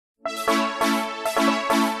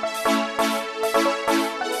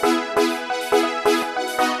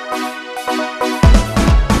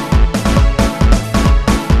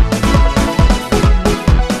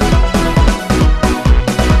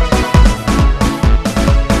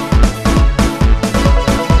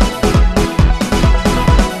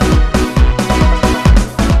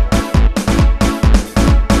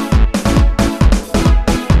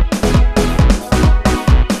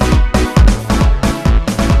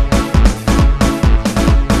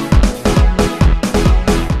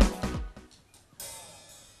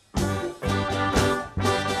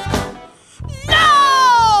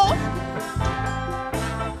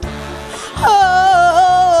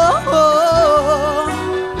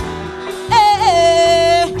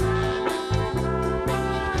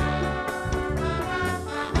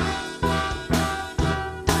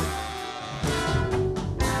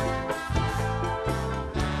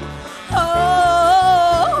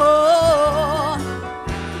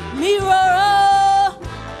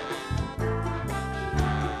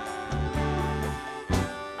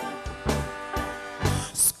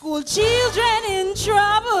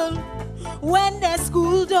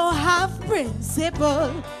have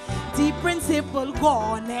principal. The principal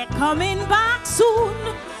gone, coming back soon.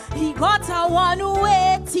 He got a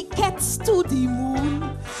one-way ticket to the moon.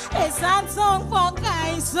 A sad song for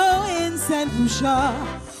guys so in St. Lucia.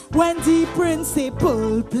 When the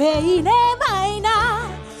principal played a minor,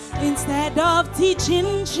 instead of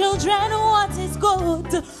teaching children what is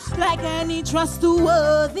good, like any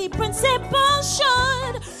trustworthy principal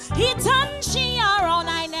should, he turned she around.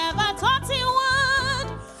 I never thought he would.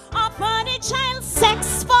 Offer the child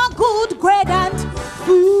sex for good grade and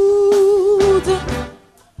food.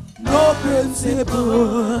 No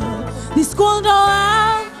principal. The school don't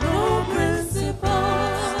have no principal.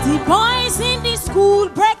 The boys in the school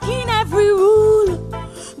breaking every rule.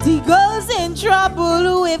 The girls in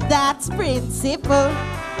trouble with that principal.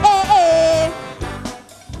 Hey, hey.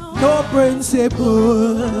 No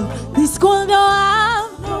principal. The school don't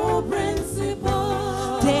have no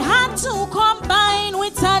principal. They had to combine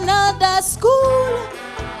with another school,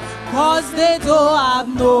 cause they don't have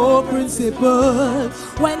no principal.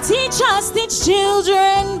 When teachers teach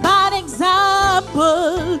children bad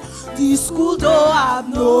example, the school don't have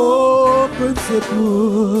no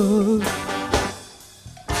principal.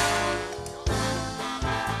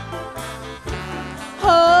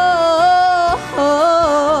 Oh,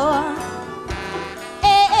 oh,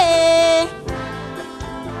 eh, eh.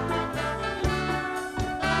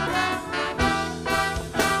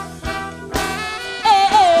 Eh,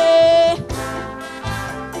 eh.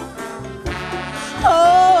 Oh,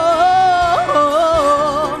 oh,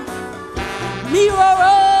 oh. Mirror.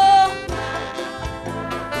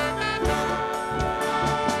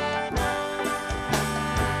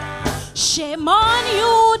 Shame on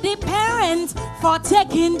you, the parent, for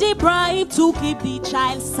taking the bribe to keep the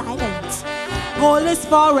child silent. Police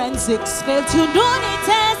forensics failed to do the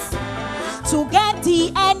test to get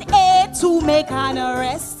DNA to make an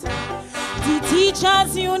arrest. The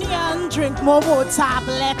teachers union drink Momo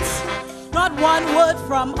tablets. Not one word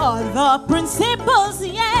from other principals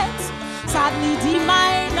yet. Sadly, the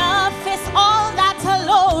minor face all that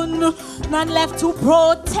alone. None left to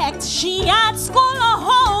protect. She at school or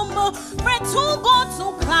home. Friend to go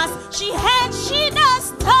to class. She had, she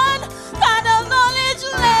does turn. Kind of knowledge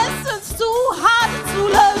lessons too hard to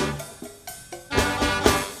learn.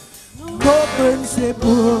 No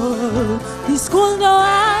principal. The school don't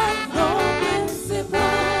have no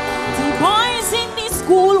principal. The boys in the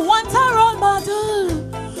school want a role model.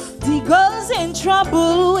 The girls in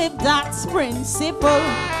trouble with that principal.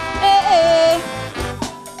 Hey, hey.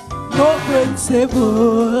 No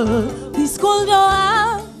principal. The school don't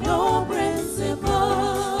have no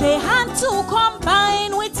principal. They had to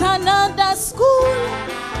combine with another school,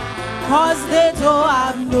 cause they don't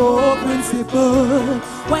have no principal.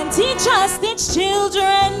 When teachers teach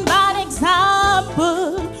children bad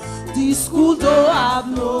example, the school don't have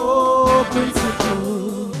no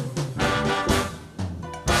principal.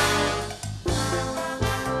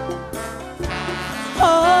 Oh,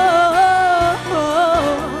 oh,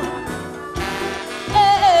 oh.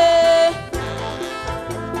 Hey.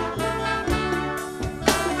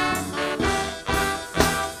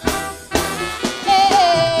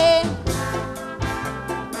 Hey.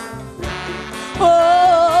 Oh,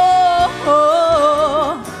 oh,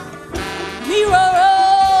 oh. Mirror.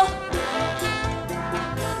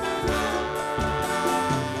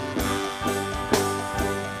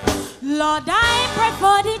 Lord, I pray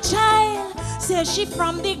for the child. Say she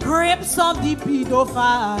from the grips of the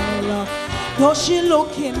pedophile. Though she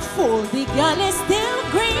looking full, the girl is still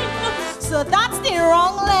green. So that's the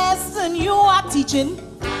wrong lesson you are teaching.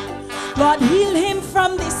 Lord, heal him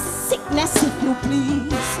from this sickness, if you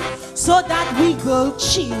please, so that we girl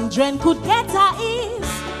children could get at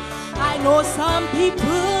ease. I know some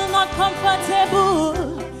people not comfortable.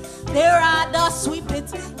 They rather sweep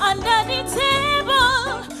it under the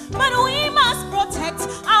table. But we must protect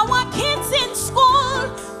our kids in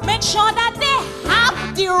school. Make sure that they have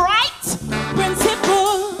the right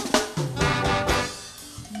principal.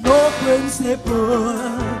 No principal.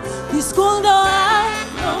 The school don't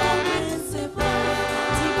have no principal.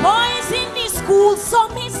 The boys in the school so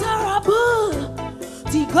miserable.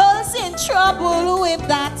 The girls in trouble with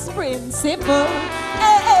that principal.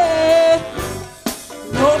 Hey, hey.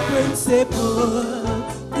 No principal.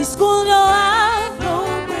 The school don't have no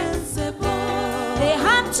principal. They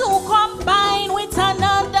had to combine with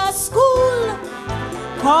another school,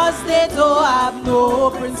 cause they don't have no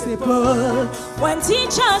principal. When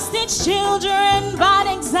teachers teach children bad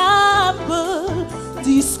example,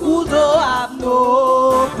 the school don't have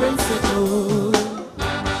no principal.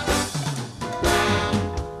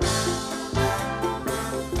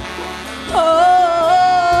 Oh,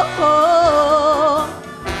 oh, oh.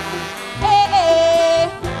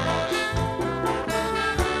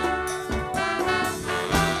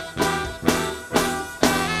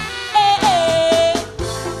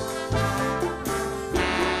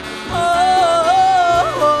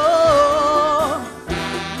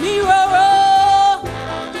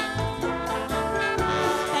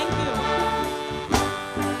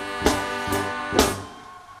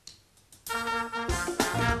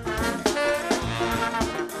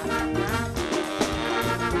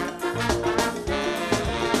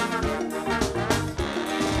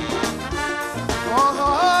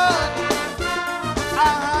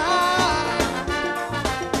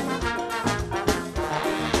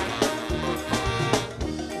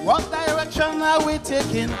 What direction are we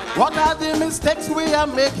taking? What are the mistakes we are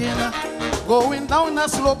making? Going down a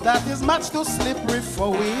slope that is much too slippery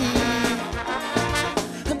for we.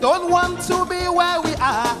 Don't want to be where we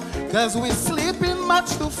are, cause we're sleeping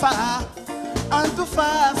much too far and too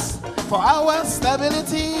fast for our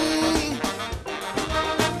stability.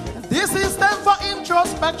 This is time for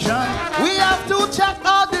introspection. We have to check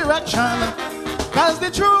our direction, cause the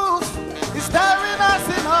truth is staring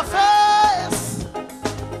us in our face.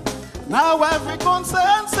 Now every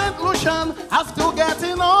concerned St. Lucian have to get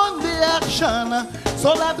in on the action,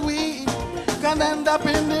 so that we can end up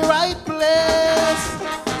in the right place.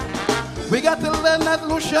 We got to learn that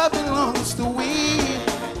Lucia belongs to we.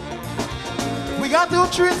 We got to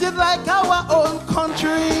treat it like our own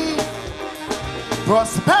country.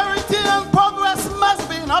 Prosperity and progress must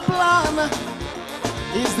be in our plan.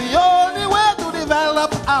 It's the only way to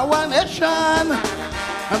develop our nation.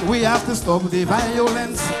 And we have to stop the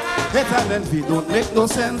violence. Hate and envy don't make no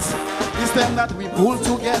sense. It's time that we pull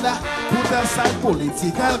together, put aside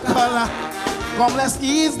political color. Come, let's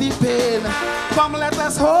ease the pain. Come, let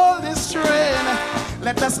us hold this strain.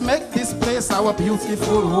 Let us make this place our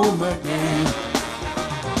beautiful home again.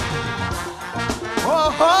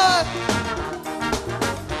 Oh, oh.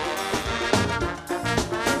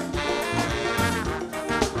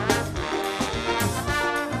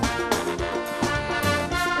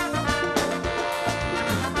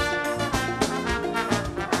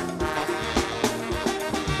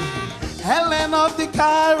 Helen of the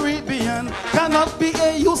Caribbean cannot be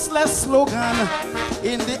a useless slogan.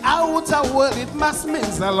 In the outer world, it must mean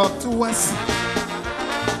a lot to us.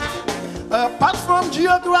 Apart from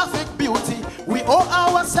geographic beauty, we owe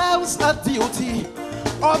ourselves a duty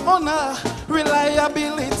of honor,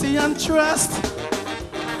 reliability, and trust.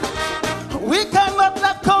 We cannot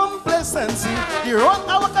let complacency erode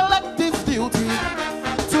our collective duty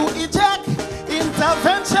to eject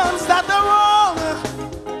interventions that are wrong.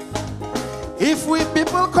 If we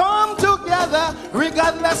people come together,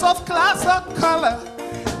 regardless of class or color,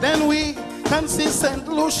 then we can see St.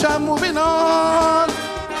 Lucia moving on.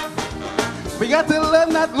 We got to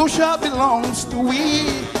learn that Lucia belongs to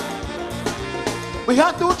we. We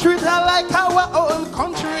have to treat her like our own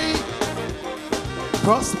country.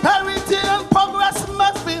 Prosperity and progress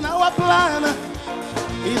must be in our plan.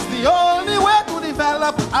 It's the only way to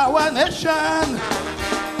develop our nation.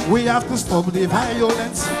 We have to stop the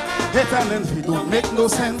violence. Hate and envy don't make no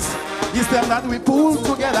sense. It's time that we pull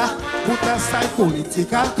together, put aside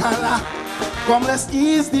political color. Come, let's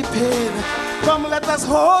ease the pain. Come, let us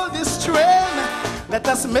hold this strain. Let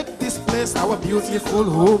us make this place our beautiful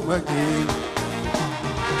home again.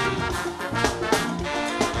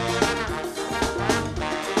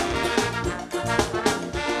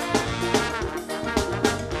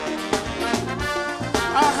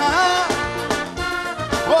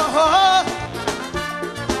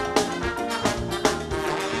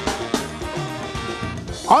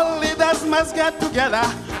 All leaders must get together,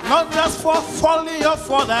 not just for folly or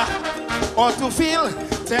fodder, or to fill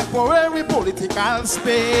temporary political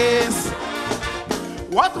space.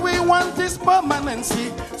 What we want is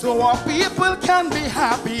permanency, so our people can be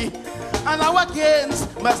happy, and our gains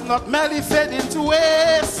must not merely fade into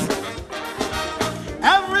waste.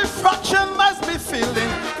 Every fraction must be filled in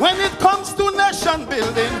when it comes to nation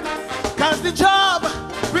building, cause the job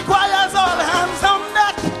requires all hands on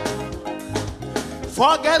deck.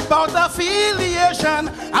 Forget about affiliation,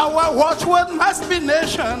 our watchword must be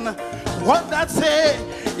nation. What that say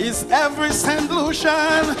is every St.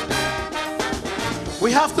 Lucian.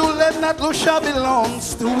 We have to learn that Lucia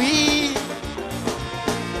belongs to we.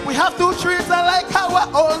 We have to treat her like our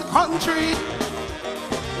own country.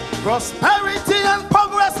 Prosperity and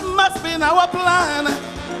progress must be in our plan.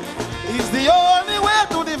 It's the only way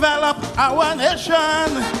to develop our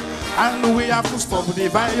nation. And we have to stop the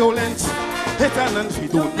violence. Hate and envy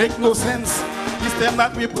don't make no sense. It's time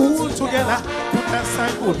that we pull together, put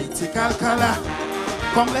aside political color.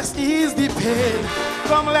 Come, let's ease the pain.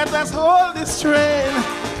 Come, let us hold this strain.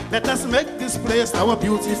 Let us make this place our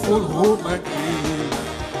beautiful home again.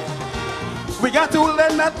 We got to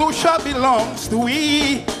learn that Lucia belongs to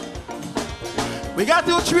we. We got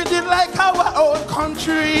to treat it like our own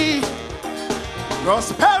country.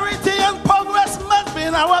 Prosperity and progress must be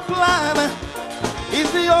in our plan. It's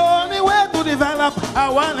the only way to develop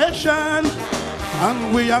our nation.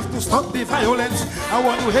 And we have to stop the violence. I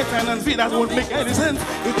want to hate and envy, that won't make any sense.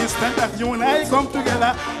 It is time that you and I come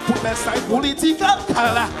together, put aside political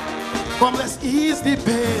color. Come, let's ease the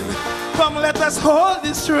pain. Come, let us hold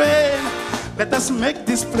this strain. Let us make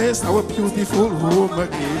this place our beautiful home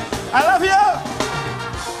again. I love you.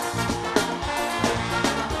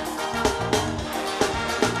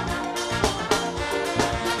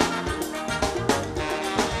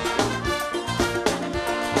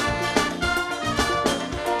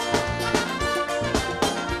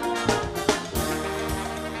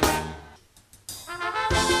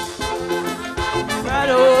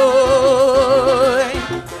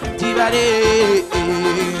 Nobody.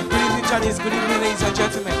 Good evening, Chinese. Good evening, ladies and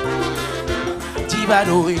gentlemen.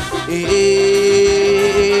 Tibado.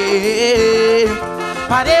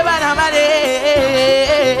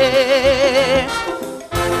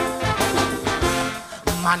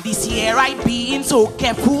 Man, this year I been so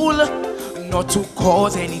careful not to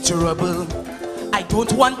cause any trouble. I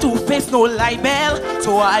don't want to face no libel,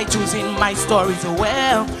 so I choose in my stories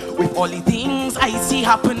well. With all the things I see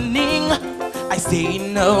happening, I stay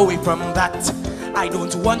away from that. I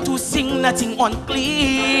don't want to sing nothing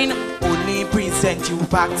unclean, only present you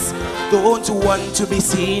facts. Don't want to be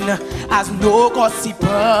seen as no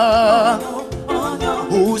gossiper,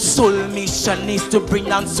 whose sole mission is to bring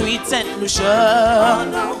down sweet St. Lucia.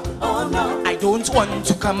 I don't want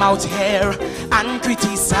to come out here and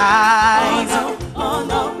criticize.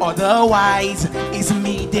 Otherwise, it's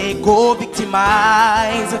me they go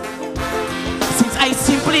victimize. Since I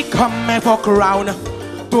simply come here for crown,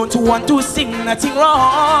 don't want to sing nothing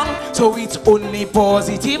wrong, so it's only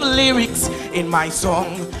positive lyrics in my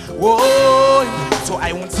song. Whoa. So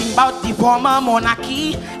I won't sing about the former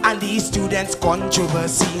monarchy and the students'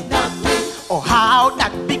 controversy, or how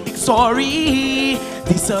that big story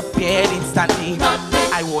disappeared instantly.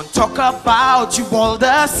 I won't talk about you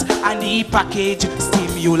boulders and the package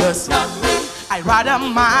stimulus. I'd rather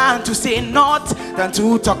man to say not than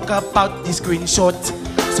to talk about the screenshot.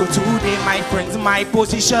 So today, my friends, my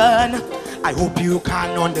position, I hope you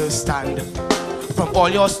can understand. From all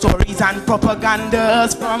your stories and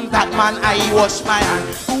propagandas, from that man I wash my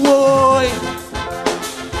hand. Whoa,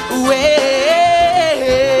 way,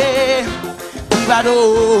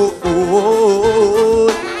 Tibado,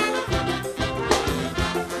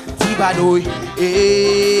 Tibado,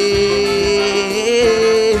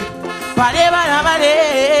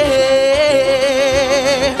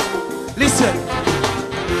 listen.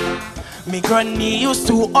 Me granny used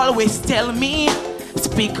to always tell me,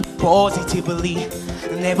 speak positively.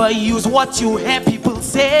 Never use what you hear people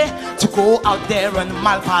say to go out there and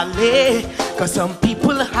malparler. Cause some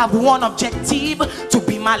people have one objective, to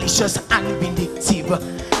be malicious and vindictive.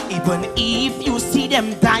 Even if you see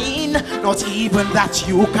them dying, not even that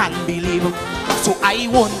you can believe. So I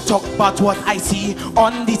won't talk about what I see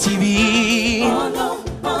on the TV. Oh no.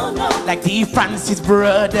 Like the Francis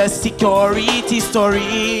Brothers security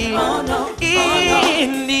story. Oh no.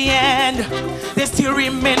 In the end, they still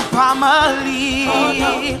remain family.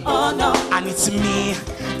 Oh no. And it's me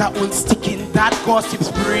that will stick in that gossip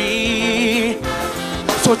spree.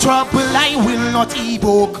 So trouble I will not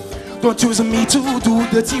evoke. Don't use me to do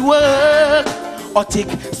dirty work, or take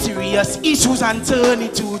serious issues and turn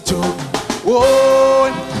it to joke. Whoa.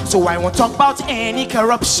 So I won't talk about any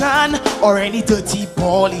corruption or any dirty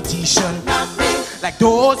politician, like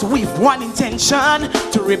those with one intention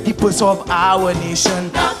to rape the purse of our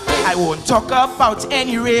nation. I won't talk about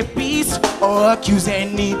any rapists or accuse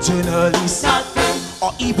any journalists,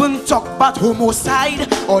 or even talk about homicide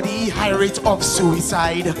or the high rate of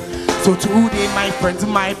suicide. So today, my friends,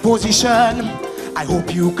 my position, I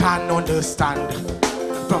hope you can understand.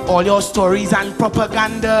 From all your stories and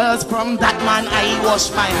propagandas, from that man I wash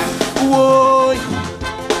my hands. Whoa,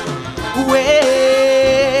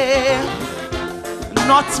 way,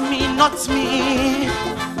 not me, not me.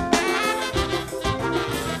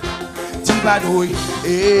 Tibado,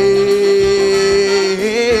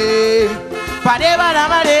 pade bada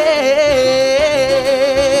bade.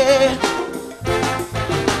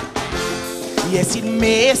 Yes, it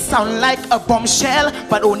may sound like a bombshell,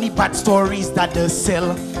 but only bad stories that does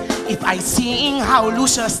sell. If I sing how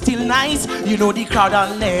Lucia's still nice, you know the crowd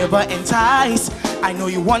I'll never entice. I know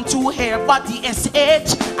you want to hear about the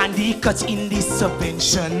SH and the cut in the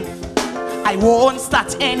subvention. I won't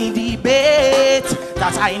start any debate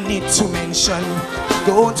that I need to mention.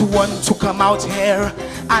 Don't want to come out here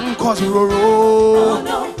and cause roro. Oh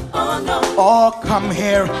no, oh no. Or come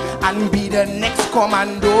here and be the next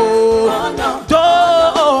commando. Oh no,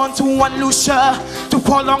 don't want Lucia to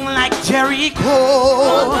fall on like Jericho.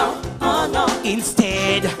 Oh no, oh no.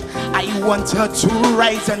 Instead, I want her to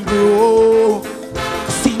rise and grow.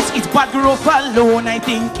 Since it's bad growth alone, I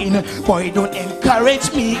thinking, boy, don't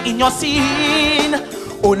encourage me in your scene.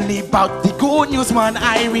 Only about the good news, man,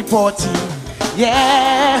 I reporting.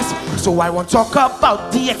 Yes, so I won't talk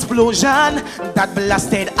about the explosion that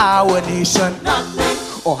blasted our nation,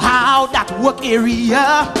 or how that work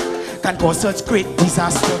area can cause such great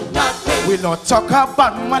disaster. We'll not talk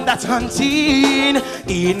about man that's hunting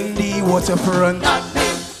in the waterfront.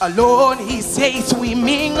 Alone he says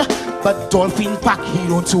swimming, but dolphin pack he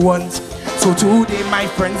don't want. So today, my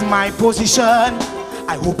friends, my position,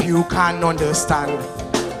 I hope you can understand.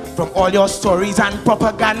 from all your stories and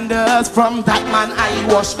propagandas. From that man I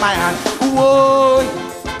wash my hand. Whoa,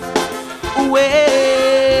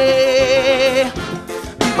 way,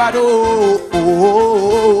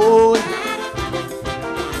 oh,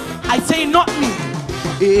 I say not me.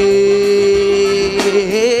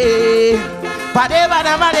 Bade,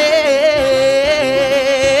 bade, bade.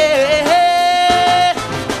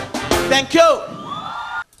 Thank you.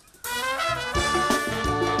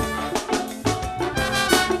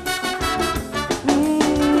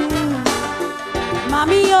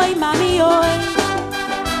 Mami oi, mami oi.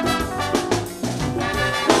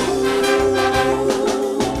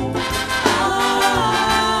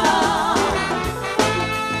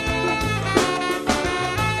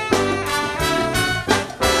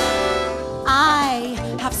 I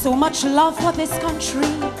have so much love for this country.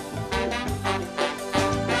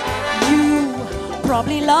 You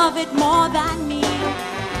probably love it more than me.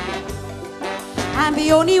 And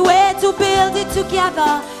the only way to build it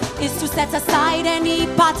together is to set aside any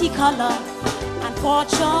party color and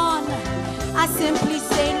fortune. I simply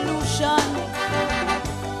say Lucian.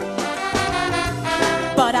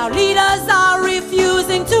 But our leaders are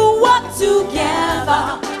refusing to work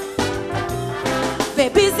together. They're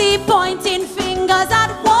busy pointing fingers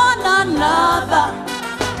at one another.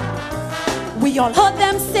 We all heard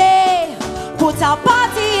them say, put our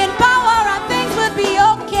party in power and things will be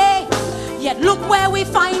okay. Yet look where we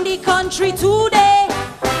find the country today.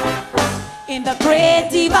 In the great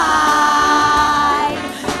divide,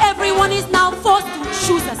 everyone is now forced to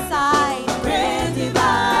choose a side. Great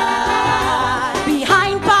divide.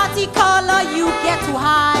 Behind party color you get to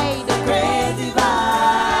hide. Great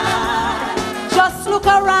divide. Just look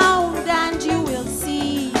around and you will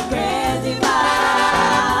see. Great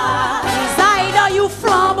divide. It's either you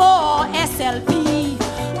Flambo or SLP.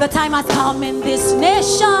 The time has come in this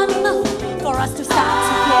nation for us to stand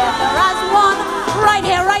together as one. Right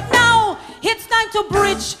here, right now. It's time to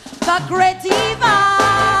bridge the great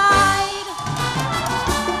divide.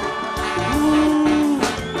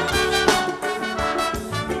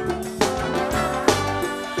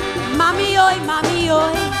 Mami oi, mami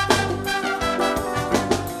oi.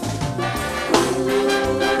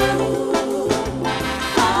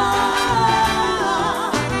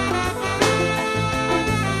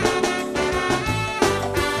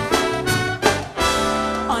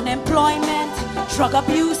 Unemployment, drug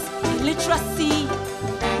abuse, illiteracy,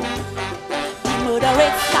 the murder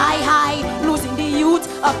rate sky high, losing the youth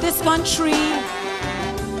of this country.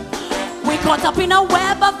 We caught up in a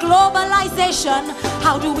web of globalization.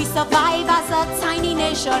 How do we survive as a tiny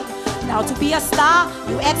nation? Now to be a star,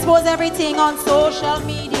 you expose everything on social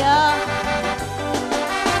media.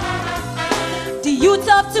 The youth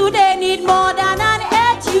of today need more than an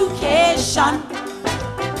education.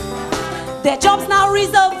 Their jobs now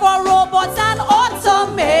reserved for robots and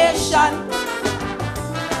automation.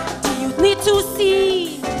 Do you need to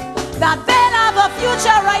see that they'll have a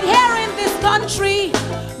future right here in this country?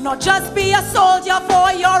 Not just be a soldier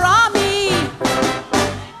for your army.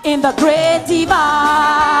 In the great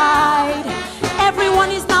divide, everyone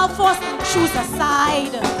is now forced to choose a side.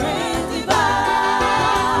 Great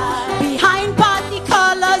divide. Behind party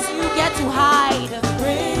colors you get to hide.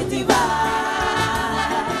 Great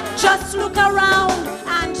divide. Just look around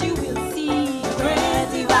and you will see. Great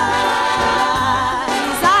divide.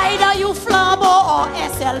 It's either you Flambo or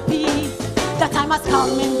SLP. The time has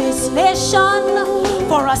come in this nation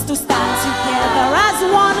for us to stand together as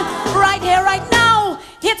one. Right here, right now.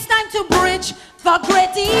 It's time to bridge the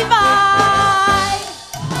great divide.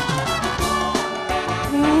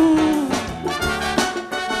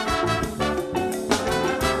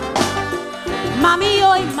 Mami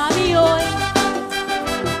oi, mami oi.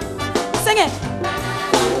 Sing it.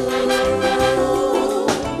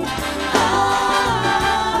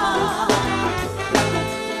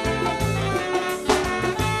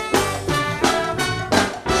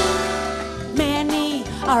 Many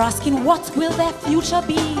are asking what will their future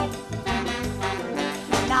be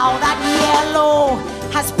now that yellow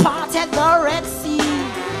has parted the Red Sea.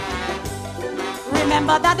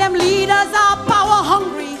 Remember that them leaders are power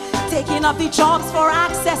hungry, taking up the jobs for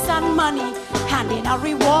access and money, handing out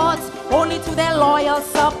rewards only to their loyal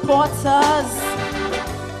supporters.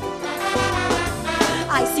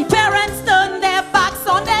 I see parents turn their backs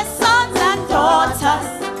on their sons and daughters,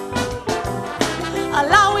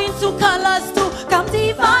 allowing two colors to come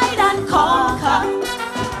divide and conquer.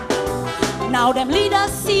 Now them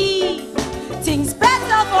leaders see things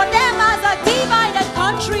better for them as a divided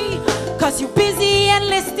country, cause you busy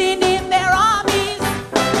enlisting in their armies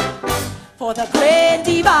for the great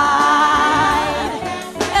divide.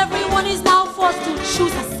 Everyone is now forced to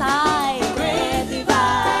choose a side.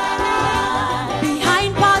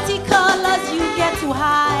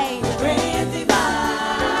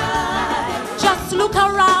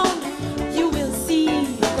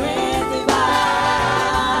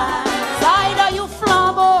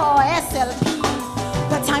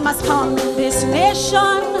 come in this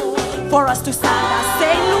nation for us to stand as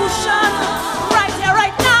solution. Right here,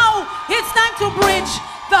 right now, it's time to bridge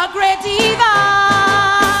the great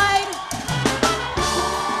divide.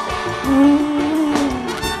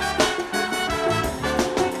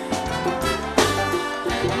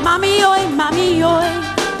 Mami oi, mami oi.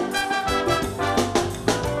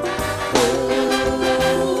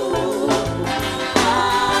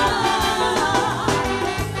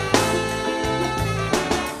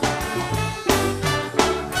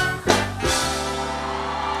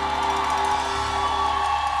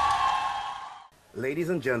 Ladies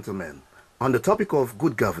and gentlemen, on the topic of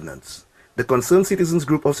good governance, the Concerned Citizens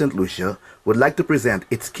Group of St. Lucia would like to present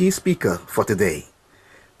its key speaker for today.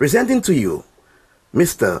 Presenting to you,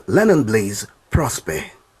 Mr. Lennon Blaze Prosper,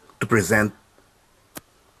 to present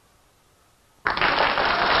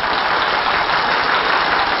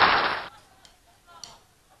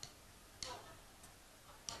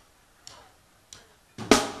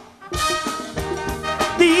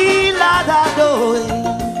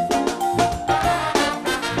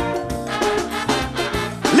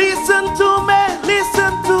Listen to me,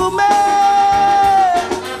 listen to me.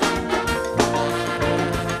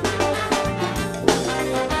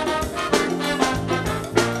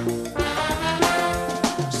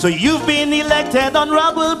 So you've been elected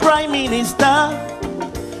Honorable Prime Minister.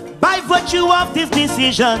 By virtue of this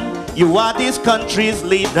decision, you are this country's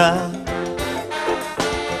leader.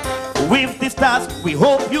 With this task, we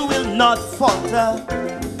hope you will not falter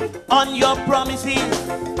on your promises.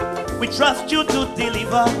 We trust you to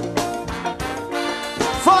deliver.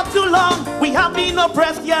 For too long, we have been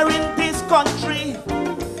oppressed here in this country.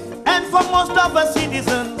 And for most of us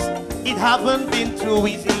citizens, it haven't been too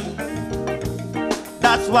easy.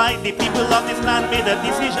 That's why the people of this land made a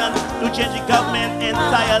decision to change the government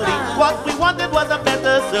entirely. What we wanted was a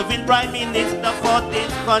better serving Prime Minister for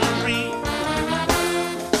this country.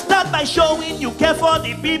 Start by showing you care for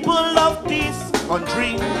the people of this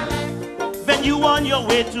country. Then you on your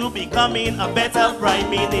way to becoming a better Prime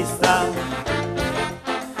Minister.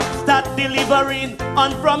 Start delivering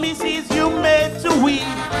on promises you made to we.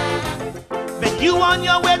 Then you on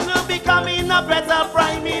your way to becoming a better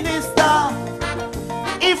Prime Minister.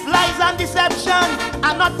 If lies and deception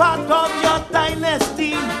are not part of your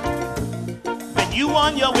dynasty, then you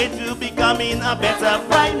on your way to becoming a better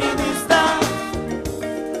Prime Minister.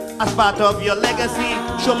 As part of your legacy,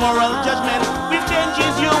 show moral judgment with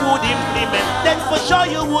changes you would implement. Then for sure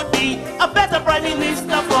you would be a better Prime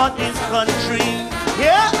Minister for this country.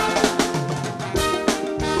 Yeah?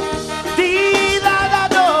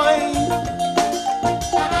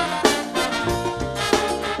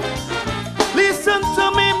 Listen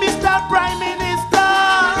to me, Mr. Prime Minister.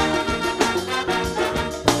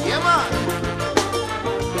 Yeah, man.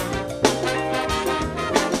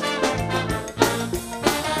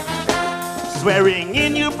 Swearing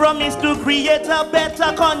in, you promise to create a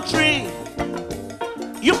better country.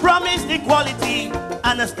 You promised equality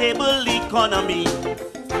and a stable economy.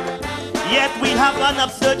 Yet we have an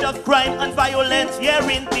upsurge of crime and violence here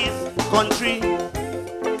in this country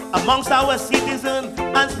amongst our citizens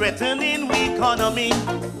and threatening the economy.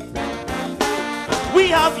 We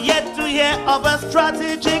have yet to hear of a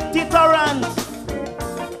strategic deterrent,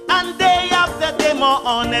 and day after day more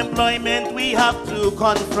unemployment we have to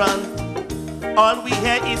confront. All we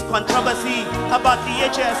hear is controversy about the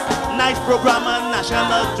HS, nice program and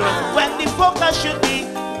national trust, when the focus should be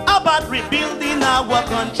about rebuilding our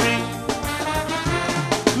country.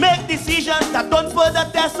 Make decisions that don't further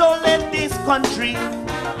desolate this country.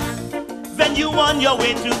 Then you on your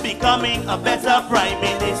way to becoming a better Prime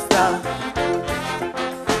Minister.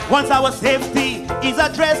 Once our safety is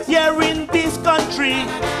addressed here in this country,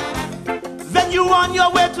 then you on your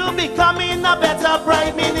way to becoming a better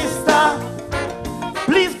Prime Minister.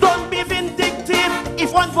 Please don't be vindictive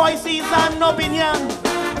if one voice is an opinion.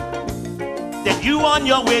 Then you on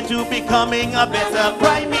your way to becoming a better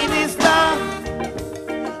Prime Minister.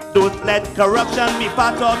 Don't let corruption be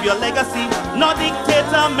part of your legacy, no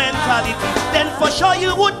dictator mentality. Then for sure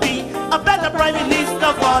you would be a better Prime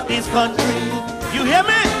Minister for this country. You hear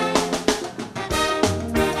me?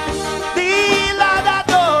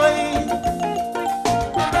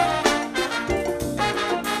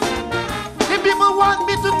 The people want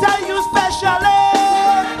me to tell you specially.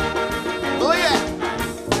 Oh yeah.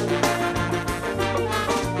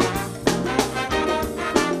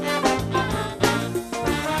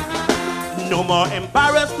 No more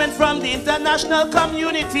embarrassment from the international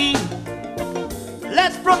community.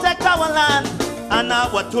 Let's protect our land and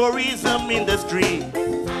our tourism industry.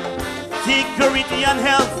 Security and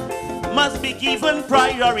health must be given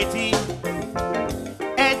priority.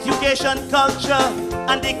 education, culture,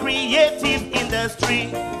 and the creative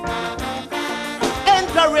industry.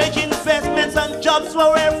 Encourage investments and jobs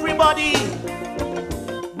for everybody.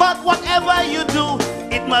 But whatever you do,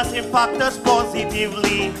 it must impact us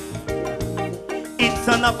positively. It's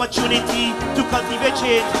an opportunity to cultivate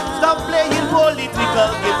change. Stop playing political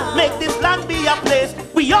games. Make this land be a place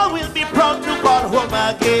we all will be proud to call home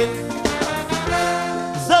again.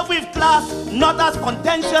 Serve with class, not as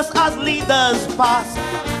contentious as leaders past.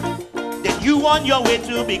 Then you on your way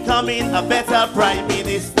to becoming a better prime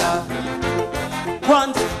minister.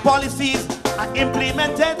 Once policies are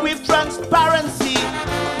implemented with transparency,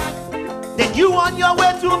 then you on your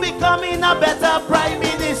way to becoming a better prime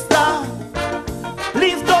minister.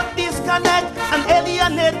 Please don't disconnect and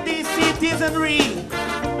alienate the citizenry.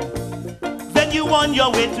 Then you on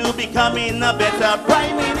your way to becoming a better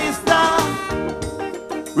prime minister.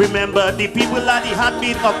 Remember, the people are the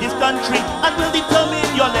heartbeat of this country and will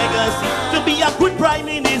determine your legacy. To be a good prime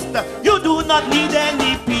minister, you do not need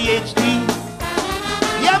any PhD.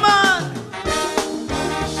 Yeah, man.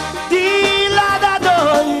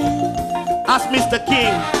 Ask Mr.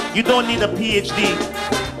 King, you don't need a PhD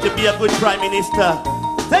to be a good prime minister.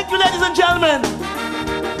 Thank you, ladies and gentlemen.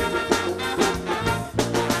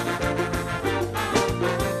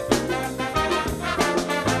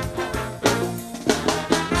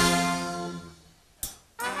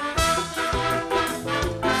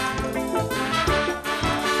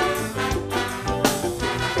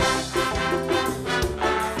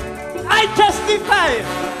 I testify.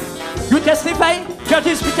 You testify?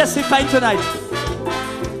 Judges, we testify tonight.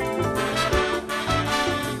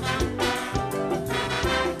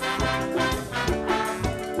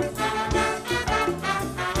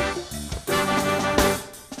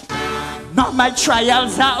 Now my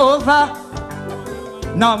trials are over.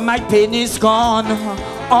 Now my pain is gone.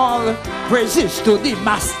 All praises to the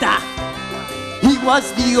Master. He was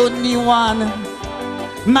the only one.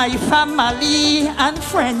 My family and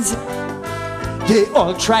friends, they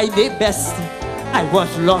all tried their best. I was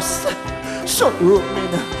lost, so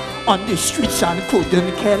roaming on the streets and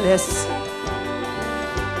couldn't care less.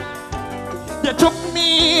 They took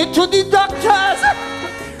me to the doctors,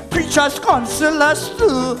 preachers, counselors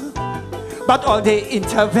too. But all their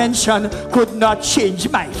intervention could not change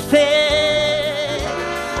my fate.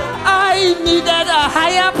 I needed a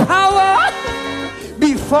higher power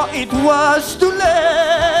before it was too late.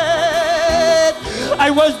 I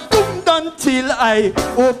was doomed until I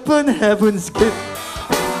opened heaven's gate.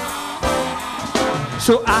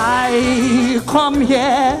 So I come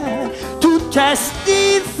here to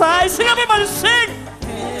testify. Sing, everybody, sing.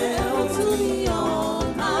 Hail to the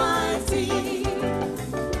Almighty.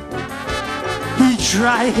 He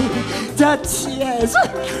dried the tears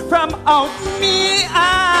from out me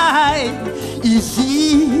eye. Is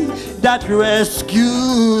he that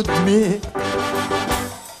rescued me?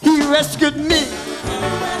 He rescued me.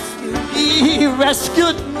 He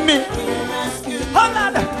rescued me. Hold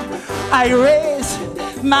on. I raise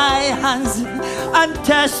my hands and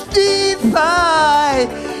testify.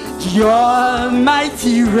 The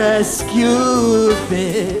Almighty rescued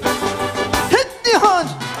me. Hit the horn.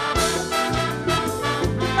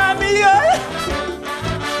 Mommy,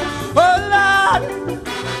 oh Lord.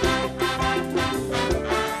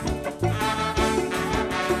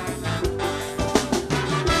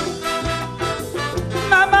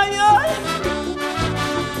 Mama,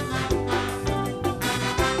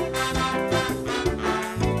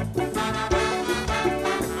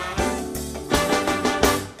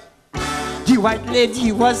 the white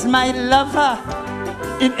lady was my lover.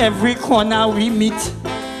 In every corner we meet.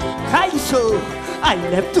 So I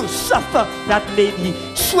left to suffer. That lady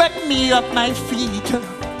swept me up my feet.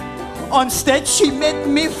 On stage she made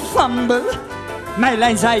me fumble. My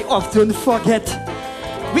lines I often forget.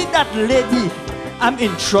 With that lady I'm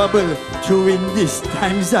in trouble. During these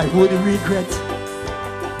times I would regret.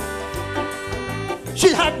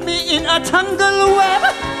 She had me in a tangled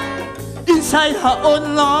web inside her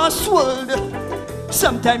own lost world.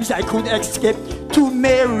 Sometimes I could escape to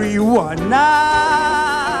marijuana.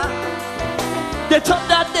 They thought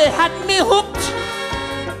that they had me hooked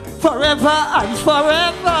forever and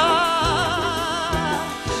forever.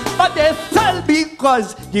 But they fell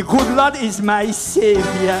because the good Lord is my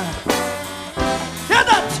Savior. Hear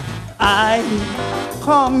that? I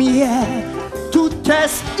come here to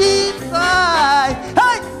testify.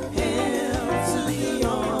 Hey!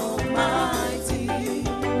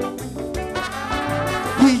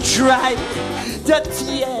 He dried the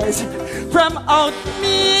tears from out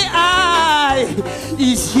me eye.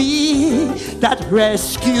 Is he that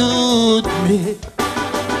rescued me?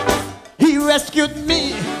 He rescued me.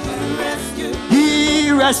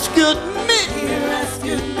 He rescued me.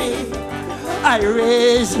 I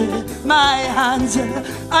raise my hands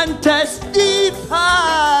and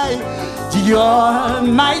testify, the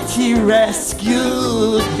Almighty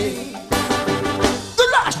rescued me. The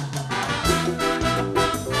last.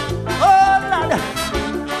 Oh Lord.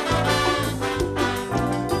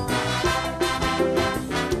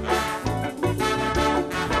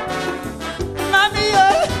 Mommy,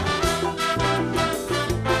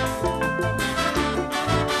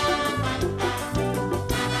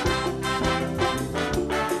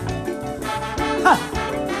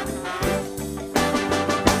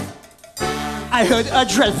 I heard a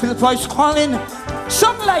dreadful voice calling,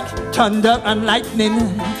 some like thunder and lightning.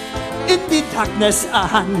 In the darkness a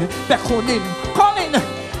hand beckoning, calling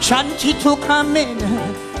Ashanti to come in.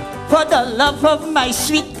 For the love of my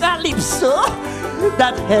sweet Calypso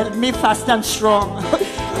that held me fast and strong,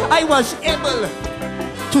 I was able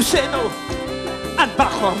to say no and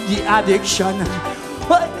back off the addiction.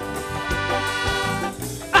 But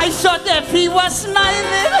I saw that he was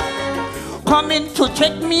smiling, coming to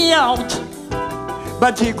take me out.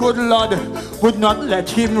 But the good Lord would not let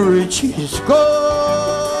him reach his goal.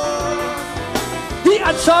 He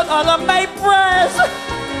answered all of my prayers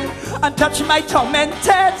and touched my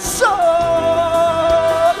tormented soul.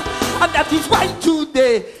 And that is why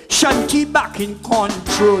today, Ashanti back in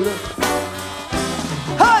control.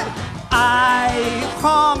 Hey! I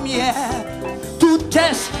come here to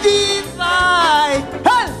testify.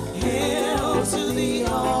 Hey! Hail to the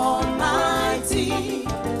Almighty.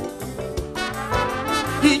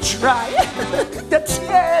 He tried the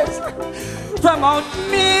tears from out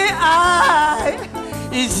me eye.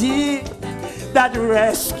 Is he that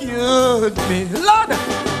rescued me? Lord,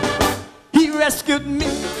 he rescued me.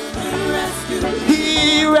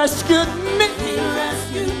 He rescued me.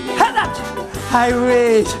 And that I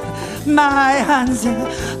raise my hands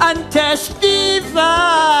and testify,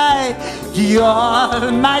 the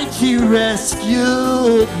Almighty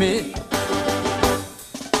rescued me.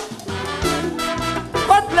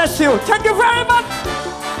 Bless you. Thank you very much.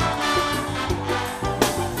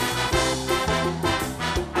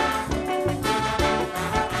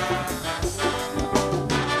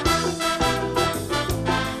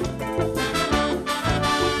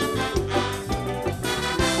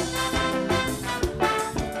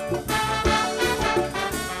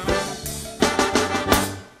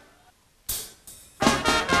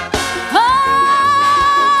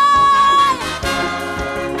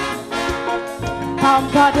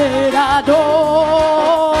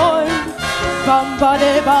 Bamba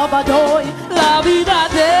de baba doy, la vida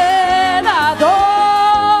de la doy.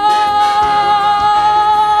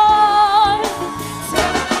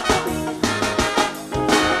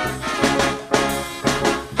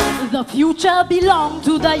 The future belong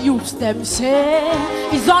to the youths, them say.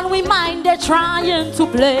 It's on we mind they're trying to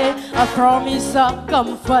play. A promise of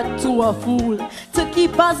comfort to a fool, to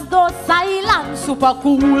keep us docile and super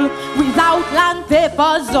cool. Without land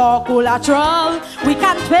papers or collateral, we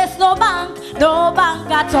can't face no bank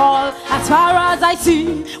at all. As far as I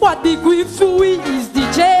see, what bequeaths to we is the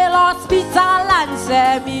jail, hospital and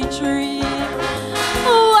cemetery.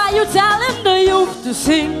 Why you telling the youth to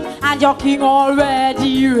sing and your king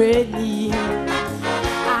already reigning?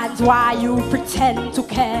 And why you pretend to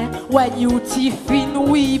care when you thief in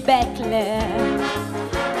we Bethlehem?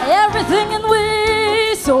 Everything in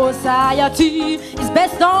we society is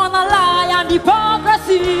based on a lie and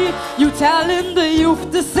hypocrisy. You telling the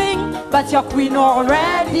youth to sing, but your queen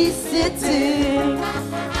already sitting.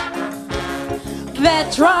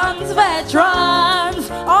 Veterans, veterans,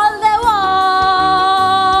 all they want.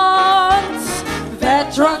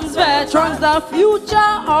 Veterans, veterans, the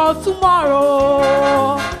future of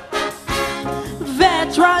tomorrow.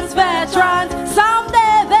 Veterans, veterans,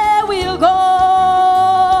 someday they will go.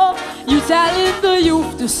 You telling the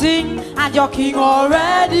youth to sing, and your king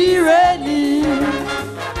already ready.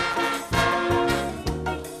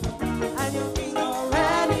 And your king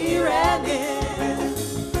already ready.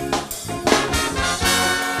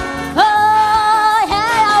 Oh,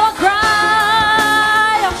 hey, our cry.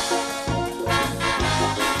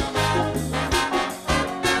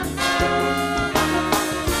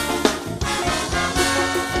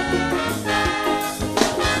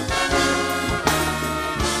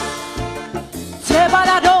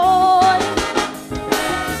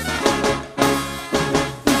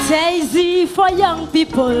 It's easy for young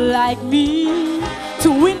people like me to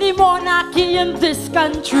win the monarchy in this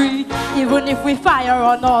country. Even if we fire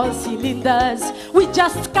on all cylinders, we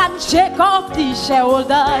just can't shake off the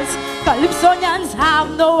shareholders. Calypsonians have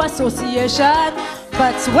no association,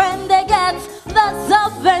 but when they get the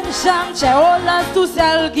subvention. Shareholders to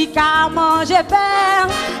sell qui ka manger pain,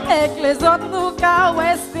 et que les autres nous ka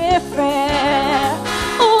rester fair.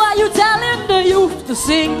 Who are you telling the youth to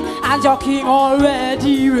sing and your king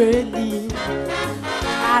already ready?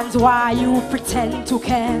 And why you pretend to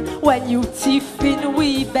care when you thief in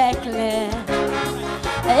we backland?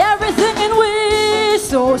 Everything in we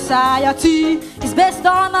society is based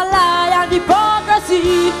on a lie and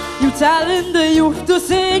hypocrisy. You telling the youth to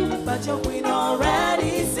sing, but your queen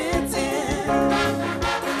already sitting.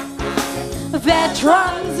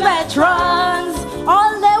 Veterans, veterans,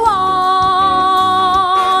 all they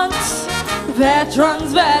want.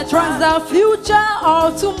 Veterans, veterans, the future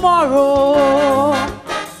of tomorrow.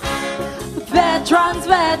 Veterans,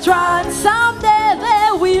 veterans, someday they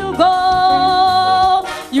will go.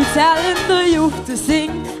 You telling the youth to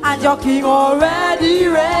sing and your king already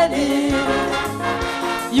ready.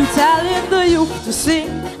 You telling the youth to sing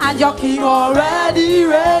and your king already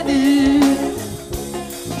ready.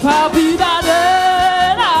 Papi da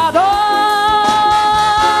de da doy,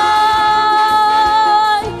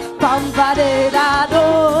 pampa de da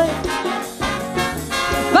doy,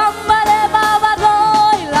 pampa de baba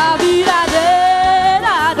doy, la vida de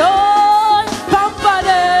da doy, pampa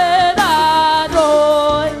de da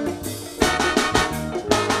doy.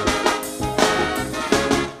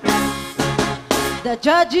 The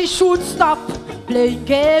judges should stop playing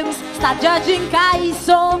games, start judging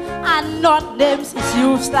Calypso and not names. It's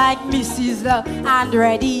youths like Mrs. and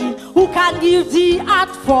Ready who can give the art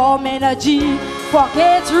form energy.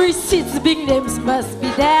 Forget receipts, big names must be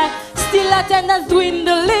there. Still attendance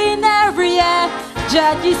dwindling every year.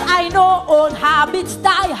 Judges, I know old habits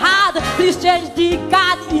die hard. Please change the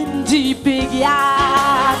card in the big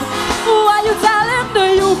yard. Who are you telling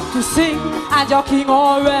the youth to sing and your king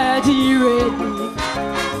already ready?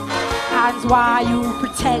 And why you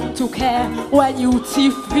pretend to care when you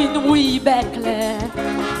thief in we backland?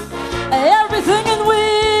 Everything in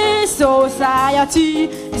we society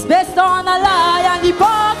is based on a lie and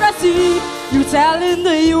hypocrisy. You telling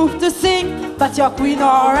the youth to sing, but your queen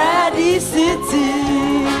already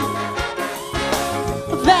sitting.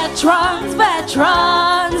 Veterans,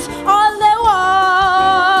 veterans, all they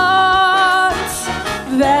want.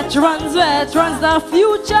 Veterans, veterans, the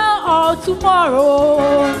future of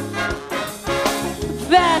tomorrow.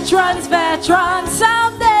 Veterans, veterans,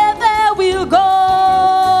 someday they will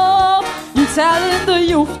go. You telling the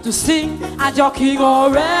youth to sing and your king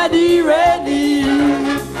already ready.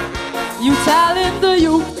 You telling the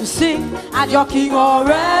youth to sing and your king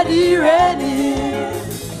already ready.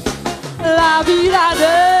 La vida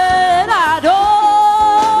de la doy,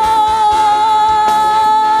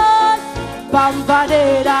 bamba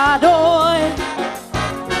de la doy,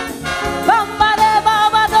 bamba de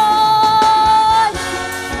baba doy.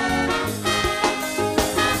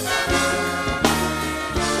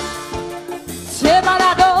 Seba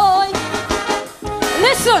la doy.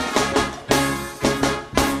 Listen.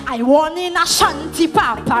 I won in Ashanti,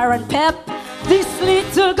 Papa and Pep. This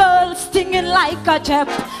little girl stinging like a jep.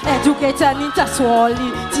 Educator, Nintus,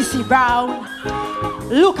 Walleigh, TC Brown.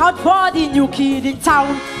 Look out for the new kid in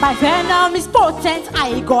town. My venom is potent,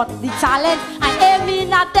 I got the talent. I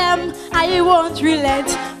aiming at them, I won't relent.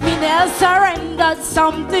 Minelle surrendered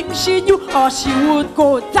something she knew, or she would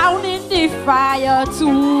go down in the fire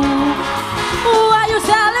too. Who are you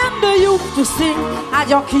telling the youth to sing and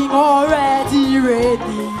your king already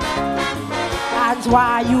ready? And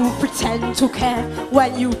why you pretend to care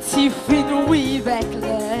when you thief in we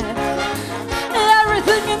backland?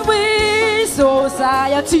 Everything in we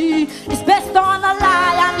society is based on a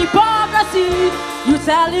lie and hypocrisy. You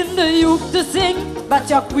telling the youth to sing, but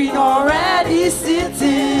your queen already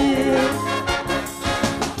sitting.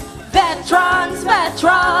 Veterans,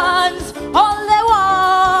 veterans, all they want.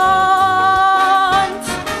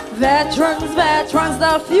 Veterans, veterans,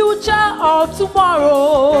 the future of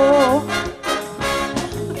tomorrow.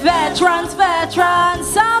 Veterans, veterans,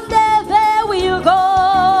 someday they will go.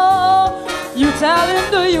 You telling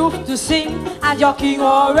the youth to sing and your king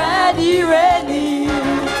already ready.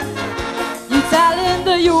 You telling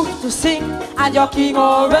the youth to sing and your king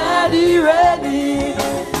already ready.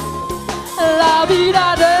 La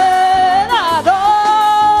vida de la doy,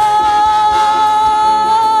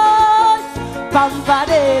 pampa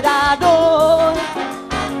de la doy,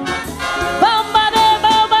 pampa de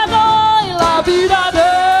baba doy, la vida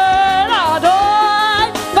de la doy,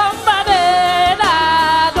 pampa de la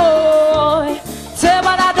doy,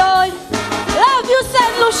 seba la doy. Love you,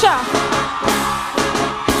 Saint Lucia.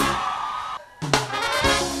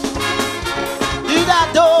 Ida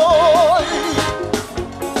doy.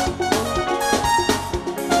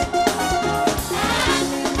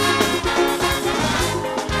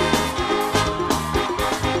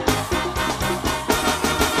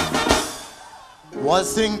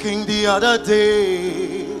 was thinking the other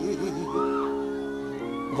day,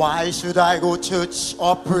 why should I go church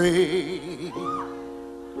or pray?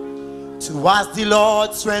 To ask the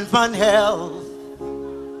Lord strength and health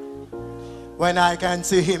when I can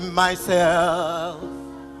see him myself.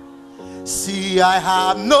 See, I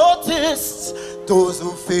have noticed those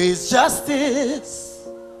who face justice,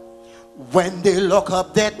 when they lock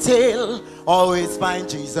up their tail, always find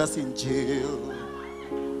Jesus in jail.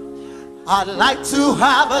 I'd like to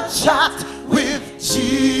have a chat with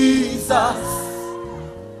Jesus.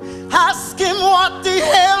 Ask him what the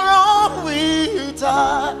hell wrong with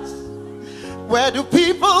us. Where do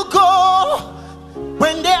people go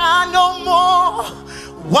when there are no more?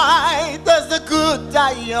 Why does the good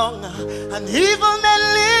die young and evil men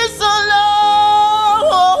live so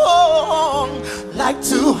long? Like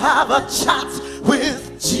to have a chat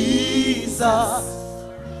with Jesus,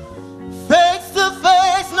 face to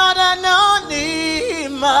face, not anonymous.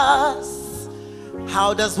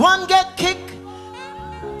 How does one get kicked,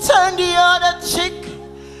 turn the other cheek?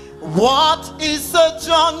 What is Sir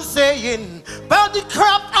John saying about the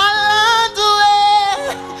crop I learned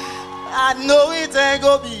away? I know it ain't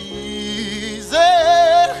gonna be easy.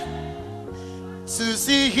 To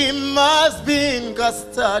see him must be in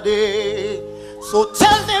custody. So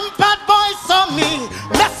tell them bad boys on me,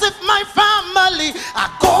 mess with my family,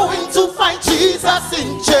 are going to find Jesus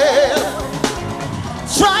in jail.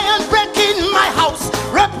 Try and break in my house,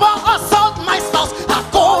 rape or assault my spouse, are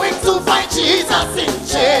going to find Jesus in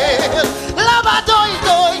jail.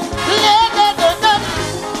 Labadoi-doi, le-de-de-de.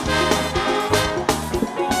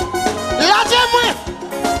 La-jemwe,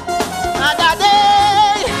 adade,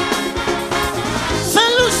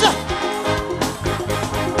 Saint Lucia.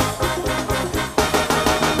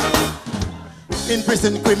 In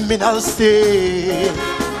prison, criminals stay,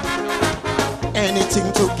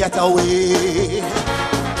 anything to get away.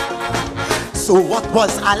 So what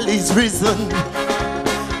was Ali's reason?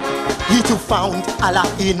 He too found Allah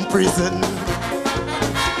in prison.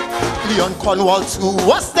 Leon Cornwall too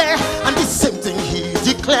was there, and the same thing he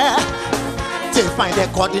declared. They find their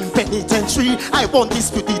God in penitentiary. I won't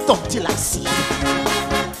dispute it until I see.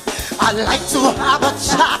 I like to have a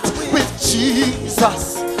chat with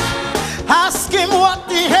Jesus. Ask him what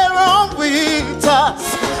the hell wrong with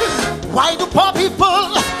us. Why do poor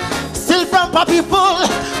people steal from poor people?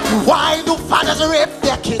 Why do fathers rape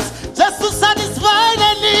their kids just to satisfy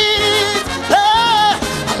their needs?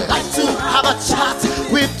 I like to have a chat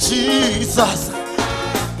with Jesus,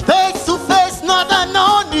 face to face, not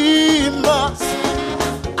anonymous.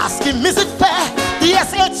 Ask him, is it fair? The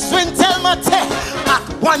SH twin tell me at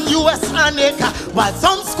 $1 an acre while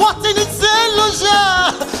some squatting in St.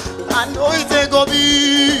 Lucia. I know it ain't gonna be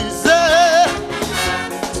easy.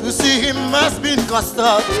 To see him must be in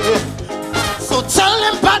custody. So tell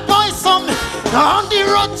them bad boys on me, on the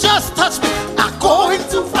road just touch me, I'm going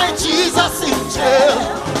to find Jesus in jail.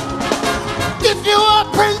 If you are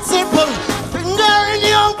principal, fingering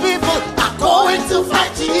young people, I'm going to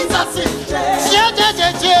find Jesus in jail. Jail, jail,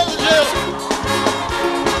 jail, jail, jail.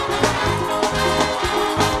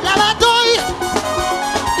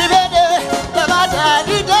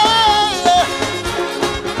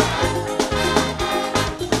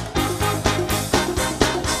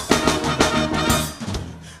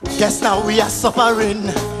 Guess now we are suffering.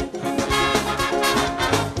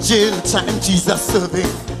 Jail time Jesus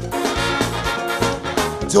serving.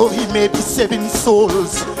 Though he may be saving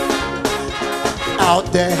souls,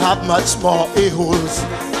 out there have much more a-holes.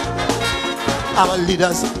 Our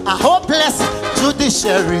leaders are hopeless,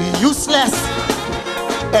 judiciary useless.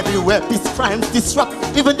 Everywhere peace crimes disrupt,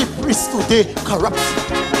 even the priests today corrupt.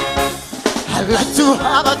 I'd like to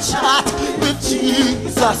have a chat with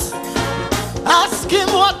Jesus. Ask him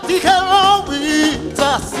what the hell wrong with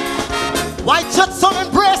us. Why church some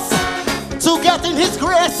embrace to get in his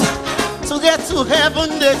grace? To get to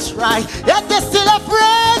heaven they try, yet they're still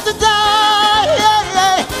afraid to die.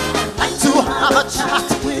 I'd like to have a chat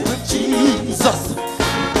with Jesus,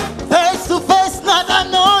 face to face, not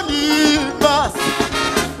anonymous.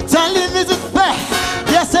 Tell him, is it fair?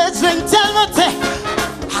 Yes, Edwin, tell me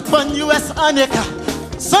at $1 an acre.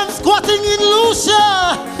 Some squatting in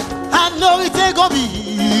Lucia. I know it ain't gonna be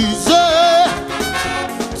easy.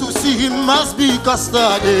 To see him must be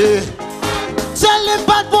custody. Tell him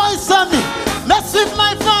bad boys on me, mess with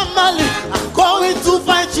my family, I'm going to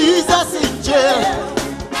find Jesus in jail.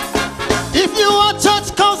 If you are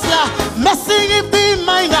church counselor, messing with the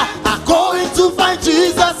minor, I'm going to find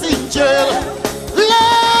Jesus in jail.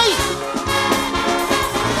 Play!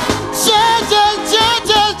 Jail, jail, jail,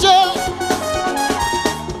 jail, jail.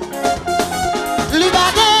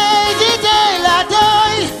 Liberté, la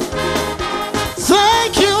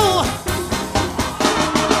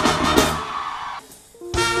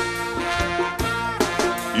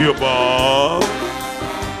You ball.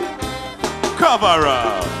 Cover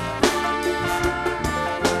up.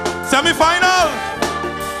 Semi-final.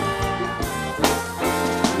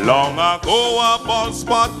 Long ago a ball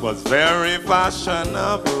spot was very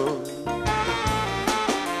fashionable.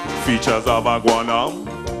 Features of a guanum,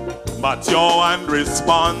 mature and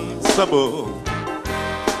responsible.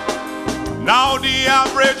 Now the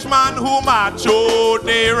average man who macho,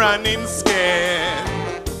 they running scared.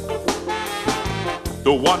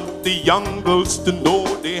 Don't want the young girls to know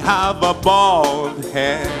they have a bald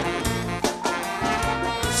head.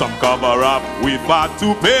 Some cover up with a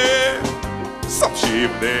toupee, some shave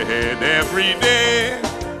their head every day.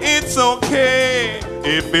 It's okay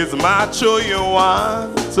if it's macho you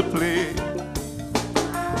want to play.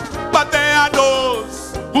 But there are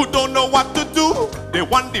those who don't know what to do. They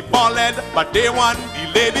want the bald head, but they want the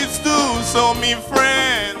ladies too. So me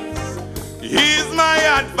friends, here's my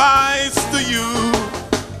advice to you.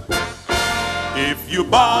 If you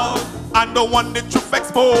bald and don't want the truth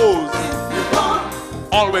exposed,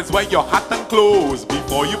 always wear your hat and clothes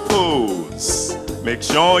before you pose. Make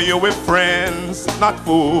sure you're with friends, not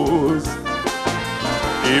foes.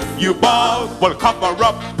 If you bald, well cover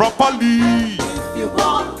up properly. If you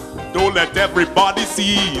bald, don't let everybody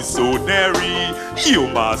see. So dairy, you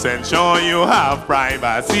must ensure you have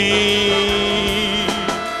privacy.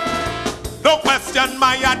 Don't question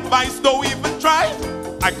my advice, don't even try.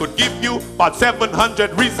 I could give you about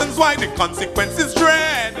 700 reasons why the consequences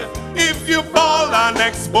dread. If you bald and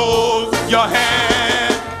expose your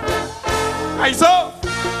head, I saw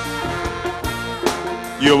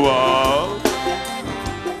you all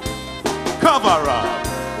cover up.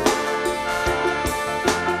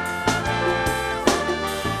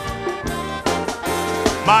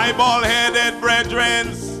 My bald-headed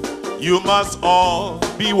brethren, you must all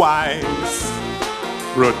be wise.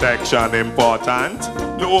 Protection important,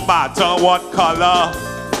 no matter what color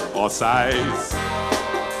or size.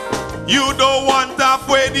 You don't want to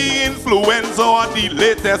avoid the influenza or the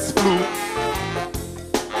latest flu.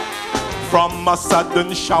 From a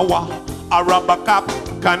sudden shower, a rubber cap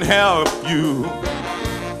can help you.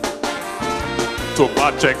 Too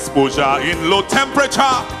much exposure in low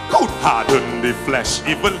temperature could harden the flesh.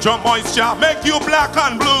 Even your moisture make you black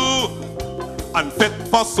and blue, unfit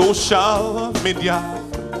for social media.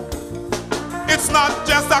 It's not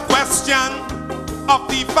just a question of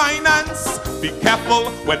the finance. Be careful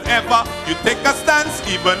whenever you take a stance,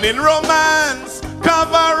 even in romance.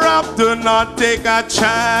 Cover up, do not take a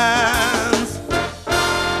chance.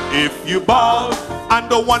 If you bald and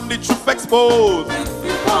don't want the truth exposed,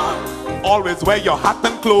 always wear your hat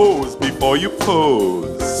and clothes before you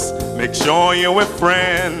pose. Make sure you're with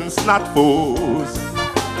friends, not foes.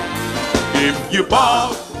 If you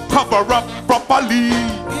bald, cover up properly.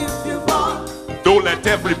 Don't let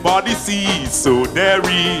everybody see. So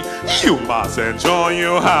dairy, you must ensure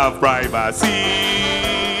you have privacy.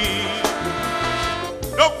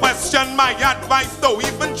 Don't question my advice, don't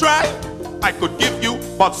even try. I could give you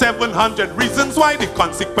about 700 reasons why the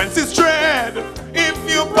consequences dread. If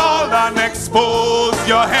you bald and expose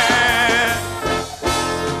your head,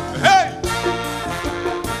 hey,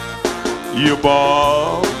 you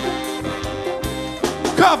bald,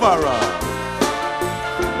 cover up.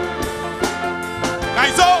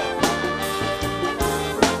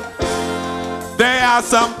 There are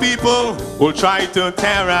some people who try to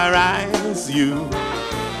terrorize you.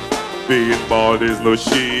 Being bald is no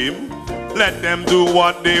shame. Let them do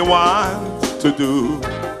what they want to do.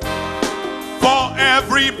 For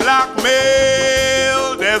every black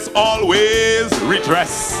male, there's always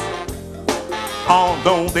redress.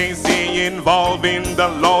 Although they say involving the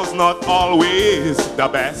law's not always the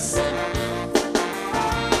best.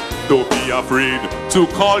 Don't be afraid to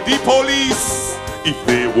call the police if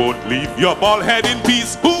they won't leave your bald head in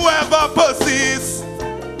peace. Whoever persists,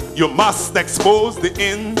 you must expose the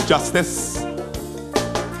injustice.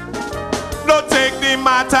 Don't take the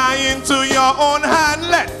matter into your own hand.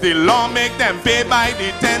 Let the law make them pay by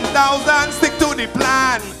the 10,000. Stick to the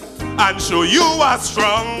plan and show you a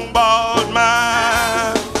strong bald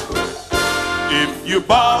man. If you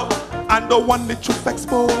bald and don't want the truth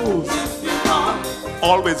exposed,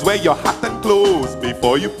 always wear your hat and clothes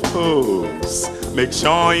before you pose. Make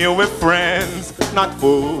sure you're with friends, not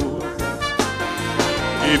foes.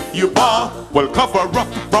 If you bald, well cover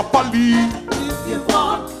up properly. If you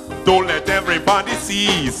bald, don't let everybody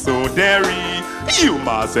see. So dairy, you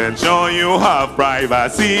must ensure you have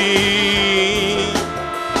privacy.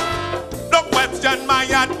 Don't question my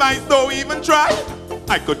advice, don't even try.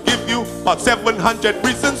 I could give you about 700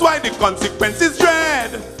 reasons why the consequences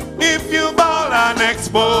dread. If you bald and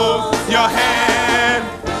expose your head,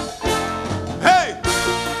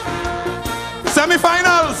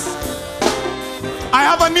 Semi-finals. I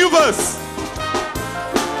have a new verse.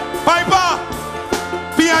 Piper,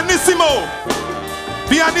 pianissimo,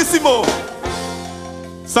 pianissimo.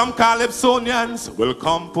 Some Calypsonians will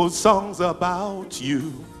compose songs about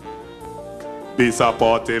you. Be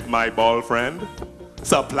supportive, my ball friend.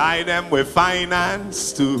 Supply them with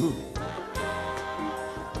finance too.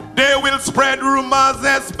 They will spread rumors,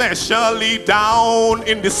 especially down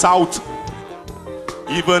in the south.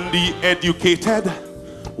 Even the educated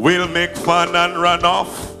will make fun and run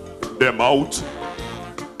off them out.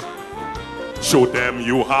 Show them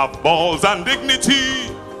you have balls and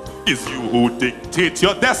dignity. It's you who dictate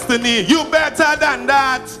your destiny. You better than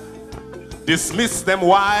that. Dismiss them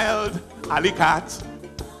wild alley cat.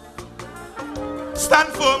 Stand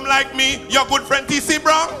firm like me, your good friend T.C.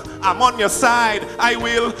 Brown. I'm on your side. I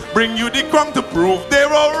will bring you the crumb to prove they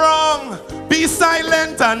were wrong. Be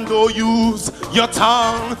silent and don't use your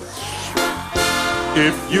tongue.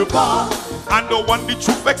 If you ball and don't want the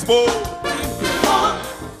truth exposed,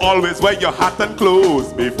 always wear your hat and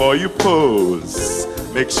clothes before you pose.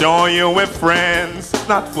 Make sure you're with friends,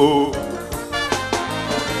 not foes.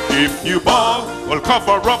 If you ball, well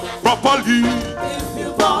cover up properly. If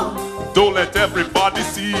you ball, don't let everybody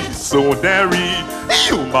see. So dairy,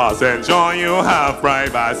 you must enjoy your have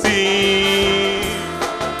privacy.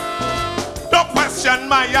 Don't question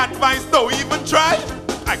my advice, don't even try.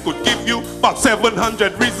 I could give you about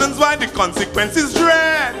 700 reasons why the consequence is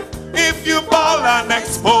dread. If you ball and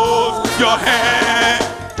expose your head.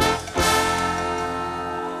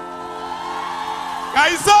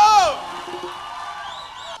 Guys,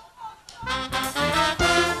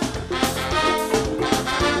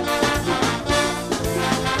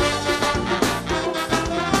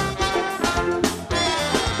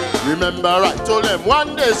 Remember I told them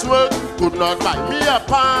one day's work could not buy me a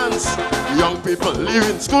pants. Young people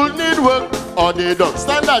leaving school need work or they don't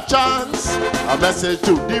stand a chance. A message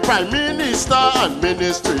to the Prime Minister and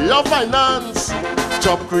Ministry of Finance.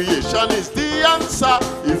 Job creation is the answer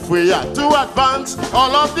if we are to advance.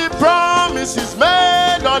 All of the promises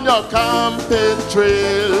made on your campaign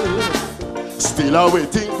trail still are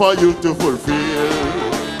waiting for you to fulfill.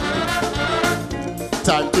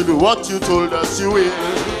 Time to do what you told us you will.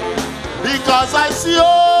 Because I see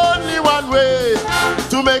only one way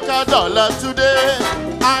to make $1 today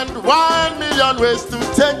and 1 million ways to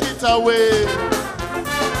take it away.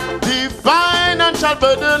 The financial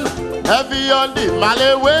burden heavy on the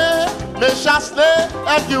Malay way. Me chasle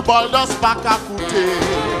if you baldos pakakute.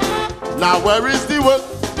 Now where is the work?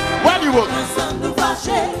 Where the work?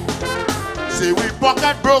 See we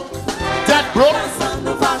pocket broke, dead broke.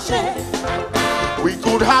 We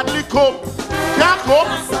could hardly cope. Can't cope.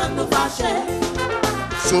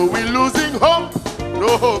 So we losing hope,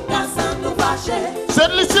 no hope.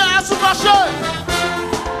 Said Lucia Asubashe.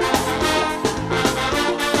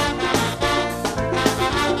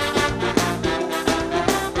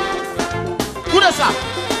 Good as that.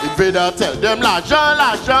 Invader tell them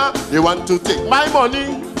l'argent, they want to take my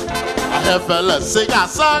money. I hear fellas say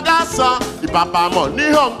garçon, the papa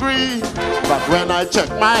money hungry. But when I check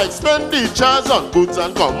my expenditures on goods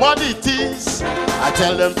and commodities, I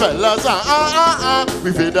tell them fellas,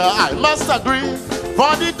 with Invader I must agree.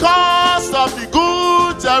 For the cost of the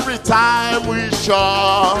goods every time we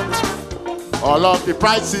shop, all of the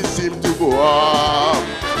prices seem to go up.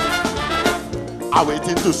 I'm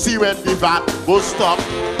waiting to see when the VAT will stop.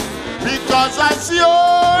 Because I see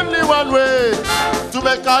only one way to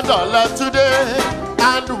make $1 today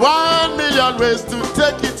and 1 million ways to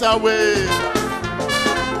take it away.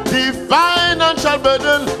 The financial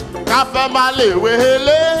burden kafe male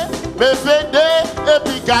wehele me fede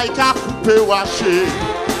epi guy ka coupe washe.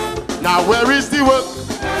 Now where is the work?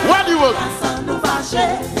 Where the work?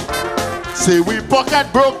 Say we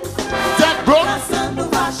pocket broke, dead broke.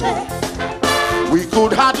 We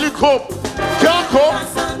could hardly cope, can't cope.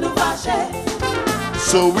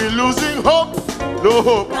 So we losing hope, no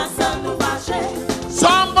hope.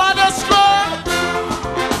 Somebody slow.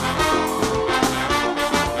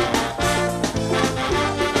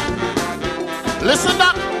 Listen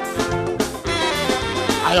up.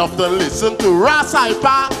 I often listen to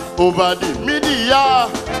Rasaipa over the media.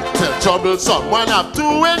 Tell trouble someone have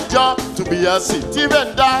to endure to be a city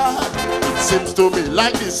vendor. It seems to me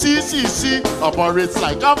like the CCC operates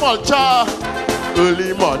like a vulture.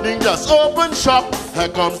 Early morning just open shop, here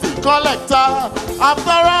comes the collector.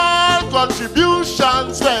 After all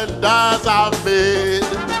contributions vendors have made,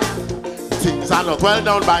 things are not well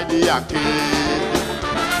done by the arcade.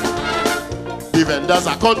 The vendors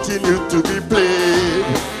are continued to be played.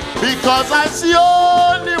 Because I see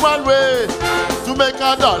only one way to make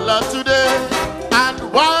 $1 today and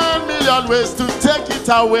 1,000,000 ways to take it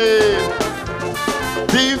away.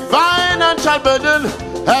 The financial burden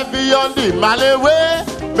heavy on the Malay.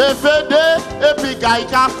 Me fede epi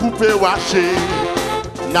gaika coupe washe.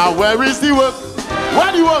 Now where is the work?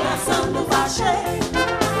 What do you work?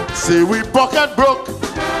 Say we pocket broke,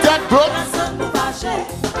 dead broke.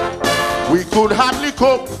 We could hardly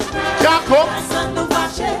cope, can't cope.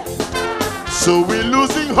 So we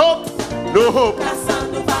losing hope, no hope.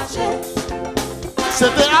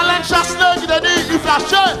 C'était Alain Chassler qui a dit il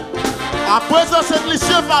fâchait. À présent c'est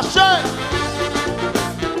Lucia fâché.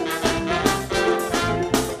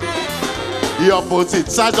 The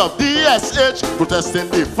opposite sides of DSH protesting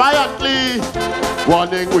defiantly,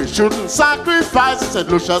 warning we shouldn't sacrifice St.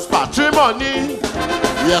 Lucia's patrimony.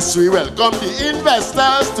 Yes, we welcome the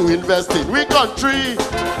investors to invest in we country,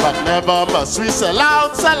 but never must we sell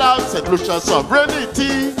out St. Lucia's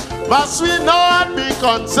sovereignty. Must we not be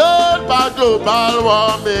concerned about global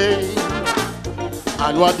warming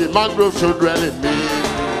and what the mangrove should really mean,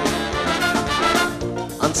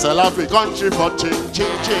 and sell out we country for ching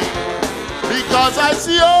ching ching. Because I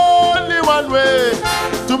see only one way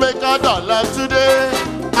to make $1 today,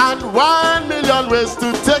 and 1,000,000 ways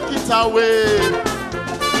to take it away.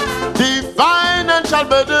 The financial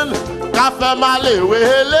burden, cafe male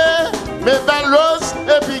wele, me ben rose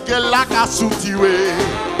epike laka suti we.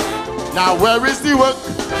 Now where is the work?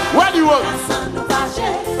 Where do you work?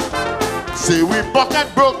 Say we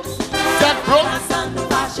pocket broke, dead broke.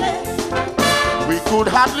 We could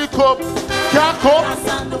hardly cope, can't cope.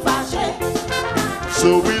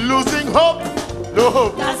 So we losing hope, no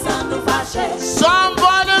hope.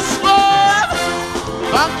 Somebody smile.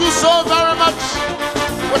 Thank you so very much.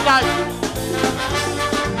 Good night.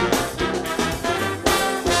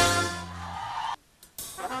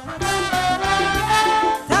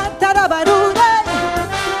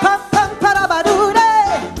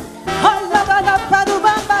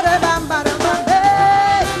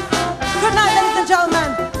 Good night, ladies and gentlemen.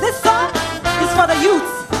 This song is for the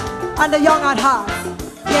youths and the young at heart.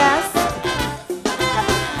 Yes.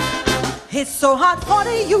 It's so hard for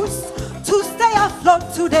the youth to stay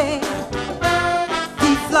afloat today.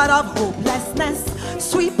 The flood of hopelessness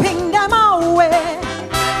sweeping them away.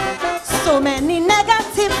 So many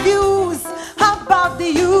negative views about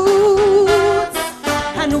the youth,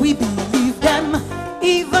 and we believe them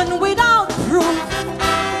even without proof.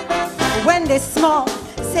 When they small,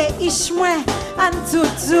 say Ishmwe and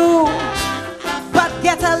Tutu, but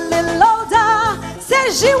get a little older, say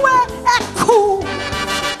Jiwe Eku.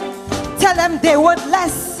 Tell them they would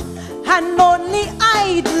less and only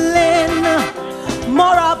idling,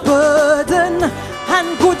 more a burden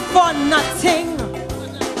and good for nothing.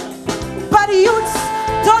 But youths,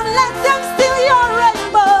 don't let them steal your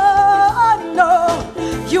rainbow. No,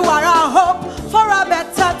 you are a hope for a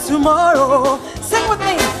better tomorrow. Sing with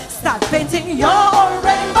me. Start painting your own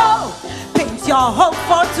rainbow. Paint your hope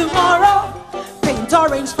for tomorrow. Paint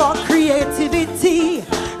orange for creativity,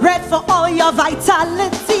 red for all your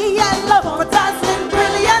vitality, yellow for dazzling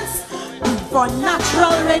brilliance, blue for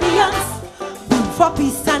natural radiance, blue for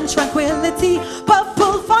peace and tranquility,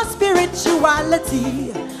 purple for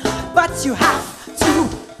spirituality. But you have to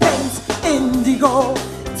paint indigo.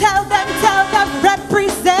 Tell them,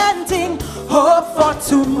 representing hope for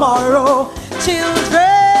tomorrow. Children,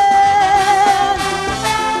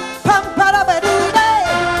 pam parabadude,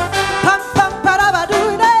 pam pam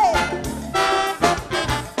parabadude.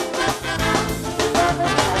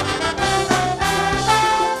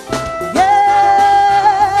 Yeah.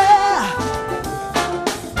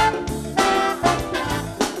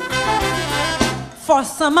 For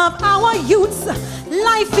some of our youths,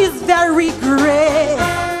 life is very gray,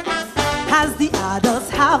 as the adults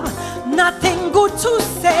have nothing good to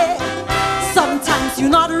say. Sometimes you're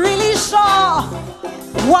not really sure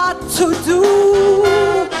what to do.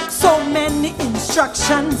 So many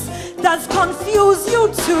instructions does confuse you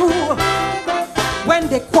too. When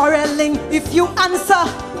they're quarreling, if you answer,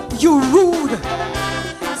 you rude.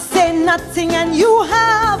 Say nothing and you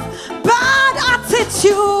have bad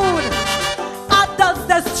attitude. Others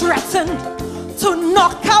that's threatened to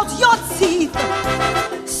knock out your teeth.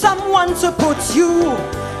 Someone to put you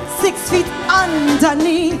 6 feet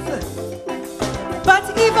underneath. But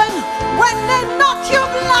even when they knock you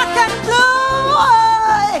black and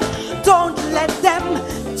blue, don't let them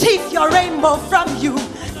thief your rainbow from you.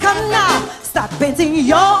 Come now, start painting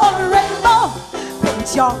your own rainbow.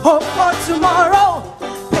 Paint your hope for tomorrow.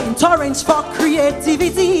 Paint orange for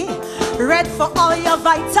creativity, red for all your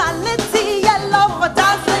vitality, yellow for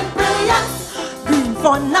dazzling brilliance, green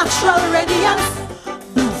for natural radiance,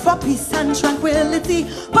 blue for for peace and tranquility,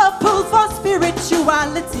 purple for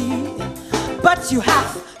spirituality. But you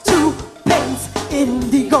have to paint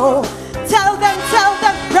indigo. Tell them,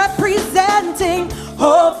 representing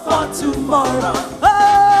hope for tomorrow.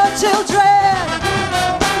 Oh, children,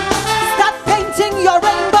 start painting your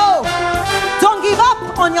rainbow. Don't give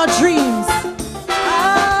up on your dreams.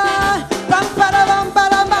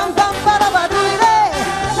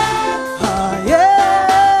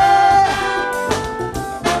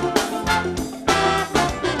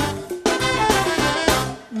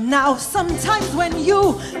 Now sometimes when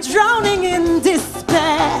you drowning in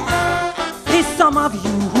despair, it's some of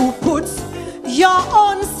you who puts your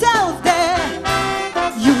own self there.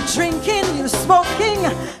 You drinking, you smoking,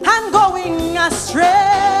 and going astray,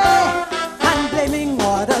 and blaming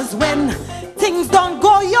others when things don't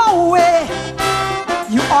go your way.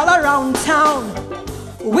 You all around town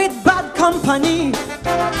with bad company,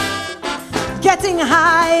 getting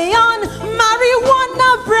high on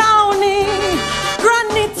marijuana brownie.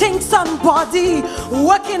 Granny thinks somebody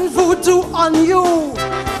working voodoo on you,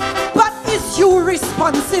 but is you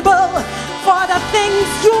responsible for the things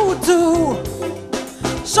you do?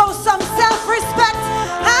 Show some self-respect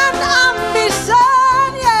and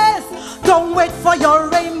ambition, yes. Don't wait for your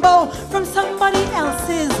rainbow from somebody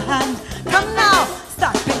else's hand. Come now,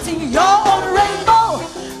 start painting your own rainbow.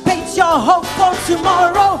 Paint your hope for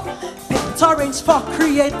tomorrow. Paint orange for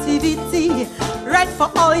creativity, red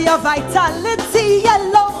for all your vitality,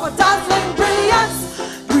 yellow for dazzling brilliance,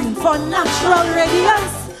 green for natural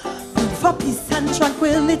radiance, blue for peace and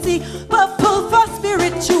tranquility, purple for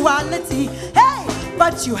spirituality. Hey,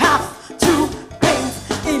 but you have to paint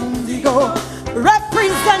indigo,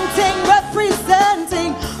 representing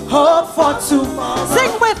hope for tomorrow.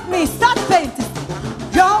 Sing with me, start painting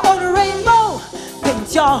your own rainbow.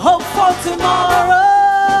 Paint your hope for tomorrow.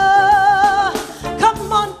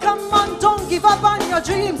 Come on, don't give up on your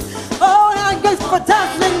dreams. Oh, and go for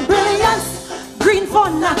dazzling brilliance, green for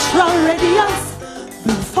natural radiance,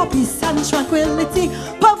 blue for peace and tranquility,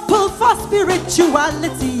 purple for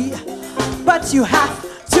spirituality. But you have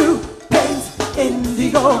to paint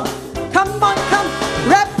indigo. Come on,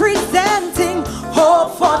 representing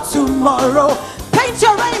hope for tomorrow. Paint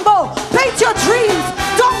your rainbow, paint your dreams.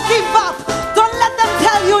 Don't give up, don't let them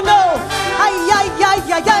tell you no. Ay, ay, ay,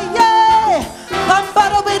 ay, ay, ay. Bam,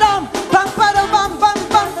 bada, bidam, bam, bada, bam, bam,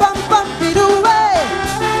 bam, bam, bam, bidoo, eh.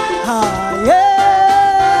 Ah, yeah.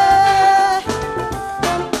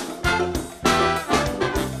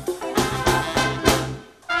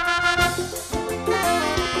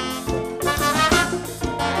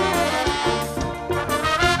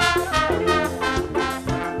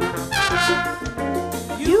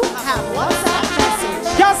 You have WhatsApp message.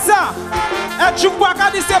 Yes, sir. Et tu crois qu'à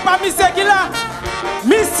dire c'est pas monsieur qui l'a?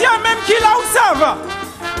 Monsieur même qui l'a observe.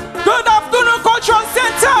 Good afternoon, Control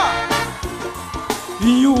Center.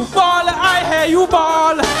 You ball, I hear you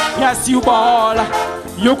ball. Yes, you ball.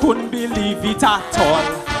 You couldn't believe it at all.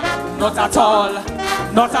 Not at all.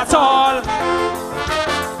 Not at all.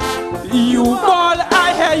 You ball,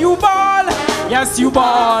 I hear you ball. Yes, you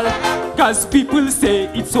ball. Cause people say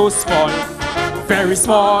it's so small. Very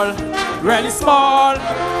small. Really small.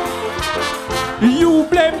 You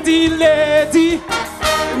blame the lady.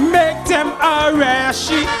 Make them arrest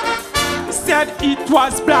she. Said it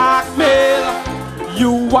was blackmail.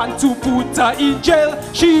 You want to put her in jail.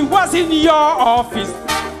 She was in your office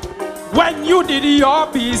when you did your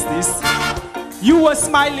business. You were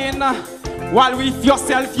smiling while with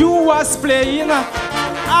yourself you was playing.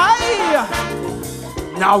 Aye.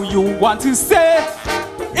 Now you want to say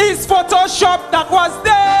it's Photoshop that was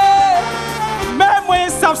there. Même when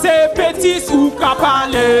ça c'est bêtise ou qu'a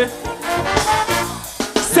parlé.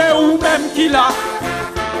 C'est ou même qui l'a.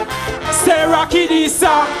 C'est Rocky dit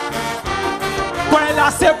ça. Point là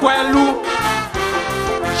c'est point loup.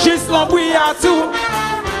 Juste l'embrouille à tout.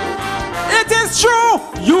 It is true,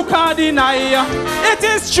 you can't deny. It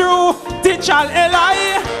is true, teacher a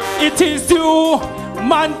lie. It is you,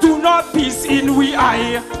 man do not peace in we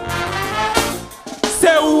eye.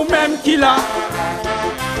 C'est ou même qui l'a.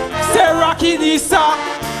 C'est Rocky dit ça.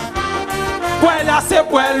 Point là c'est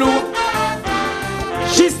point loup.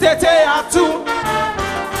 Juste à tout.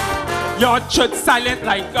 Your church silent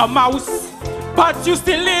like a mouse, but you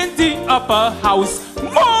still in the upper house.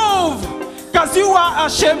 Move! Cause you are a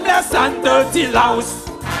shameless and dirty louse.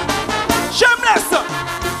 Shameless!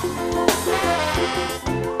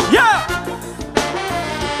 Yeah!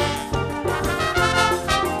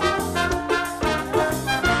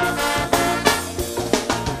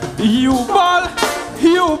 You ball,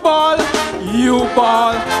 you ball, you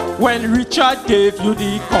ball. When Richard gave you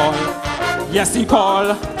the call, yes he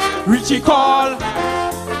called. Richie call.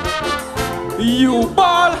 You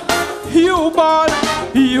ball, you ball,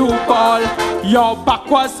 you ball. Your back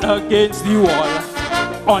was against the wall.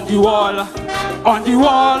 On the wall, on the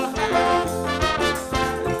wall.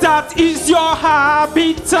 That is your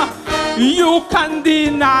habit. You can't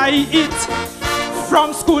deny it.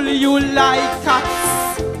 From school you like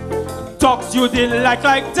cats. Dogs you didn't like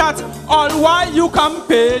that. All while you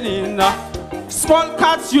campaigning. Small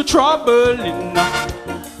cats you troubling.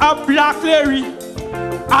 A black Larry,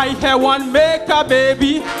 I hear one make a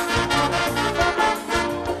baby.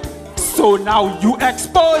 So now you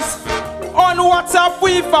expose on WhatsApp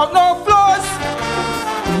without no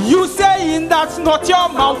flaws. You saying that's not your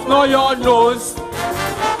mouth nor your nose.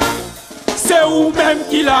 Say woman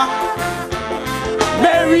killer,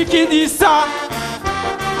 Mary Kidisa,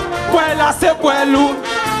 Puela se puelu,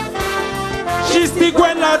 she's the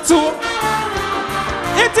Gwena too.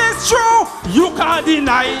 It is true, you can't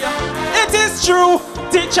deny. It is true,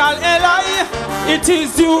 teacher Eli. It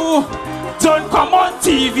is you, don't come on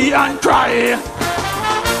TV and cry.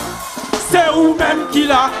 Say woman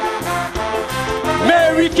killer,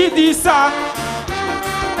 Mary Kidisa,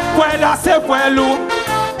 Puela se puelu,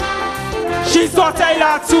 she's not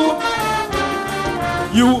Taylor too.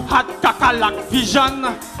 You had Kakalak vision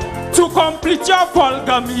to complete your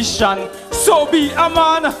vulgar mission. So be a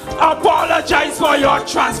man, apologize for your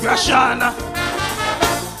transgression.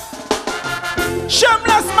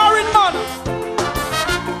 Shameless married man.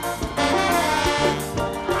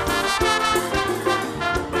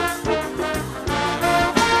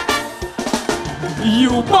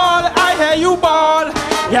 You ball, I hear you ball.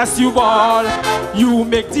 Yes, you ball. You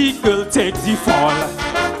make the girl take the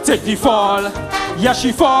fall. Take the fall. Yes,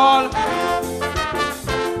 she fall.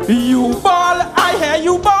 You ball, I hear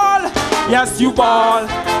you ball. Yes, you ball.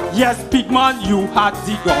 Yes, big man, you had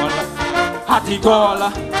the goal. Had the goal.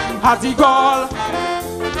 Had the goal.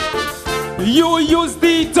 You use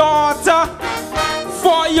the daughter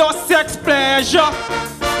for your sex pleasure.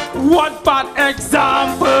 What bad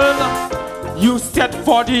example you set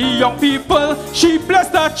for the young people. She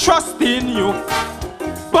blessed her trust in you.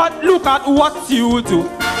 But look at what you do.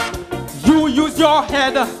 You use your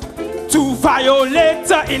head to violate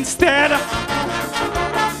her instead.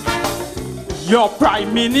 Your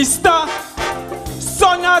prime minister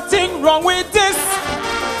saw nothing wrong with this.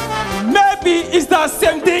 Maybe it's the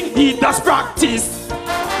same thing he does practice.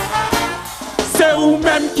 Say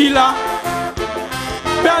woman killer,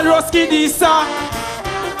 Belroski Disa,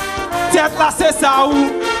 Tetla Sesau,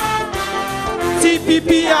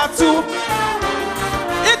 TPP Atu.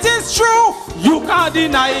 It is true, you can't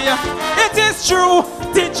deny. It is true,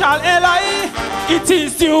 teacher Eli. It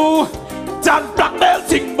is you. That black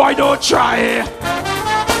belting boy don't try.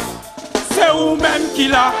 Say woman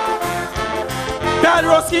killer,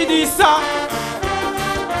 Belroski Disa,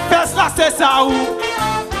 Tesla Sesau,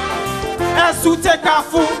 Esu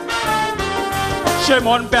Tekafu. Shame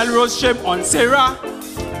on Belrose, shame on Sarah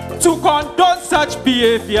to condone such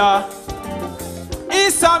behavior.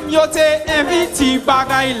 Isam yote MVT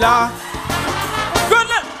bagaila.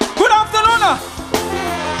 Good afternoon.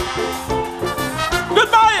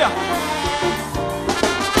 Goodbye.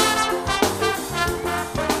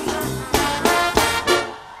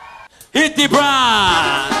 Hit the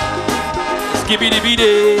brand.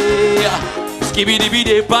 Skibidi-bidi.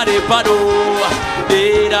 Skibidi-bidi pade-pado.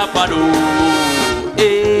 Deda-pado.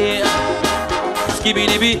 Eh.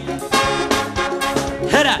 Skibidi-bidi.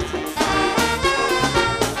 Head that.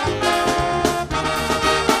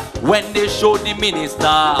 When they show the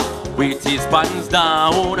minister with his pants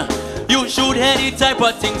down, you should hear the type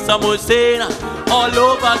of things some will say all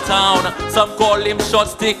over town. Some call him short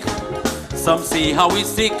stick, some say how he's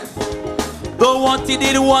sick. Though what he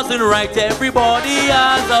did wasn't right, everybody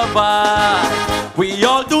has a bad. We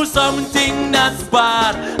all do something that's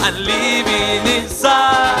bad and living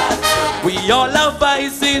inside. We all have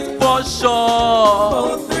vices for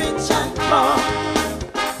sure. Both rich and poor.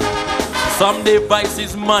 Some device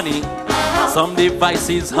is money, some device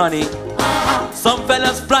is honey. Some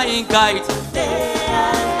fellas flying kite,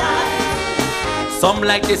 some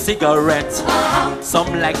like the cigarette,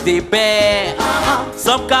 some like the bear.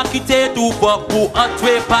 Some kakite to baku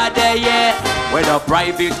atwe padeye. Whether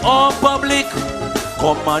private or public,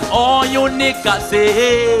 come on all unique I say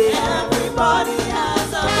hey. Everybody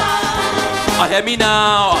has a vibe. Hear me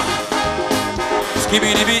now.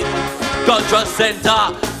 Skibidi-bidi, Cultural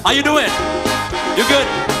Center. How you doing? You good?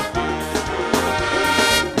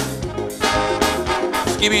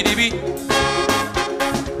 Skibidi-bidi.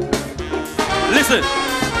 Listen.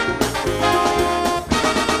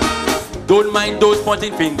 Don't mind those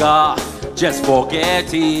pointing finger. just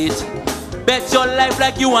forget it. Bet your life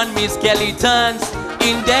like you and me skeletons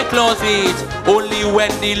in their closet. Only when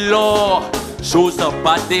the law shows up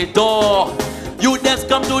at the door, you just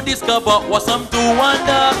come to discover what's some to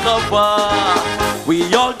undercover.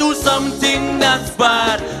 We all do something that's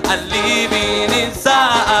bad and living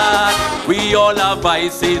inside. We all have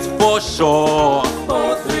vices for sure,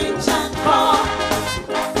 both rich and poor.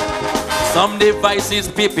 Some devices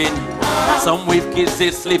peeping, some with kids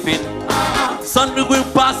is sleeping. Some will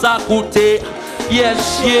pass a kute,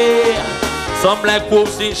 yes, yeah. Some like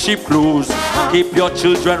wolves in sheep clothes, keep your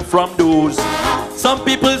children from those. Some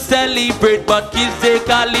people celebrate, but kids they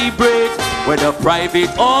calibrate. Whether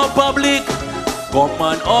private or public,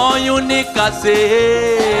 common or unique, I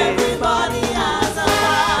say. Everybody has a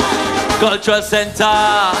vibe. Cultural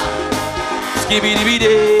center,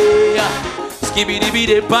 skibidi-bidi,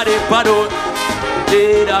 skibidi-bidi, pade-pado,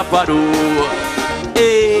 de-da-pado,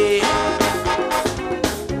 eh.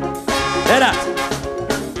 Hear that?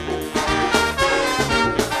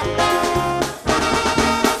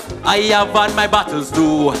 I have had my battles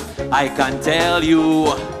too, I can tell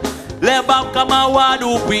you. Lebam kama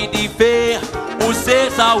wadu pidife, who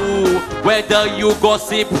says a who, whether you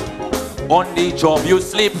gossip, on the job you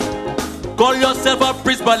sleep. Call yourself a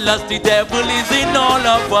priest, but last the devil is in all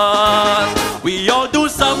of us. We all do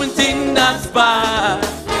something that's bad.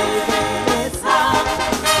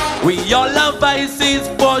 We all have vices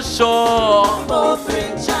for sure, both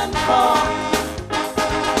rich and poor.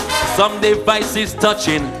 Some devices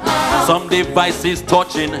touching, some devices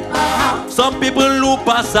touching. Some people who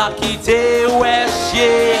pass a kite west,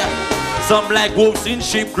 yeah. Some like wolves in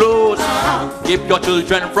sheep clothes, keep your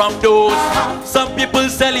children from those. Some people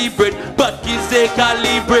celebrate, but kids they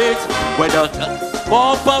calibrate. Whether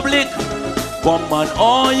for public, common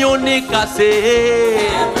or unique, I say.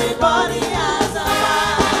 Everybody has a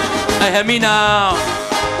vibe. Hear me now.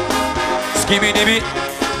 Skibidi-bidi,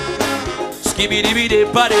 skibidi-bidi,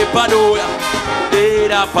 pade-pado,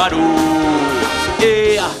 de-da-pado.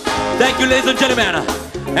 Yeah. Thank you, ladies and gentlemen.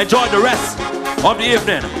 Enjoy the rest of the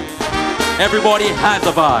evening. Everybody has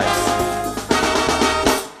a vibe.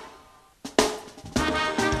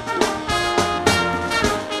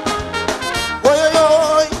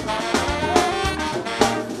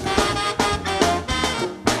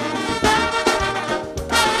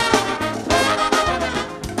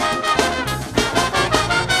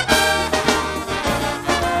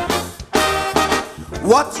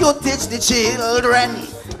 What you teach the children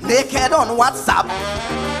naked on WhatsApp?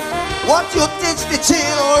 What you teach the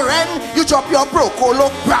children, you drop your brocolo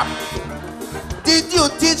crap. Did you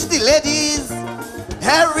teach the ladies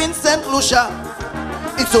here in St. Lucia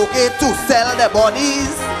it's okay to sell their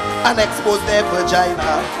bodies and expose their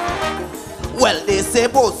vagina? Well, they say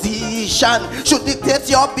position should dictate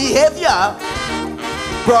your behavior.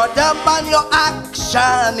 Brother man, your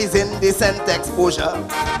action is indecent exposure.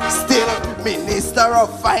 Still, Minister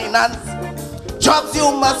of Finance, jobs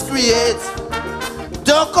you must create.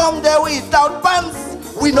 Don't come there without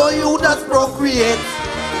pants, we know you just procreate.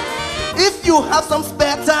 If you have some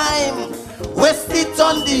spare time, waste it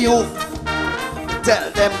on the youth.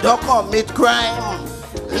 Tell them don't commit crime,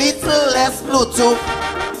 little less Bluetooth.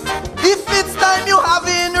 If it's time you have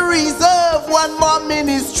in reserve one more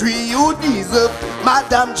ministry you deserve,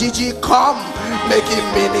 Madam Gigi come, make him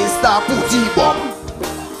minister putty bomb.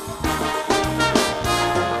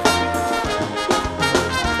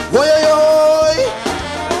 Oi, oi, oi.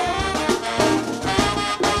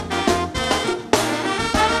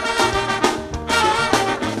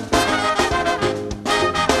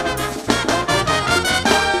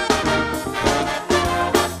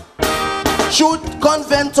 Should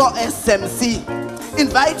convent or SMC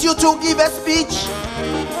invite you to give a speech?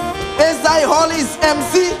 Ezai Hall is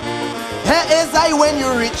MC. Here Ezai when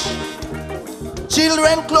you reach.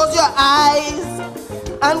 Children, close your eyes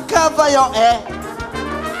and cover your hair.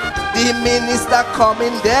 The minister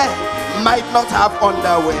coming there might not have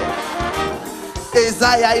underwear.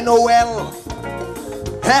 Ezai I know well.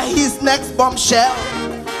 Here his next bombshell.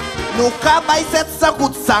 Nuka by sets a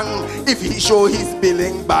good song if he show his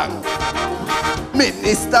billing bang.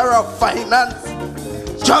 Minister of Finance,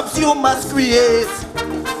 jobs you must create.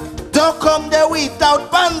 Don't come there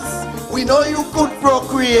without pants, we know you could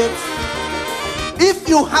procreate. If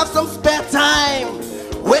you have some spare time,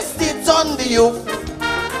 waste it on the youth.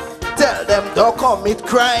 Tell them don't commit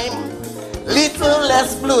crime, little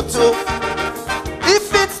less Bluetooth.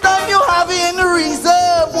 If it's time you have in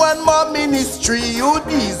reserve one more ministry you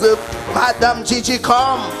deserve, Madam Gigi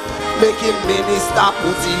come, make him minister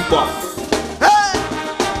pussy bomb.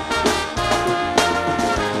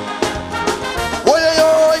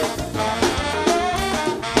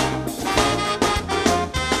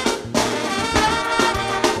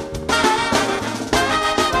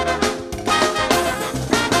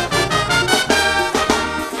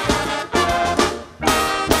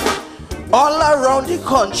 around the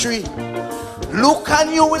country. Look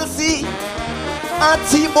and you will see. A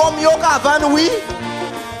T-bomb you gavan we.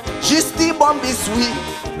 Just T-bomb this we.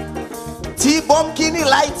 T-bomb kini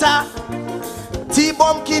lighter.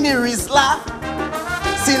 T-bomb kini Rizla.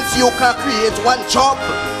 Since you can create one job,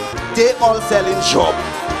 they all selling shop.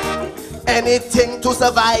 Anything to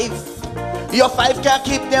survive. Your five can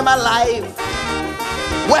keep them alive.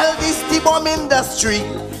 Well, this T-bomb industry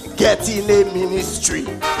getting a ministry.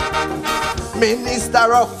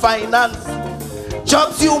 Minister of Finance.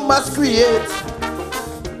 Jobs you must create.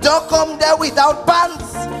 Don't come there without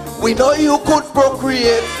pants. We know you could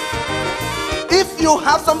procreate. If you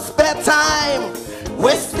have some spare time,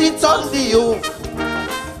 waste it on the youth.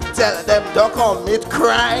 Tell them don't commit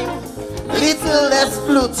crime. Little less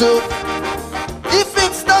Bluetooth. If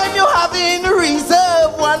it's time you have in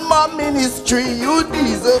reserve one more ministry you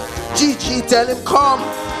deserve. Gigi tell him come.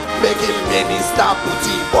 Make him minister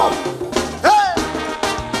putty bomb. Hey!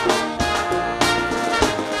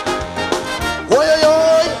 Oi, oi,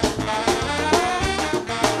 oi!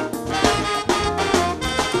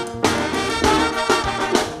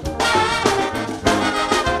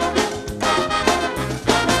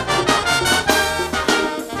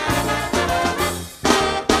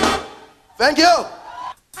 Thank you.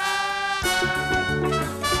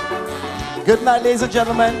 Good night, ladies and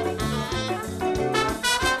gentlemen.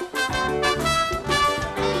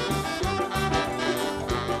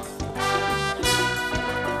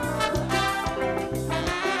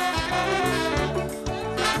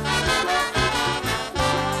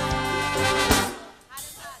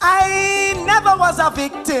 I never was a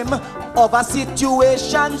victim of a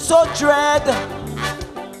situation so dread.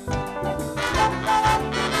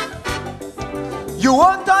 You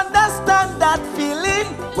won't understand that feeling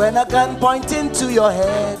when a gun pointing to your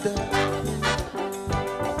head.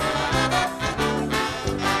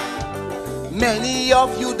 Many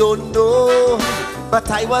of you don't know,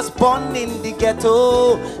 but I was born in the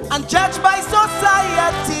ghetto and judged by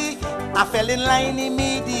society. I fell in line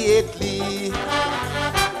immediately.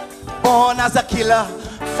 Born as a killer,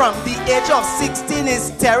 from the age of 16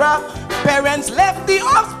 is terror. Parents left the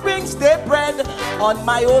offsprings they bred on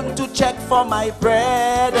my own to check for my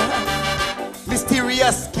bread.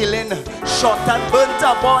 Mysterious killing, shot and burnt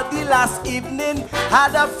a body last evening.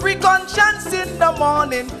 Had a free conscience in the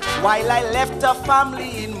morning while I left a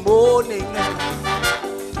family in mourning.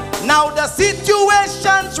 Now the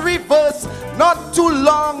situation's reverse. Not too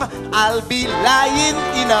long, I'll be lying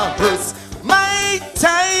in a hearse. My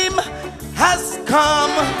time has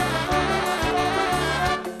come.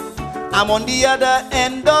 I'm on the other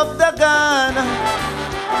end of the gun.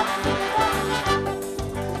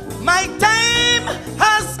 My time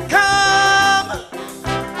has come.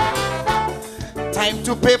 Time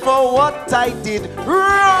to pay for what I did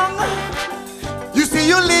wrong. You see,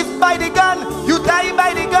 you live by the gun, you die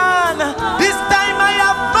by the gun. This time I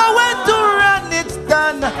have nowhere to run, it's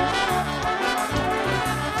done.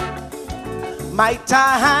 My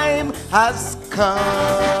time has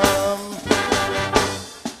come.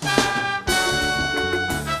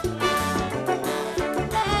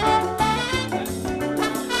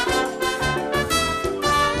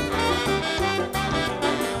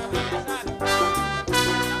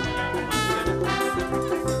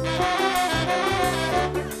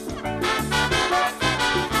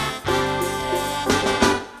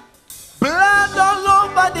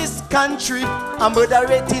 Country, a murder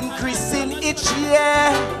rate increasing each year,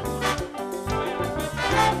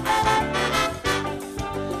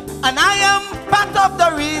 and I am part of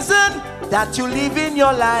the reason that you live in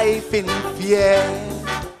your life in fear.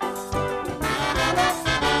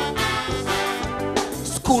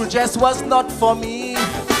 School just was not for me.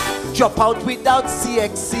 Drop out without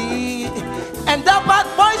CXC. End up at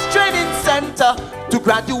Boys Training Center to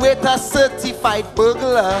graduate a certified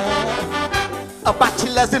burglar. A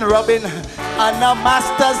bachelor's in robbing and a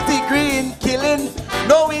master's degree in killing.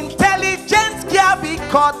 No intelligence can be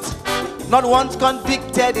caught, not once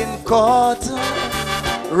convicted in court.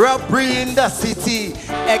 Robbery in the city,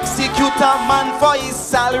 execute a man for his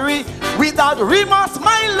salary. Without remorse,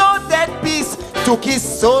 my Lord dead peace took his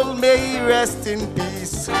soul, may he rest in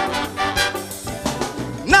peace.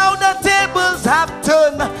 Now the tables have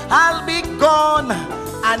turned, I'll be gone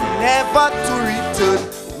and never to return.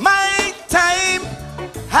 My time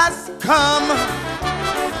has come.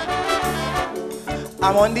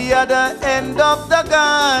 I'm on the other end of the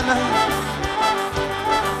gun.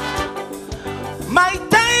 My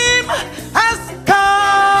time has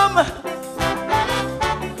come.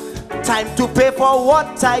 Time to pay for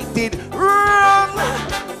what I did wrong.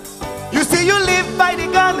 You see, you live by the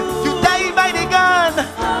gun, you die by the gun.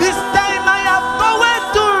 This time I have no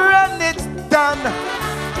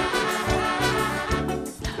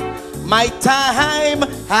My time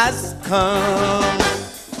has come.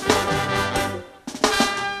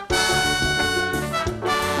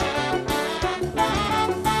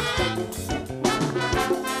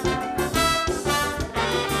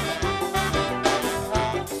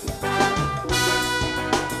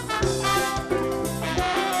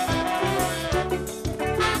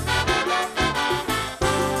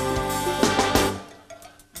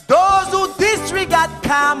 Those who disregard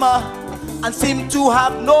karma and seem to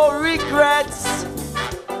have no regrets.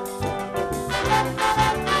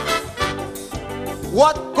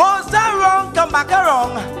 What goes around come back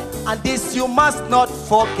around, and this you must not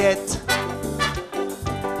forget.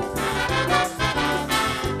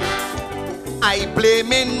 I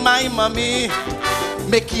blaming my mommy,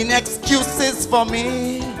 making excuses for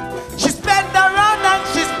me. She spent around and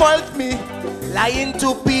she spoiled me, lying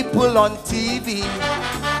to people on TV.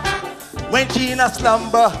 When she in a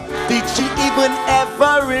slumber, did she even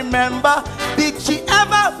ever remember? Did she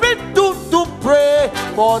ever be to pray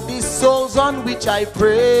for the souls on which I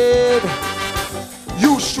prayed?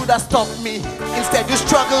 You should have stopped me. Instead you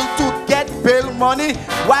struggle to get bail money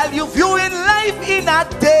while you viewing life in a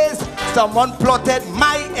daze. Someone plotted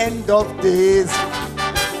my end of days.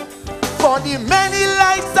 For the many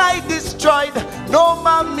lives I destroyed, no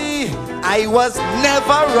mommy, I was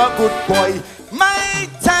never a good boy. My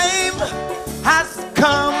time has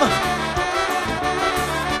come.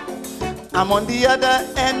 I'm on the other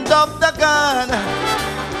end of the gun.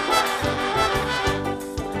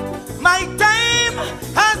 My time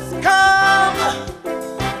has come.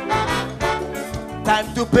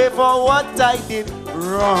 Time to pay for what I did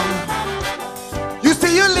wrong. You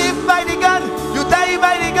see, you live by the gun, you die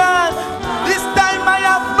by the gun. This time I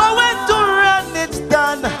have nowhere to run, it's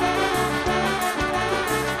done.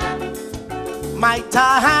 My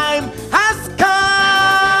time has come.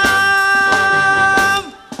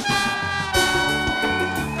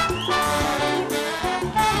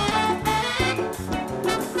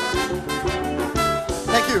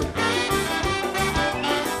 Thank you.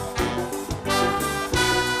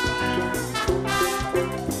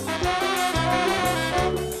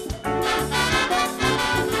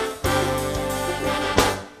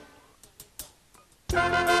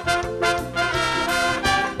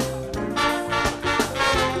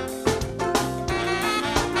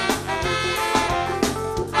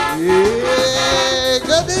 Hey,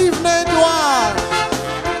 good evening, one.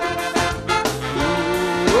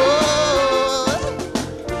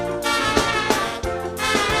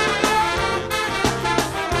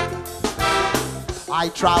 I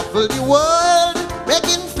travel the world,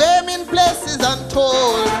 making fame in places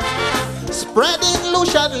untold, spreading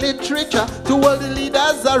Lucian literature to all the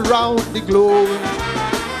leaders around the globe.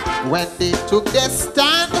 When they took their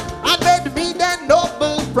stand and made me their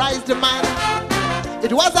Nobel Prize demand,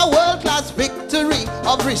 it was a world-class victory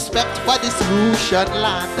of respect for this Lucian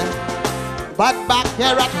land. But back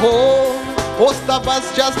here at home, most of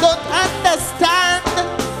us just don't understand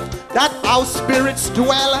that our spirits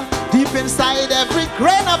dwell deep inside every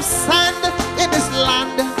grain of sand in this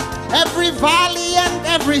land. Every valley and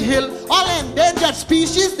every hill, all endangered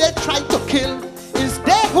species they try to kill. It's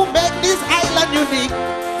they who make this island unique.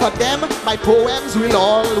 For them, my poems will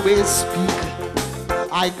always speak.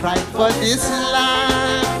 I cried for this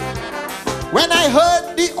land when I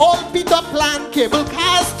heard the old Peter Plan cable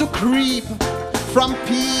cars to creep from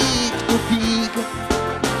peak to peak.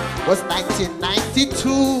 Was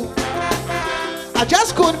 1992. I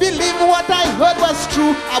just couldn't believe what I heard was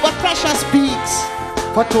true. Our precious peaks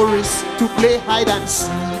for tourists to play hide and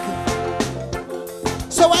seek.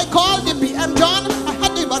 So I called the PM John, I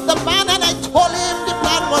had him at the man, and I told him the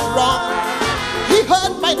plan was wrong. He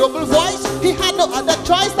heard my noble voice, he had no other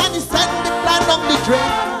choice, and he sent the plan down the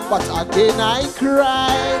drain. But again I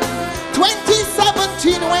cried.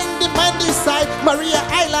 2017 when the man decided Maria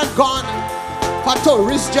Island gone for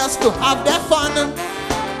tourists just to have their fun.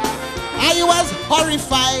 I was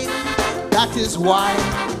horrified, that is why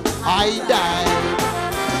I died.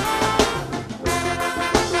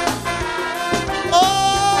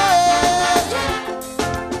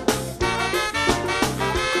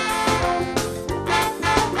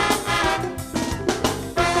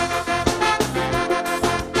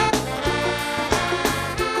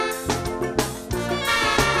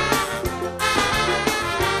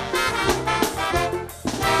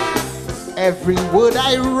 Every word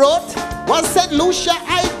I wrote was St. Lucia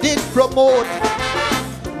I did promote,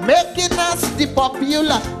 making us the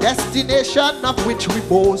popular destination of which we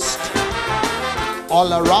boast.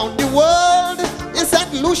 All around the world is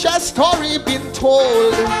St. Lucia's story been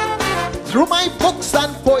told. Through my books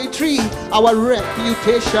and poetry, our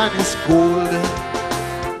reputation is gold.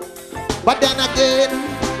 But then again,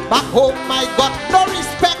 back home I got no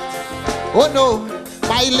respect. Oh no,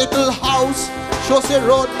 my little house shows a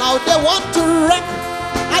road now they want to wreck.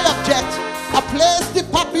 I object, a place the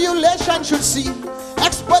population should see,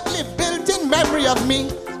 expertly built in memory of me,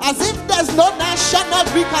 as if there's no national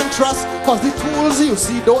we can trust, cause the tools you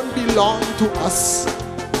see don't belong to us.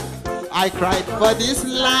 I cried for this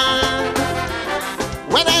land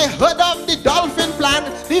when I heard of the dolphin plan.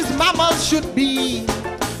 These mammals should be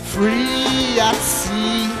free at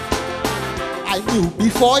sea. I knew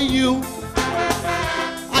before you.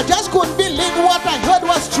 I just couldn't believe what I heard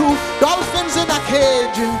was true. Dolphins in a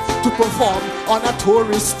cage to perform on a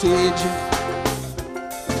tourist stage.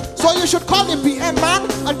 So you should call the PM man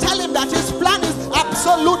and tell him that his plan is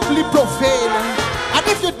absolutely profane. And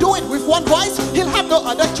if you do it with one voice, he'll have no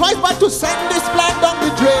other choice but to send this plan down the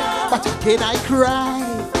drain. But again I cry.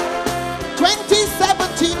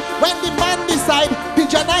 2017, when the man decide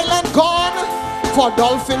Pigeon Island gone, for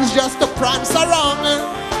dolphins just to prance around.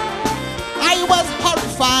 I was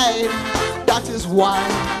horrified, that is why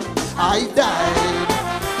I died.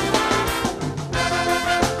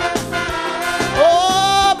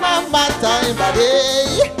 Oh, mama time,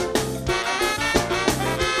 buddy.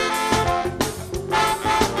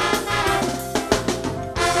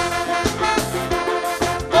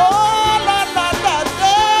 Oh, la la la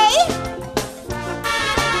day.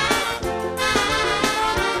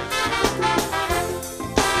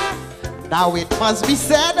 Now it must be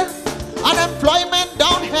said, unemployment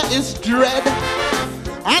down here is dread,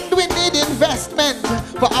 and we need investment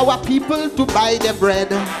for our people to buy their bread.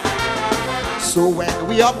 So when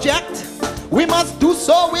we object, we must do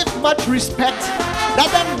so with much respect.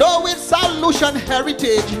 Let them know it's our Lucian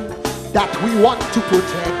heritage that we want to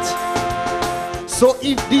protect. So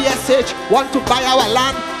if DSH want to buy our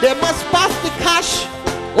land, they must pass the cash.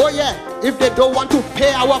 Oh yeah, if they don't want to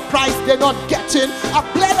pay our price, they're not getting a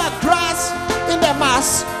blade of grass in the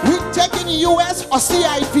mass. We taking US or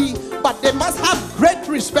CIP, but they must have great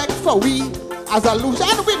respect for we as a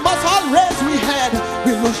Lucian. We must all raise we head.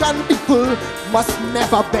 We Lucian people must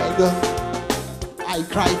never beg. I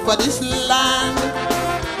cry for this land,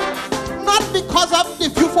 not because of the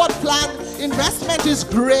Buford plan. Investment is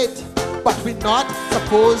great, but we're not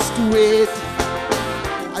supposed to wait.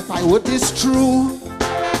 If I would this true,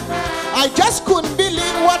 I just couldn't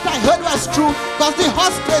believe what I heard was true, cause the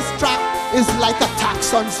hostage track is like a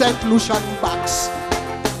tax on St. Lucian backs.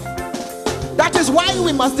 That is why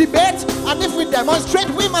we must debate, and if we demonstrate,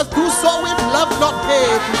 we must do so with love, not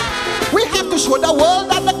hate. We have to show the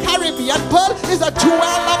world that the Caribbean pearl is a jewel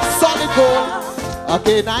of solid gold.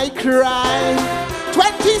 Again I cry.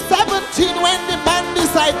 2017 when the man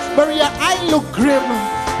decide, Maria, I look grim,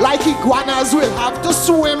 like iguanas will have to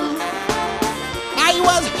swim. I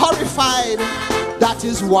was horrified, that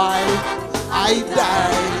is why I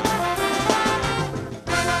died.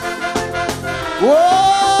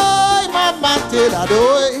 Oh, mama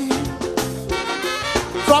teladoy.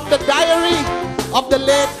 From the diary of the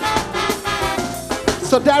late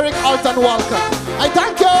Sir Derek Alton Walker. I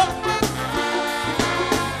thank you.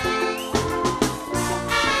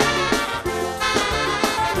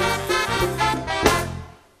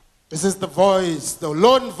 This is the voice, the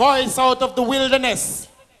lone voice out of the wilderness.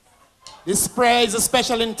 This prayer is a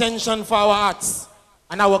special intention for our arts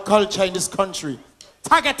and our culture in this country.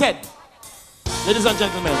 Targeted. Ladies and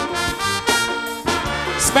gentlemen,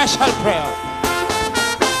 special prayer.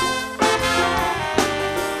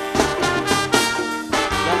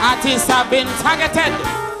 The artists have been targeted.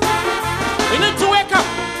 We need to wake up.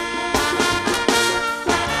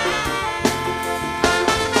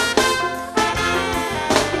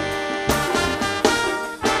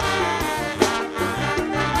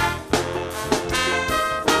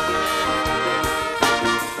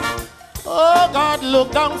 Oh God,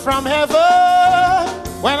 look down from heaven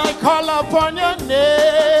when I call upon your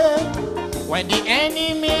name. When the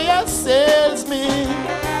enemy assails me,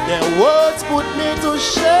 their words put me to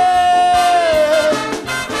shame.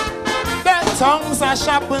 Their tongues are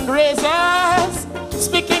sharpened razors,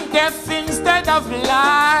 speaking death instead of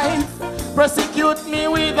life. Persecute me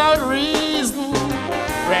without reason,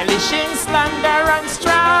 relishing slander and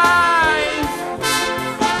strife.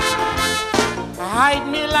 Hide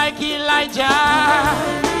me like Elijah,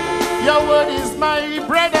 your word is my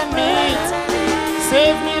bread and meat.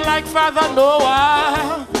 Save me like Father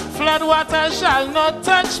Noah, flood water shall not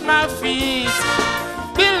touch my feet.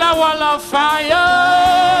 Build a wall of fire,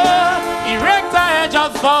 erect a hedge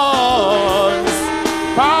of thorns.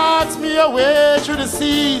 Part me away through the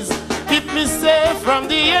seas, keep me safe from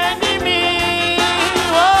the enemy.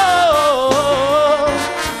 Oh,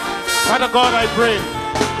 Father God, I pray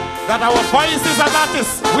that our voices as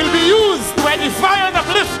artists will be used to edify and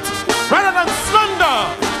uplift rather than slander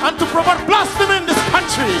and to promote blasphemy in this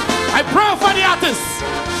country. I pray for the artists.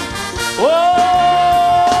 Oh!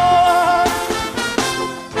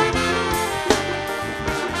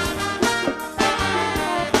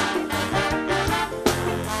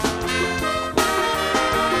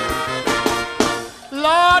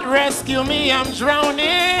 Lord, rescue me, I'm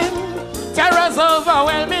drowning. Terror's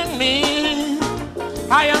overwhelming me.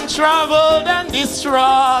 I am troubled and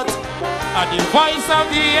distraught at the voice of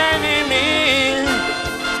the enemy.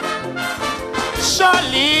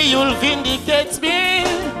 Surely you'll vindicate me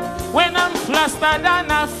when I'm flustered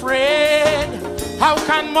and afraid. How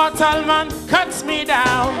can mortal man cut me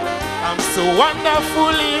down? I'm so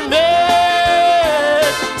wonderfully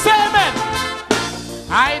made. Say amen.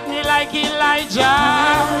 Hide me like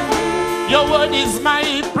Elijah. Your word is my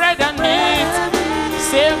bread and meat.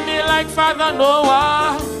 Save me like Father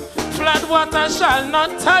Noah. Flood water shall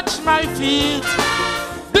not touch my feet.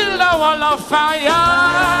 Build a wall of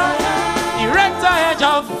fire. Erect a hedge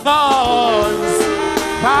of thorns.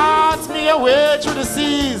 Part me away through the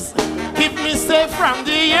seas. Keep me safe from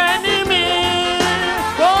the enemy.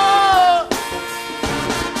 Oh.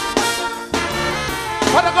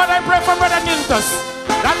 Father God, I pray for Brother Nintus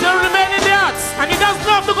that he'll remain in the arts and he doesn't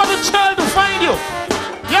have to go to jail to find you.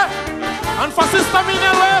 Yeah. And for Sister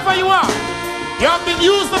Minion, wherever you are, you have been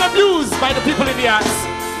used and abused by the people in the arts.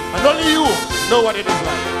 And only you know what it is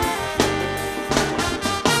like.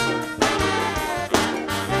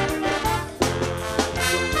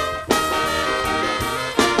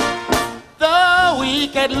 The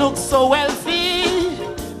wicked look so wealthy,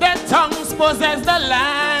 their tongues possess the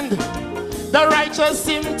land. The righteous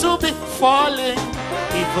seem to be falling,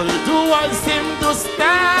 evildoers seem to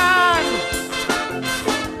stand.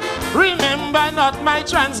 Remember not my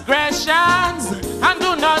transgressions, and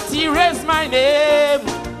do not erase my name.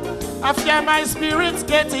 I fear my spirit's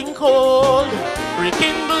getting cold.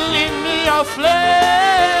 Rekindle in me a flame.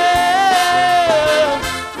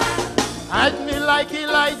 Hide me like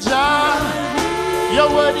Elijah. Your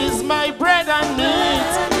word is my bread and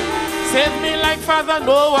meat. Save me like Father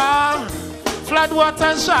Noah. Flood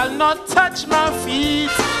water shall not touch my feet.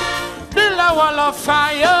 Build a wall of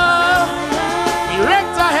fire.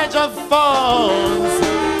 Erect a hedge of thorns.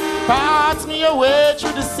 Part me away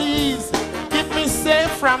through the seas. Keep me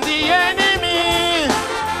safe from the enemy.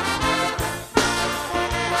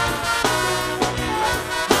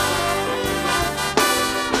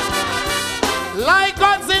 Like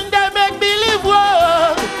gods in their make-believe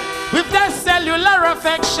world, with their cellular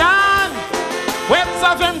affection, webs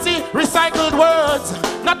of empty recycled words,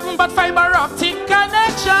 nothing but fiber optic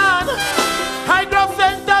connection.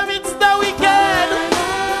 Hydrophantom, it's the wicked.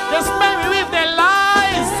 They spare me with their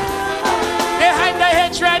lies. They hide their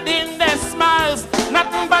hatred in their smiles.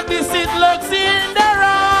 Nothing but deceit lurks in their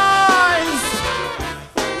eyes.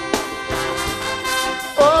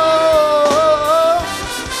 Oh,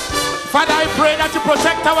 Father, I pray that you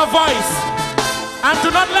protect our voice and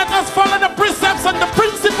do not let us follow the precepts and the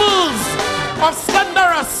principles of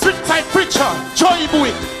slanderous, strict-type preacher, Joy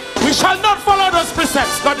Boy. We shall not follow those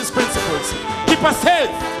precepts, God's principles. Keep us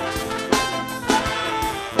safe.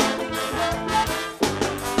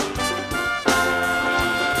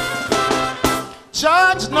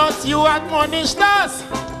 Judge not, you admonished us.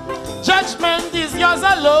 Judgment is yours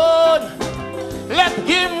alone. Let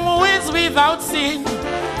him who is without sin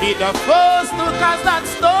be the first to cast that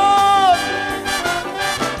stone.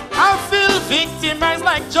 I feel victimized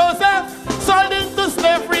like Joseph, sold into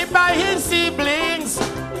slavery by his siblings.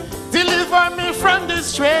 Deliver me from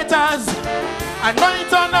these traitors.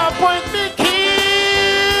 Anoint and appoint me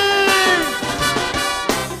king.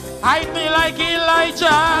 Hide me like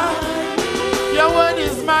Elijah. Your word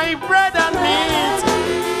is my bread and meat.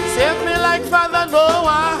 Save me like Father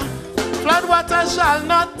Noah. Flood water shall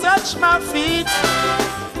not touch my feet.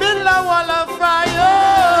 Build a wall of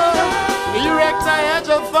fire. Erect a hedge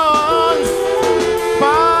of thorns.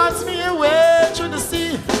 Pass me away through the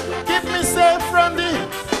sea. Keep me safe from the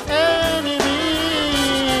enemy.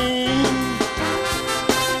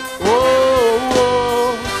 Oh,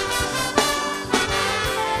 oh.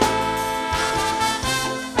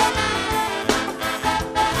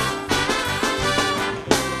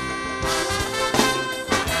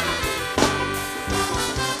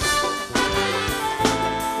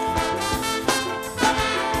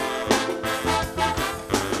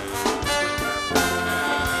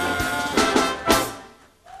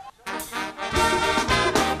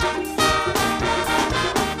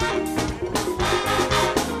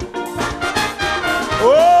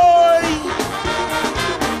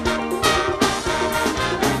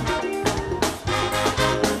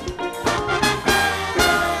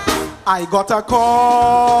 I got a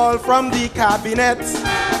call from the cabinet.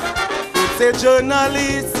 It's a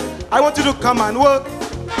journalist. I want you to come and work.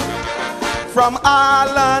 From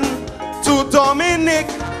Alan to Dominic,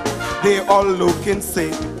 they all looking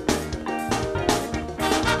sick.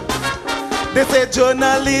 They say,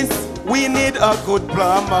 journalists, we need a good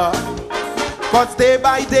plumber. Cause day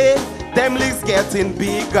by day, them lists getting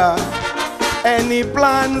bigger. Any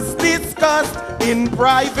plans discussed in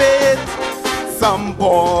private,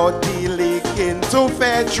 somebody leaking to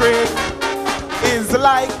Frederick. It's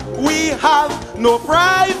like we have no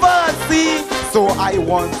privacy. So I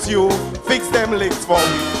want you fix them leaks for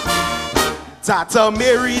me. Tata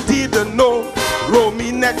Mary didn't know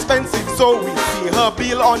roaming expensive, so we see her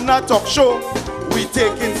bill on a talk show. We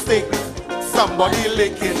taking stick, somebody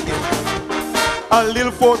licking it. A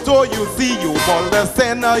little photo you see, you bother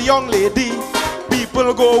send a young lady.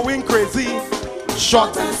 People going crazy,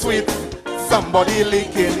 short and sweet, somebody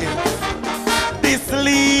licking it. This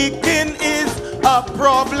leaking is a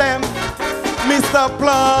problem. Mr.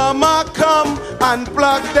 Plumber, come and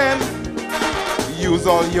plug them. Use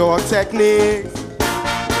all your techniques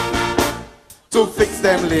to fix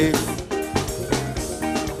them leaks.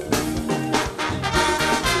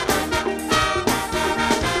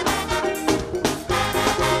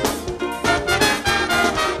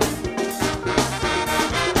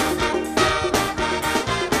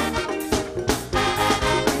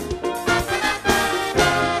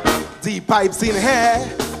 The pipes in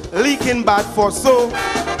here leaking bad for so.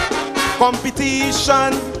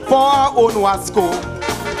 Competition for our own Wasco.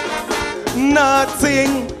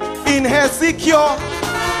 Nothing in here secure.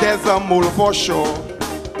 There's a mole for sure.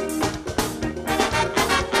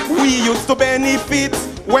 We used to benefit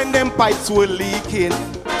when them pipes were leaking.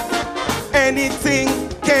 Anything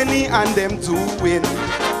Kenny and them doing.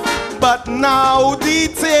 But now the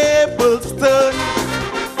tables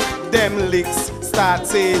turn. Them leaks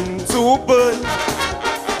starting to burn.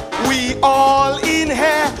 We all in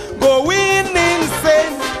here going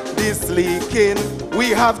insane. This leaking, we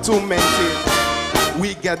have to maintain.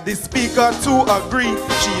 We get the speaker to agree.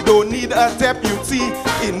 She don't need a deputy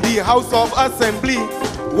in the House of Assembly.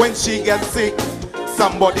 When she gets sick,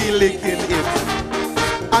 somebody leaking it.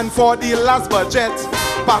 And for the last budget,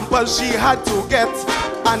 Pampers she had to get.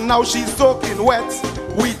 And now she's soaking wet.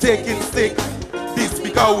 We taking stick, the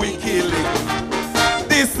speaker we killing.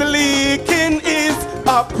 This leaking is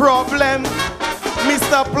a problem.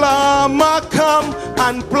 Mr. Plumber, come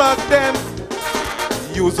and plug them.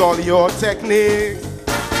 Use all your techniques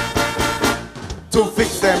to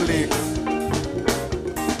fix them leaks.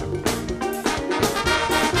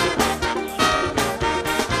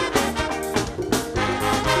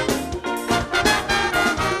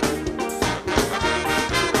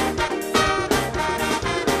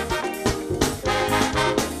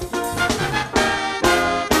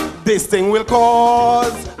 This thing will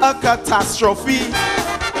cause a catastrophe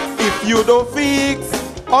if you don't fix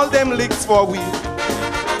all them leaks for we.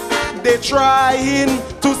 They trying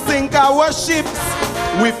to sink our ships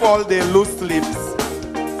with all the loose lips.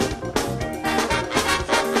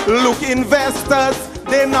 Look, investors,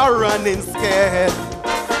 they not running scared.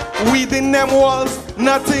 Within them walls,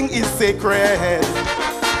 nothing is sacred.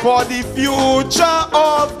 For the future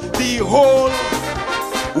of the whole,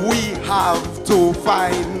 we have to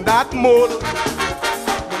find that mole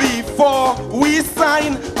before we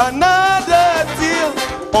sign another deal.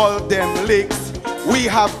 All them leaks we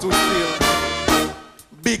have to steal.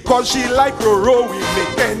 Because she like Roro, we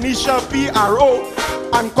make Kenisha PRO.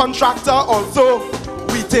 And contractor also,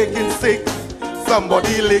 we taking sick,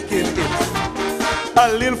 somebody leaking it.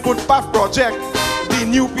 A little footpath project, the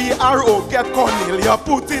new PRO get Cornelia,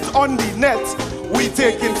 put it on the net. We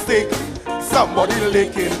taking sick, somebody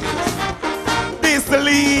leaking it. This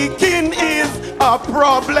leaking is a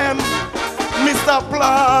problem. Mr.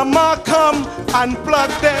 Plumber, come and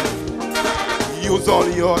plug them. Use all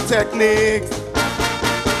your techniques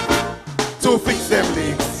to fix them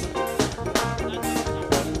leaks.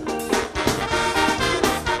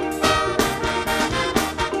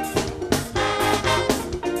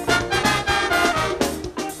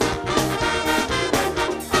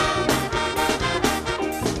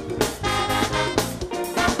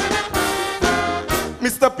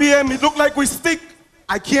 Mr. PM, it look like we stick.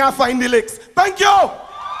 I can't find the leaks. Thank you.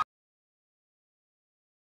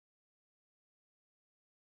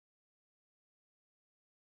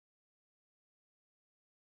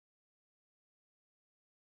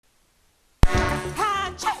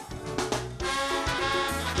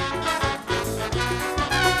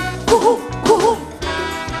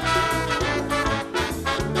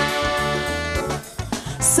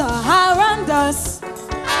 Saharan dust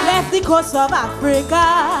left the coast of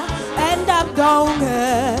Africa, end up down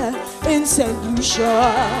here in St.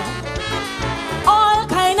 Lucia. All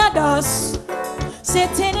kind of dust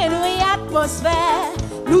sitting in the atmosphere.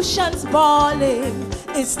 Lucians balling,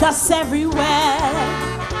 it's dust everywhere.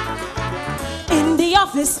 In the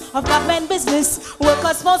office of government business,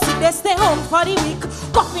 workers mostly they stay home for the week.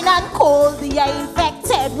 Coughing and cold, they are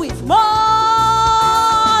infected with mold.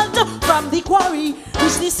 From the quarry,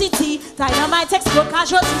 reach the city, dynamite explode,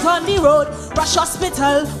 casualties on the road. Rush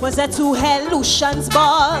Hospital was a two-hell Lucians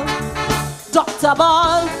ball. Doctor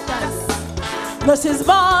ball, nurses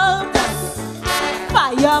ball,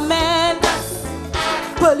 firemen,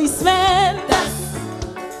 policemen.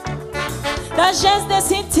 That's just the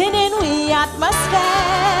sitting in the atmosphere.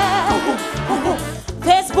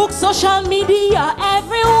 Facebook, social media,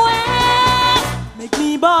 everywhere. Make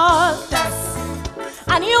me ball,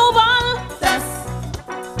 and you ball.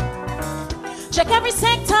 Check every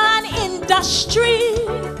sector and industry.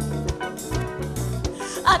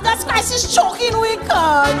 That crisis choking we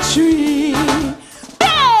country.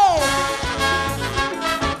 Hey!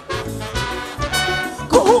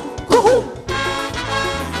 Go, go.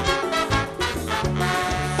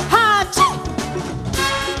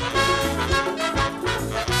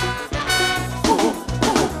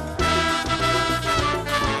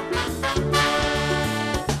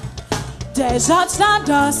 Deserts and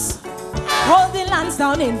dust, hold the lands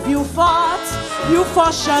down in Viewfort.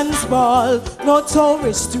 Viewfort's ball, no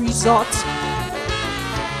tourist resort.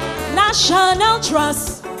 National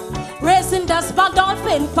Trust, raising dust by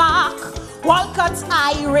Dolphin Park. Walcott's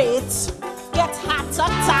irate, get heart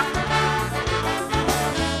attack.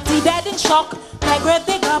 The dead in shock, like grave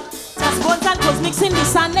dig up. That's bones and toes mixing the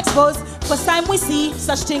sand exposed. First time we see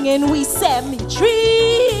such thing in we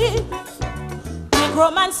cemetery.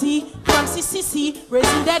 Necromancy from CCC,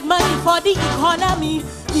 raising dead money for the economy.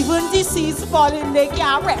 Even deceased falling, they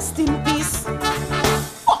can't rest in peace.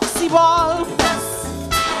 Foxy ball,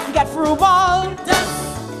 get through ball,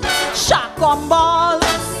 shotgun ball,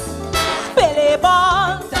 Pele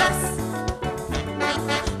ball.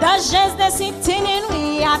 That's just the sitting in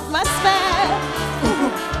the atmosphere.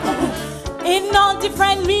 In all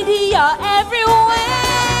different media,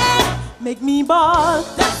 everywhere. Make me ball.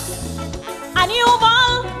 And you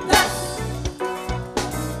ball.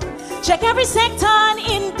 Check every sector and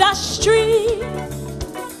industry.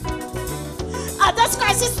 This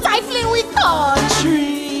crisis stifling we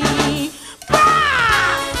country.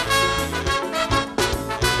 Bah!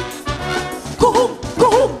 Go home, go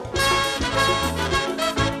home.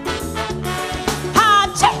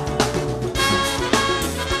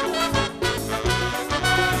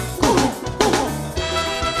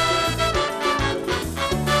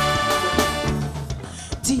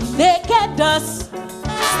 Naked dust,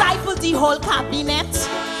 stifle the whole cabinet.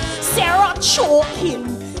 Sarah choking,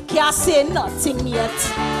 can't say nothing yet.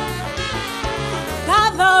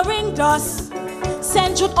 Gathering dust,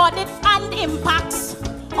 central audit and impacts.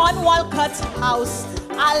 On Walcott's house,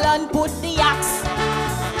 Alan put the axe.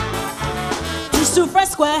 This Soufre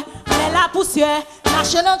Square, La Poussière,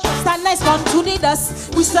 National Trust and nice one to the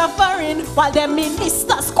dust. We suffering while the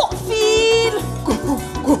ministers coffin.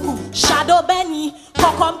 Shadow Benny,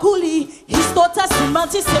 Kokom Cooley, his daughter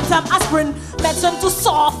multi-symptom aspirin. Medicine too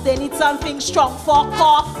soft, they need something strong for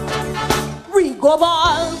cough. Rigo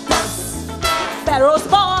ball, Barrows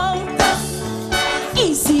ball,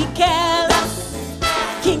 Ezekiel,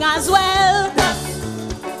 King as well.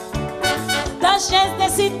 That's just the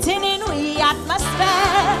sitting in the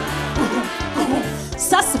atmosphere.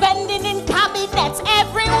 Suspending in cabinets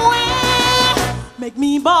everywhere. Make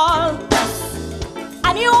me ball.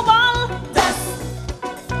 And you ball.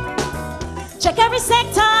 Check every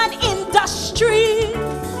sector and industry.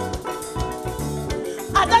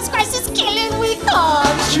 This crisis killing we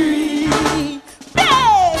country.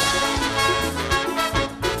 Hey!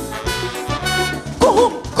 Go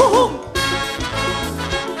home, go home.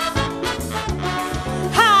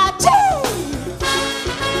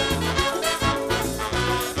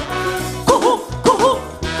 Go home, go home.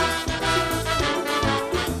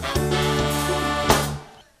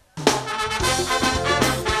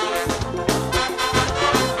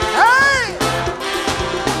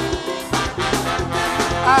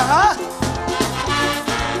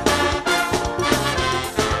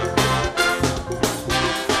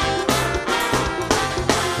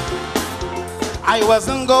 I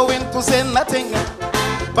wasn't going to say nothing,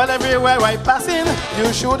 but everywhere I pass in,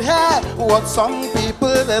 you should hear what some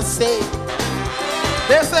people they say.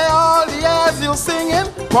 They say all the years you singing,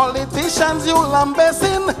 politicians you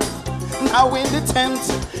lambasting. Now in the tent,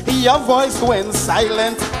 your voice went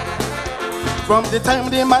silent. From the time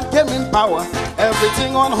the man came in power,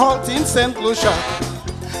 everything on halt in St. Lucia.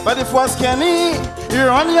 But if was Kenny, you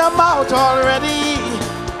run your mouth already.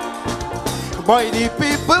 Boy, the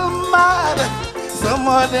people mad, some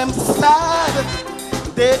of them sad,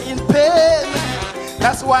 they in pain.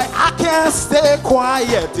 That's why I can't stay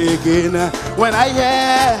quiet again. When I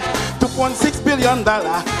hear $2.6 billion,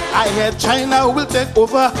 I hear China will take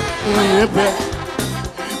over.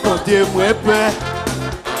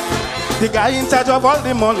 The guy in charge of all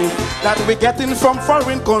the money that we're getting from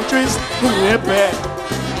foreign countries.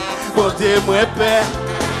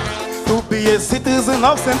 To be a citizen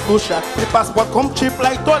of St. Lucia, the passport come cheap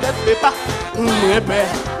like toilet paper.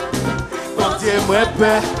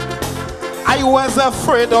 I was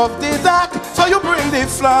afraid of the dark, so you bring the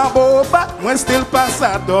flambeau back. When still pass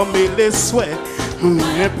out, don't make this sweat.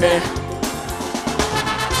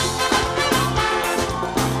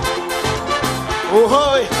 Oh,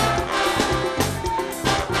 hoy.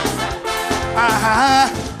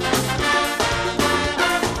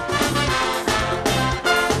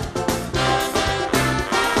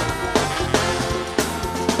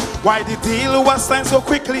 Why the deal was signed so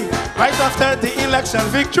quickly, right after the election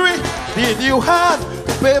victory? Did you have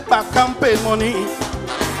to pay back campaign money?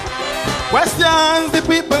 Questions the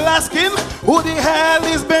people asking, who the hell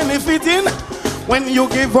is benefiting when you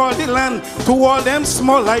give all the land to all them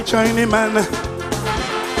small like Chinaman?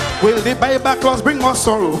 Will the buyback clause bring more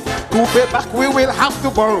sorrow? To pay back we will have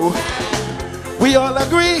to borrow. We all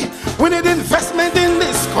agree we need investment in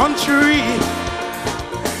this country.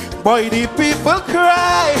 Boy, the people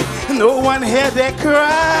cry, no one hear their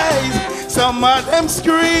cries. Some of them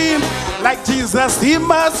scream, like Jesus, he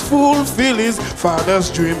must fulfill his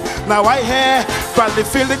father's dream. Now I hear Bradley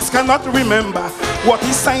Felix cannot remember what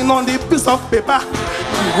he signed on the piece of paper.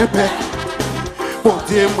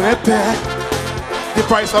 The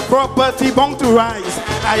price of property bound to rise.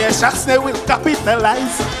 I hear Shasne will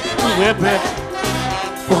capitalize.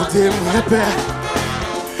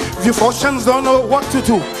 The fortunes don't know what to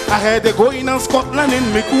do. I heard they going in Scotland in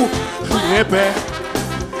Miku.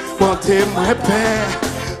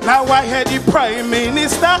 Now I heard the Prime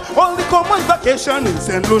Minister only come on vacation in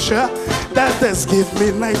St. Lucia. That does give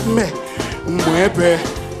me nightmare.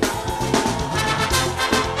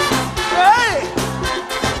 Hey!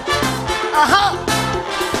 Aha!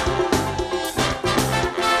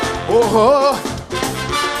 Oh!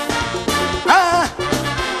 Ah!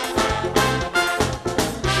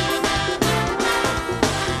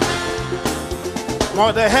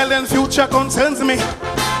 More the hell and future concerns me.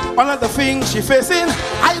 One of the things she facing,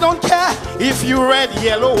 I don't care if you red,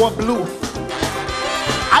 yellow or blue.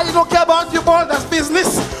 I don't care about your brother's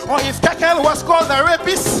business or if Kekel was called a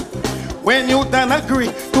rapist. When you don't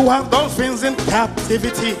agree to have dolphins in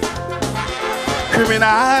captivity,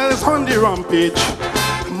 criminals on the rampage,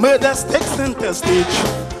 murder stakes center stage,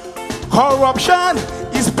 corruption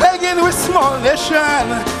is plaguing with small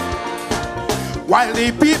nation. While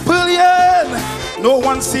the people yearn, no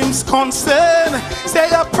one seems concerned. Say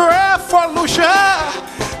a prayer for Lucia,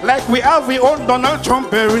 like we have we own Donald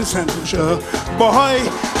Trump here in St. Lucia. Boy,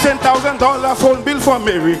 $10,000 phone bill for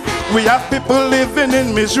Mary. We have people living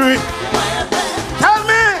in misery. Tell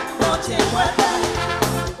me,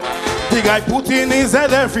 the guy putting his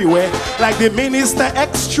head everywhere, like the minister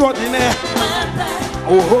extraordinaire.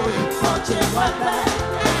 Oh,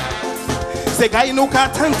 the guy no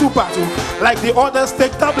can turn to battle, like the others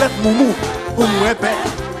take tablet mumu.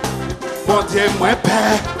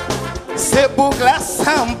 C'est beau glace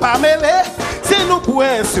sans pas mêler. Si nous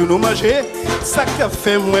pouvons, si nous manger, ça que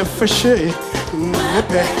fait moins fâché.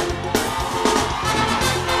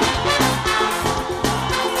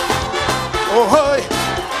 Oh hoy,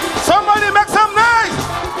 somebody make some noise.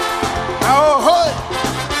 Oh hoy.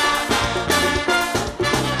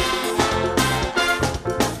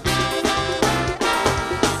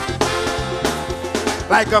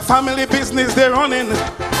 Like a family business they're running,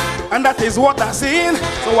 and that is what I seen.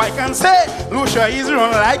 So I can say Lucia is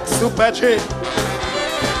run like Super J.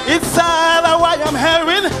 It's all why I'm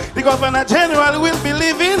hearing the Governor General will be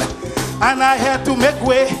leaving, and I had to make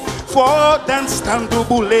way for dance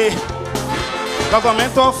Tandubule.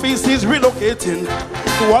 Government office is relocating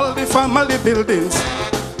to all the family buildings.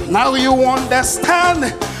 Now you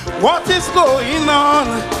understand what is going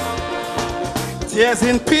on. Tears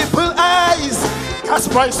in people's eyes. Gas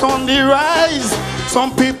price on the rise.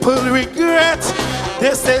 Some people regret.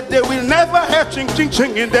 They said they will never have ching ching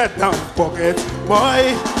ching in their damn pocket.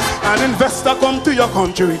 Boy, an investor come to your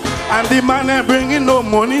country and the man ain't bringing no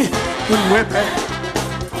money. But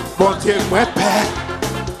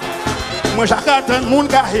moi j'attends moun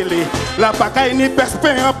ka hele. La pakaille ni pespe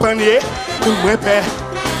en panier. Mwepe,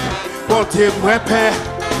 bote mwepe.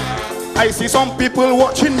 I see some people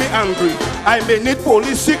watching me angry. I may need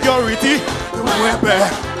police security. Mwepe,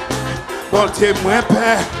 bote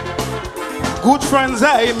mwepe. Good friends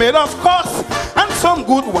I made, of course, and some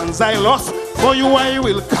good ones I lost. For you I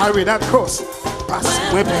will carry that cross. Pass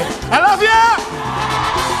mwepe. I love ya!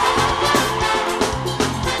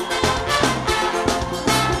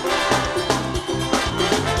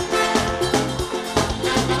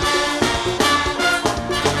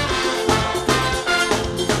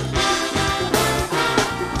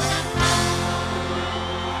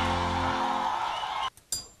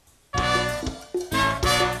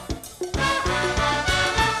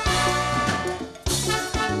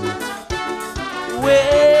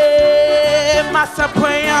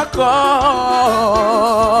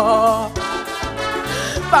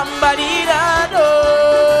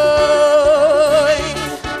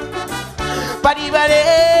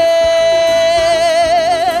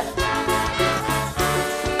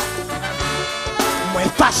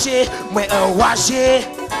 Mwen waje,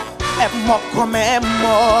 mo kome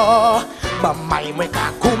mo, ba mai mwen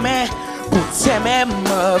ka kome, pute me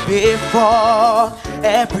before.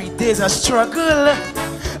 Every day's a struggle,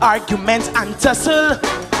 argument and tussle.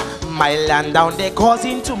 My land down there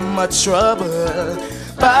causing too much trouble.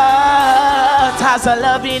 But as a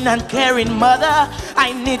loving and caring mother,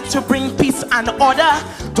 I need to bring peace and order.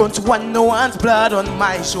 Don't want no one's blood on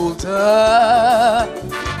my shoulder.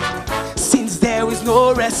 Since there is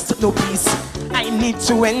no rest, no peace, I need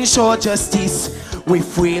to ensure justice.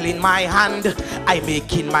 With will in my hand, I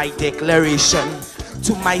making my declaration.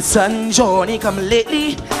 To my son Johnny come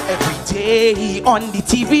lately, every day on the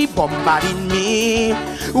TV bombarding me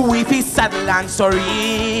with his sad land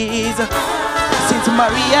stories. Since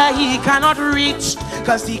Maria he cannot reach,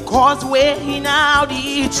 cause the causeway he now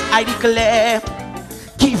reach, I declare,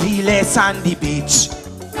 give he less on the beach.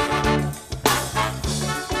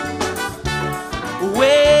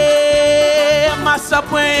 Where must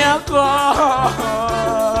up when you go?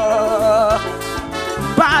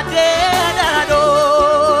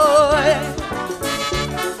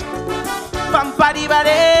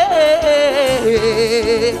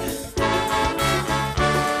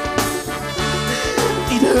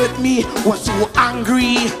 It hurt me, was so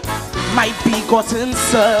angry. My begotten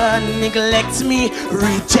son neglect me,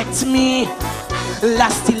 reject me.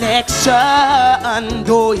 Last election,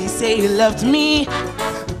 though he say he loved me,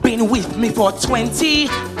 been with me for 20,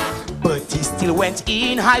 but he still went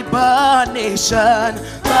in hibernation.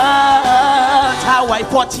 But how I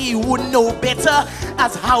thought he would know better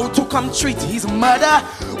as how to come treat his mother.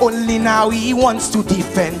 Only now he wants to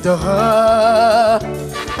defend her.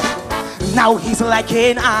 Now he's like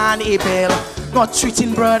an Abel, not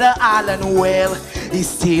treating brother Alan well. He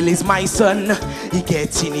still is my son, he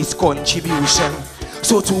gets in his contribution.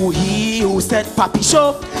 So to he who said Papi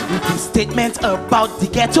Show with his statement about the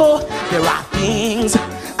ghetto, there are things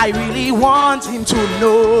I really want him to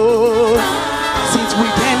know. Since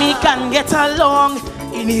with them he can get along,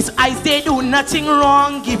 in his eyes they do nothing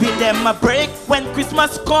wrong. Giving them a break when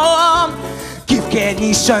Christmas come, give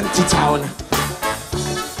Kenny Shanty Town.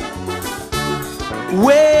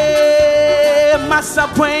 Where massa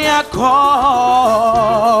when you call,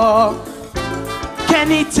 can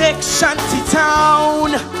he take Shanty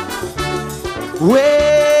Town?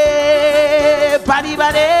 Where body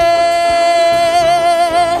body?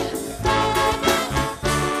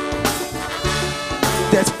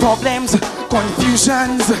 There's problems,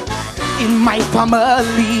 confusions in my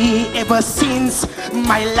family ever since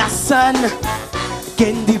my last son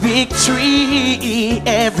gained the victory.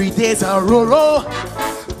 Every day's a roro,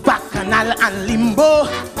 bacchanal and limbo.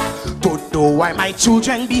 Don't know why my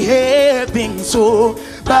children behaving so,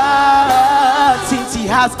 but since he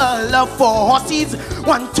has a love for horses,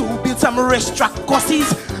 want to build some racetrack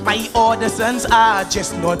courses, my other sons are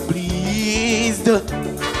just not pleased.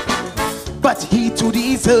 But he too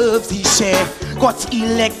deserves his share. Got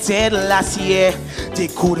elected last year. They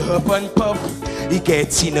could help and puff, he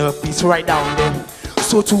gets in a piece right down there.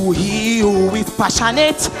 So to he who is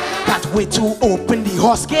passionate, that way to open the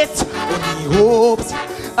horse gate, only hopes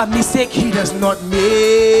a mistake he does not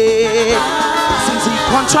make. Since the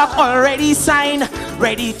contract already signed,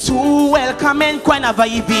 ready to welcome and whenever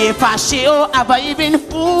he be a fascio, ever even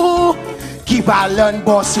fool, keep a learn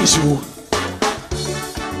boss issue.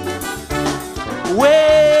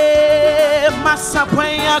 Where massa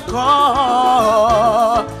when you go,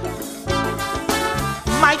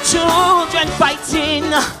 my children fighting,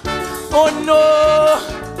 oh no,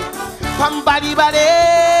 somebody body.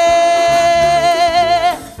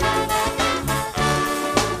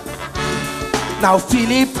 Now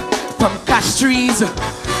Philip from cash trees.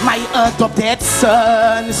 My adopted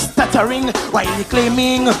son stuttering while he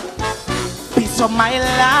claiming piece of my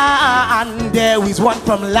land. There is one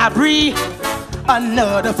from Labrie,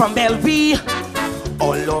 another from Bellevue.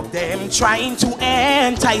 All of them trying to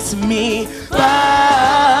entice me,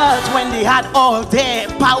 but when they had all their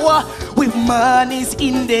power with monies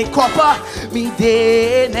in their copper, me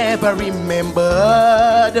they never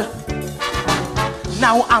remembered.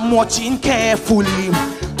 Now I'm watching carefully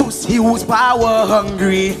to see who's power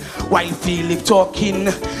hungry, while Philip talking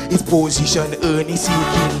his position earning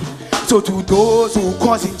seeking. So to those who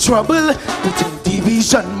causing trouble, putting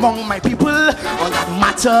division among my people, all that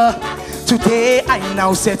matter, today I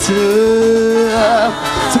now settle.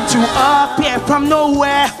 Since you appear from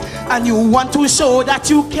nowhere and you want to show that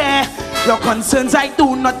you care, your concerns I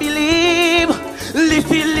do not believe.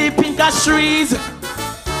 Lippy in cash trees.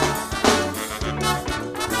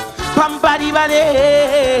 Pambadi bade.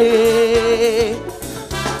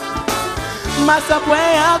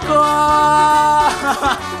 Masapweyako.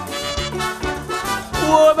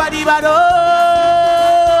 Oh, badi bado.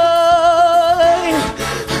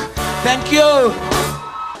 Thank you.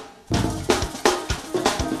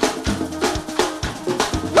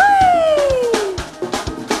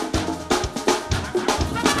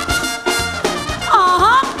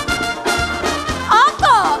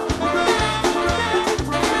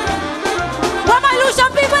 Where my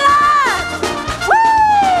Lucian people at? Woo!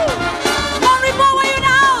 Mon report, where you in the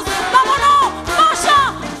house? Mamono, Masha,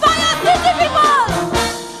 Fire City people.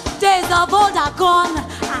 Days of old are gone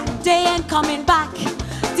and they ain't coming back.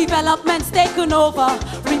 Development's taken over,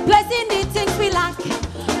 replacing the things we lack.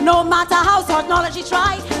 No matter how technology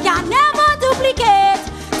try, can never duplicate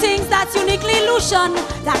things that's uniquely Lucian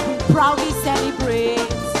that we proudly celebrate.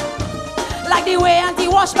 Like the way auntie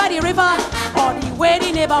washed by the river, or the way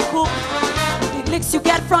the neighbor cook. The licks you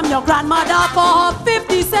get from your grandmother for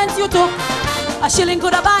 50 cents you took. A shilling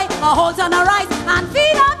could have buy a whole ton of rice and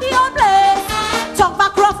feed up the old place. Talk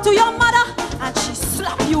back rough to your mother and she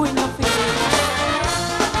slap you in the face.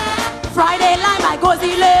 Friday line by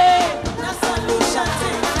Gozile, that's a Lucian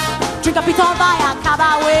thing. Drink a piton by a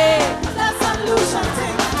cabaret, that's a Lucian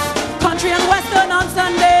thing. Country and western on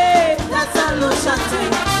Sunday, that's a Lucian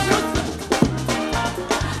thing.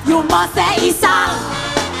 You must say Isa,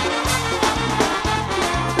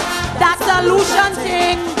 that's a Lucian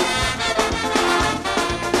thing.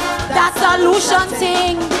 That's a Lucian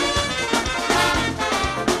thing.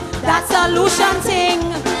 That's a Lucian thing.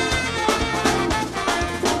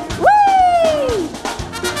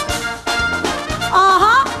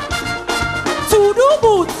 To do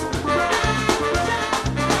boots.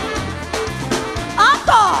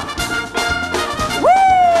 Encore. Woo!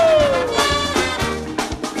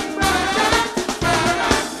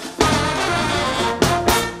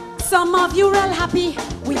 Some of you real happy.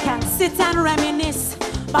 We can sit and reminisce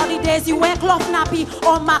about the days you wear cloth nappy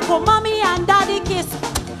or Mako mommy and daddy kiss.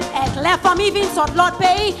 Ek left from even so Lord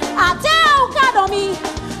pay. I tell God on me.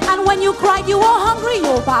 And when you cried, you were hungry,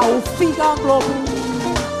 you bow figure global.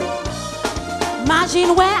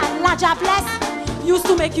 Imagine where Laja bless used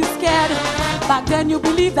to make you scared. Back then you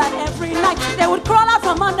believed that every night they would crawl out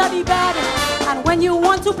from under the bed. And when you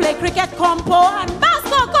want to play cricket, compo and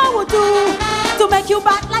basketball would do to make you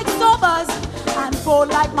back like sobers and fold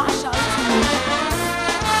like Marshall too.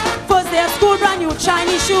 First day of school, brand new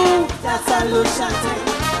Chinese shoe. That's a Lucian thing.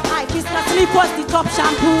 I kissed the sleep was the top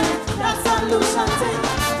shampoo. That's a Lucian thing.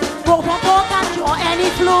 Go can cure any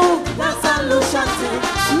flu. That's a Lucian thing.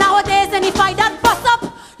 Nowadays, any fight that bust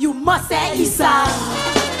up, you must say Isa.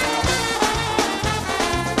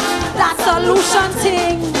 That's a Lucian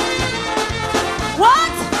thing.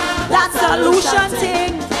 What? That's a Lucian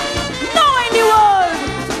thing. No in the world.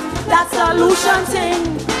 That's a Lucian thing.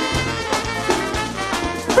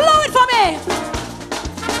 Blow it for me.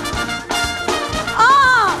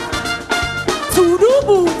 To do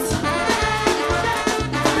boots.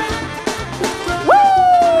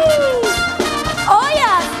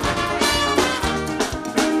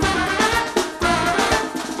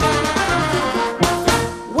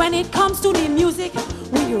 When it comes to the music,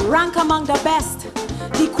 we rank among the best.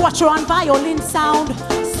 The quattro and violin sound,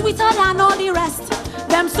 sweeter than all the rest.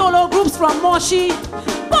 Them solo groups from Morgie,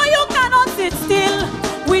 but you cannot sit still.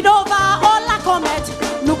 With over all la comet,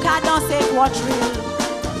 look at us say quadrille.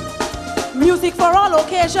 Music for all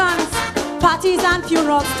occasions, parties and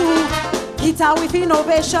funerals too. Guitar with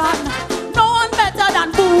innovation, no one better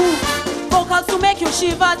than Boo. Vocals to make you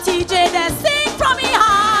shiver, TJ, they sing from me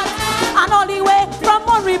heart. And all the way from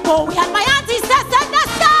Monrepo, we had my auntie says at the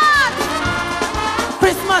start.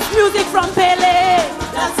 Christmas music from Pele,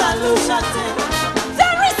 that's a Lucia thing.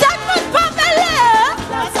 Then reset for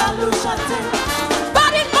solution thing.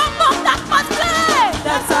 But in bum bum that must play.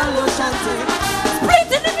 That's solution thing.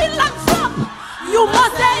 Split in the middle and drop. You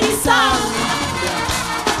must say the sound.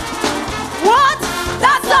 What?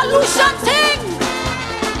 That's solution thing.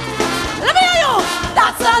 Let me hear you.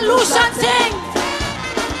 That's solution thing.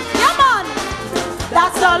 Yeah man.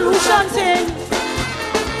 That's solution thing.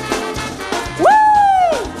 Woo!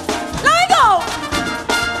 Let me go.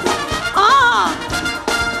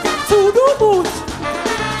 To do boot.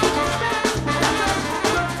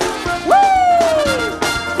 Woo!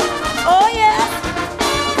 Oh yes.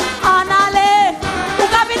 Anale.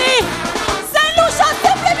 Ugabini. Saint Lucia,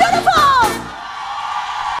 simply beautiful.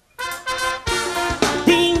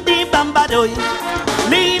 Ding di bambadoy.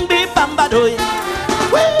 Lim bi bambadoy.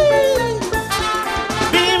 Wee!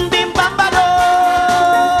 Bim bim bambadoy.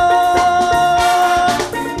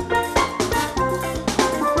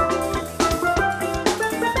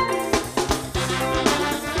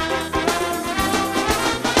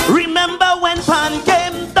 Remember when Pan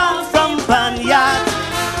came down from Panyard?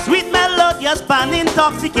 Sweet melodious Pan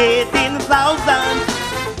intoxicating thousands.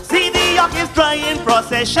 See the orchestra in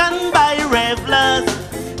procession by revelers.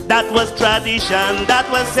 That was tradition, that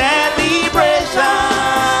was celebration.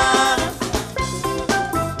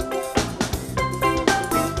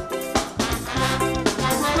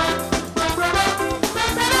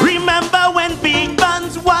 Remember when big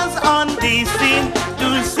bands was on the scene,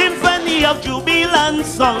 to symphony of jubilant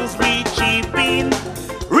songs reaching.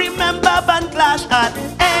 Remember band clash at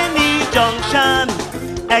any junction,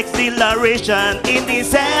 exhilaration in the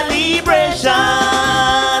celebration.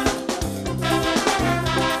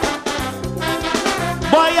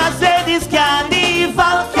 Boy, I say this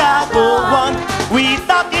carnival can go on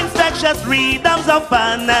without infectious rhythms of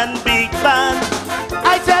fun and big band.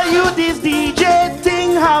 I tell you this DJ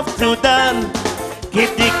thing have to done.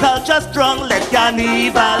 Keep the culture strong, let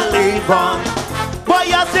carnival live on. Boy,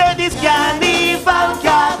 I say this carnival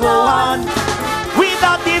can go on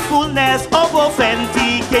without the fullness of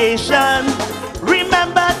authentication.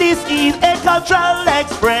 Remember this is a cultural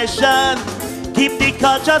expression. Keep the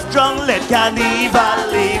culture strong, let carnival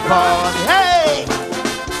live on. Hey!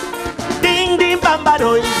 Ding ding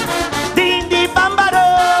bambadoy, ding ding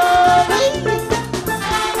bambadoy.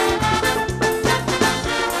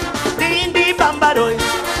 Ding ding bambadoy,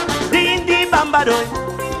 ding ding bambadoy.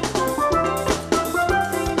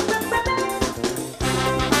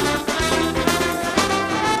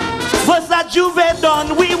 Was a Juve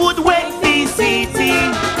done, we would wake the city.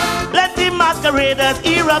 Let the masqueraders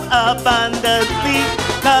erupt abundantly.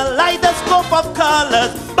 Kaleidoscope of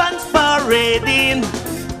colors, bands parading.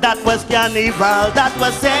 That was carnival, that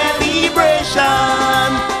was celebration.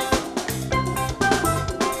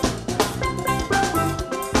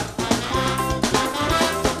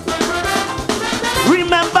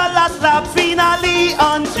 Remember last lap finale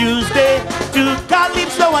on Tuesday. To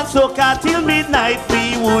Calypso and Soca till midnight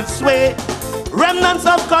we would sway. Remnants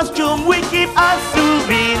of costume we keep as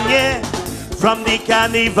souvenir from the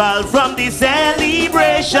carnival, from the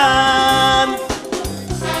celebration.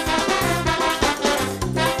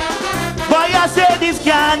 Boy, I say this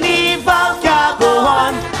carnival can go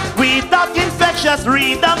on without infectious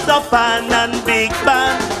rhythms of fun and big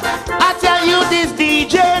band. I tell you this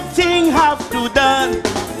DJ thing have to done.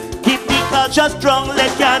 Keep the culture strong,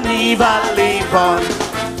 let carnival live on.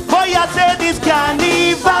 Boy, I say this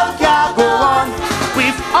carnival can go on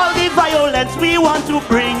with all the violence we want to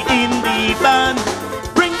bring in the band.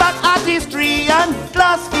 Bring back artistry and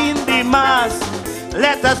class in the mass.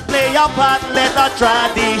 Let us play our part, let our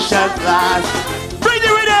traditions last. Bring the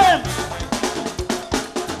rhythm!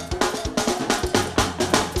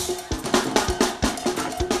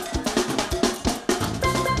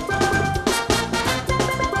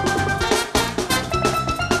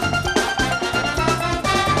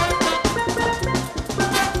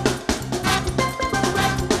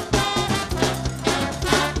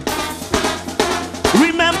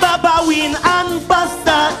 And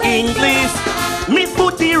Buster English, Miss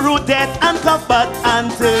Booty Rudette and Cuthbert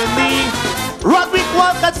Anthony, Roderick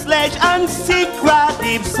Walcott Sledge and Secra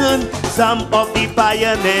Gibson, some of the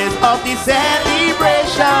pioneers of the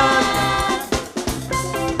celebration.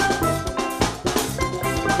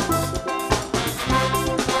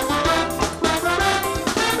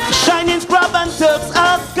 Shining Scrub and Turks,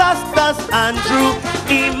 Augustus Andrew,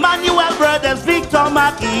 Emmanuel Brothers, Victor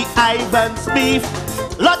Mackey, Ivan Smith,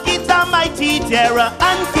 Lord Guitar, Mighty Terror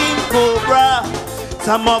and King Cobra,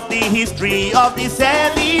 some of the history of the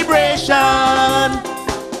celebration.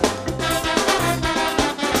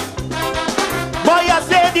 Boy, I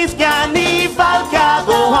say this carnival can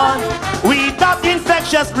go on without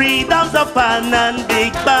infectious rhythms of fun and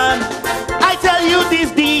big band. tell you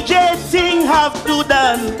this DJ thing have to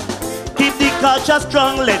done. Keep the culture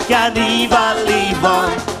strong, let carnival live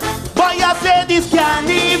on. Boy, I say this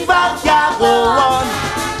carnival can go on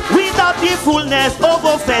without the fullness of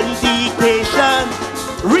authentication.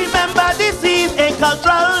 Remember, this is a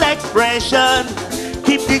cultural expression.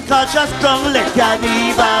 Keep the culture strong, let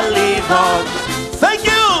carnival live on. Thank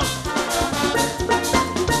you.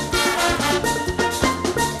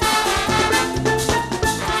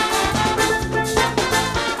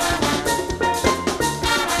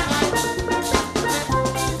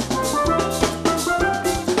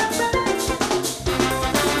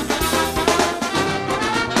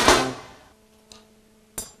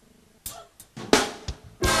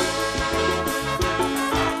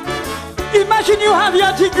 Imagine you have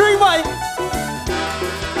your degree, boy.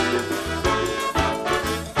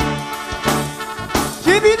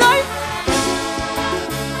 Jimmy night.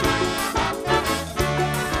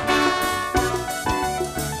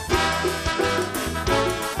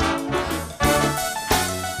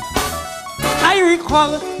 I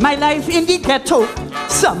recall my life in the ghetto.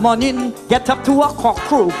 Some morning, get up to a cock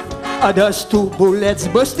crow. Others two bullets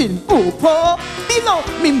bursting popo below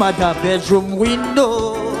me mother bedroom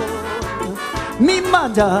window. Me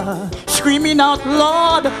mother screaming out,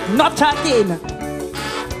 Lord, not again,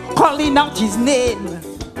 calling out his name,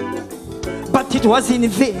 but it was in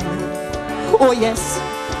vain. Oh yes,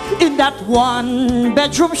 in that one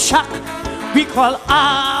bedroom shack we call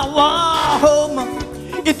our home,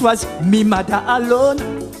 it was me mother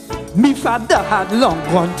alone. Me father had long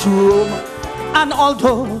gone to Rome, and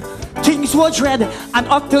although things were dread, and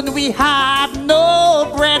often we had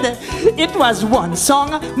no bread, it was one song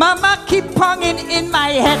Mama keep ponging in my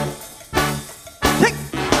head.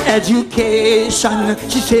 Education,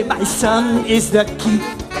 she said, my son is the key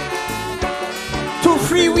to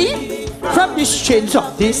free we from the chains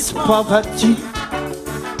of this poverty.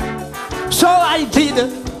 So I did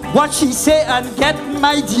what she said and get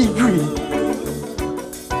my degree.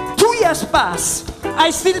 2 years pass, I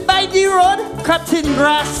still by the road cutting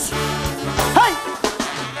grass. Hey!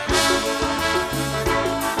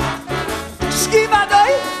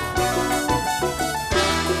 Skibadoy!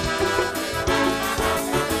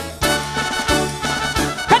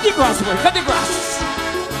 Cut the grass, boy, cut the grass.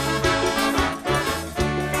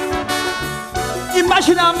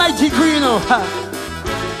 Imagine how my degree, you know.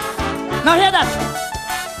 Now hear that.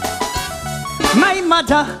 My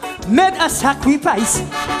mother made a sacrifice.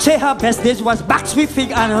 Say her best days was backed with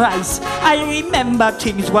fig and rice. I remember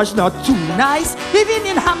things was not too nice, living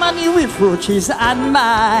in harmony with roaches and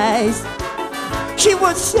mice. She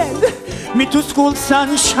would send me to school,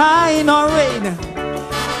 sunshine or rain,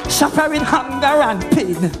 suffering hunger and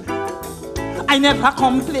pain. I never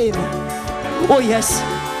complained. Oh yes,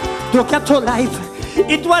 the ghetto life,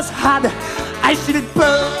 it was hard. I still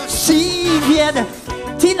persevered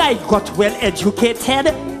till I got well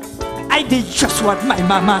educated. I did just what my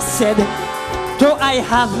mama said. Though I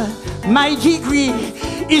have my degree,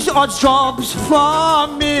 it's odd jobs for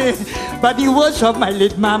me, but the words of my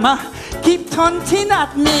late mama keep taunting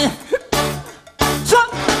at me. So,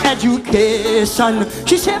 education,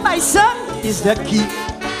 she said, my son is the key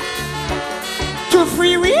to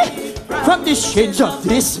free me from the chains of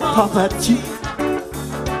this poverty.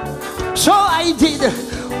 So I did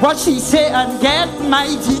what she said and get my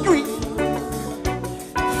degree.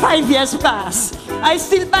 5 years pass, I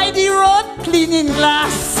still by the road cleaning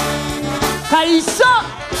glass. Calypso!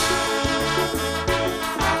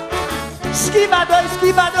 Skibadoy,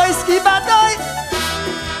 skibadoy, skibadoy!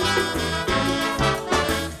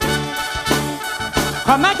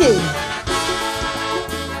 Come again.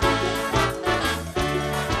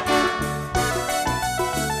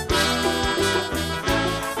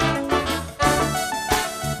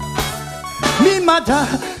 Me mother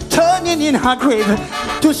turning in her grave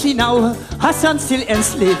to see now her son still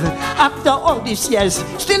enslaved. After all these years,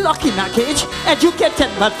 still locked in a cage, educated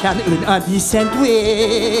but can earn a decent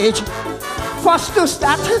wage. Forced to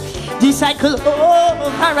start the cycle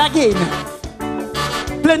over again.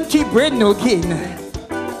 Plenty brain no gain.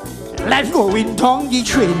 Life going down the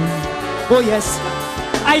train. Oh yes,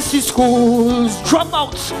 I see schools drop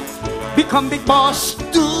out, become big boss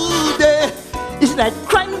today. It's like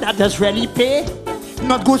crime that does really pay.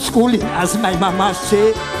 Not good schooling, as my mama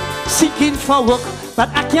say. Seeking for work, but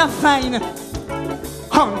I can't find.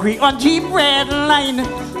 Hungry on the bread line,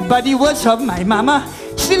 but the words of my mama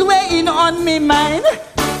still weighing on me mind.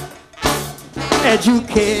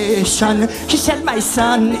 Education, she said, my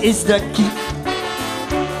son is the key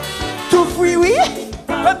to free we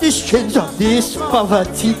from the chains of this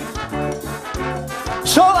poverty.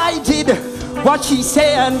 So I did what she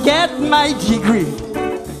say and get my degree.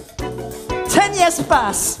 10 years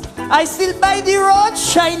pass, I still by the road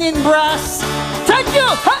shining brass. Thank you.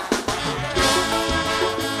 Ha!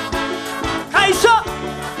 Aisha.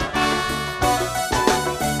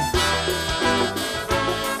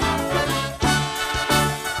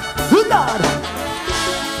 Good Lord.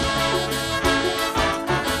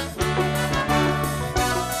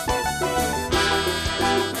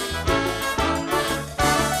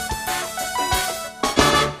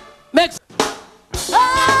 Next.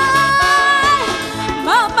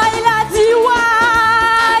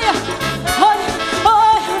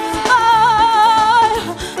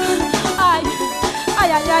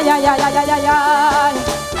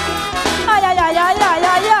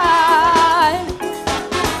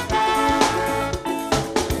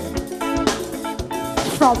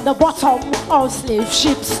 From the bottom of slave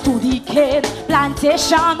ships to the cane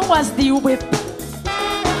plantation was the whip.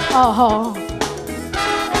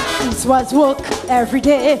 This was work every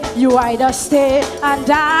day. You either stay and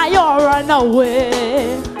die or run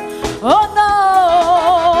away. Oh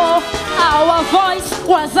no, our voice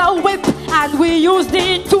was a whip and we used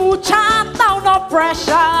it to chant down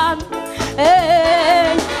oppression.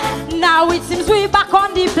 Hey, now it seems we back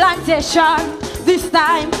on the plantation, this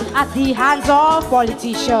time at the hands of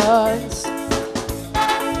politicians.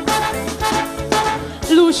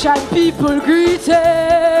 Lucian people greeting.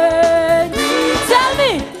 Tell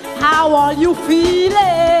me, how are you feeling?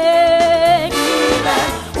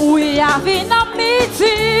 We having a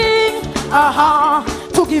meeting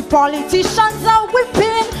to give politicians a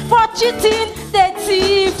whipping for cheating. They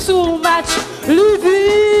thief too much,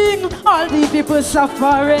 leaving all the people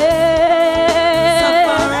suffering.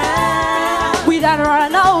 We done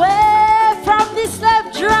run away from the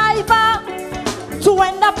slave driver to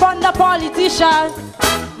end up on the politicians,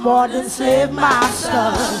 modern slave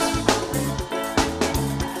masters.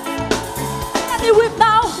 And the whip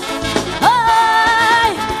now,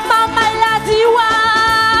 hey, mama laddie, why?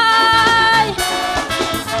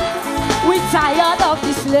 We tired of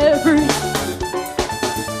the slavery.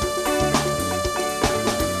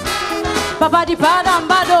 Baba di padam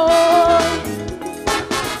bado.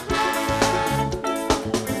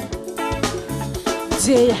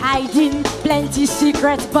 They hiding plenty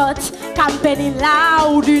secrets, but campaigning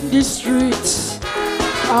loud in the streets.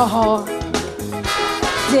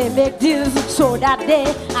 They make deals so that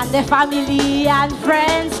they and their family and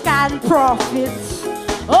friends can profit.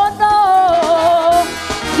 Oh no,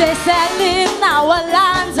 they're selling our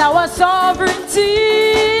lands, our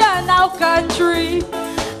sovereignty, and our country.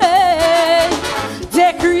 Hey,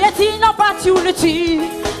 they're creating opportunity,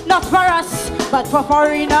 not for us, but for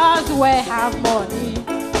foreigners who have money.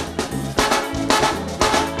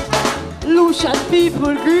 Lucian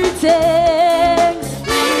people greetings.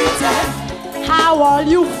 How are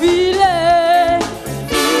you feeling?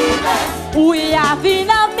 We having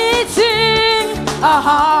a meeting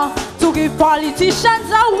to give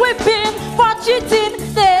politicians a whipping for cheating.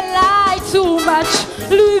 They lie too much,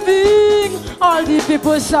 leaving all the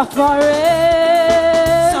people suffering.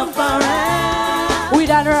 We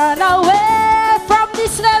done run away from the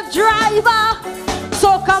slave driver,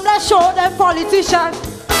 so come let's show them politicians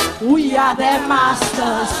we are their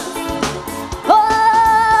masters. Oh,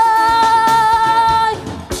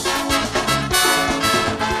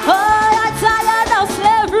 I'm tired of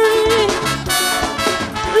slavery.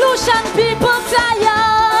 Lucian people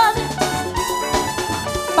tired.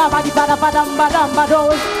 Baba di bada badam badam bado,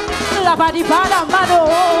 la badi badam bado.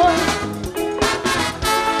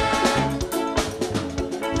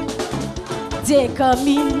 They come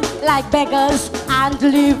in like beggars and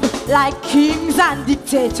live like kings and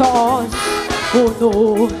dictators. Oh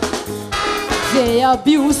no, they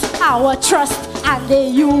abuse our trust and they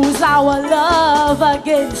use our love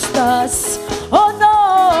against us. Oh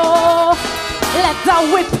no, let the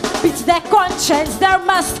whip beat their conscience. There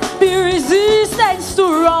must be resistance to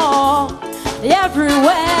wrong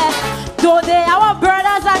everywhere. Though they are our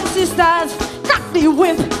brothers and sisters, crack the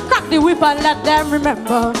whip and let them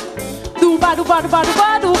remember. Do ba do ba do ba do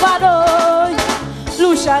ba do ba do.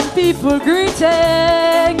 Lucian people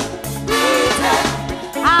greeting.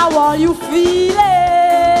 How are you feeling?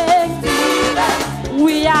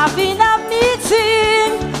 We having a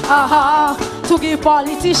meeting to give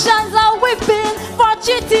politicians a whipping for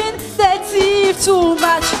cheating. They thief too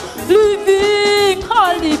much, leaving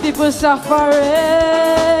all the people suffering.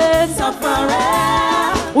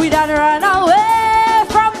 We done run away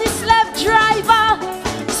from the slave driver,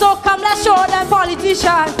 so come let's show them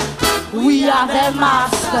politicians we are their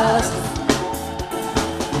masters.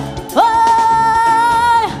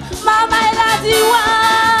 Oh, mama laddie,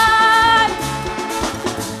 why?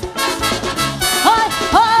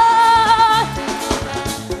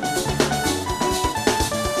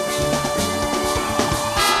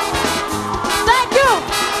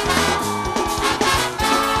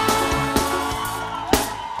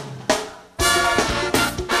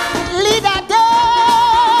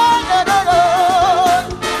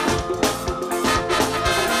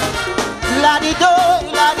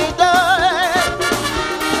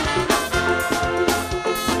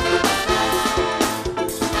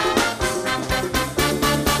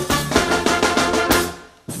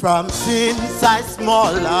 From since I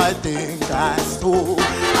small, I think I so.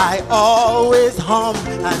 I always hum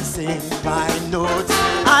and sing my notes.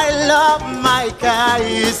 I love my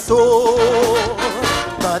guy so.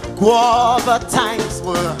 But guava times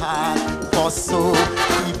were hard for so.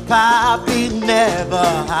 Papi never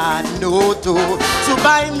had no dough to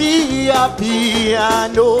buy me a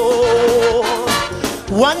piano.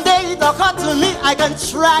 One day it occurred to me I can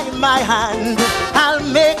try my hand. I'll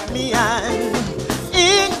make me an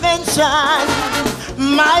invention.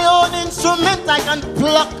 My own instrument I can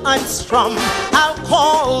pluck and strum. I'll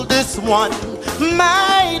call this one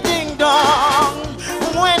my ding dong.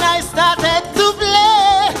 When I started to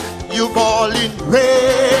play, you ballin'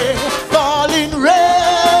 Ray, ballin'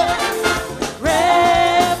 Ray,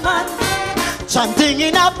 Ray man, chanting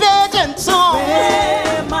in a pagan song.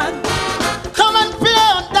 Ray man, come and play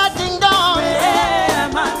on that ding dong. Ray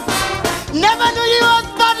man, never knew you was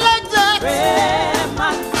bad like that. Ray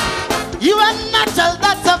man, you are natural,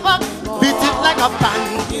 that's a fact. Beat it like a pan,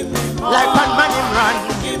 like pan man him run.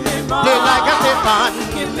 Play like a pan,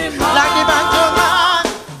 like the banjo man.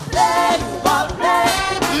 Play, ball, play.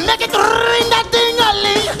 Make it ring that ding a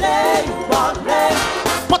ling. Play, ball, play.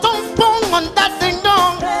 Put on bong on that ding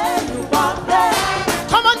dong. Play, ball, play.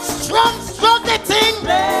 Come on, strum, stroke the thing.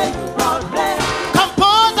 Play, ball, play.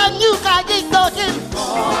 Compose a new kagi talking.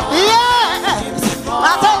 Yes,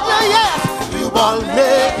 I tell you yes. You ball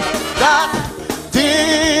make that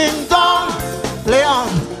ding dong. Play on,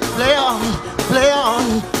 play on, play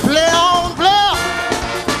on, play on, play on.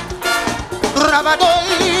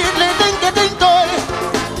 Rabadoi, ding ding doi.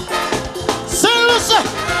 Saint Lucia.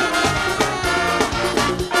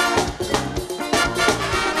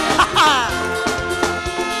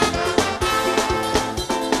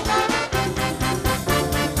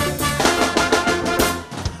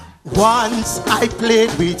 Once I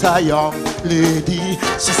played with a young lady.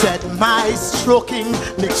 She said my stroking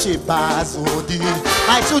makes she bazodi.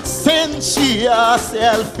 I should send she a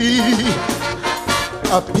selfie,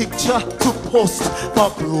 a picture to post for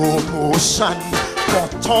promotion.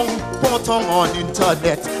 Botong on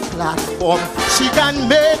internet platform. She can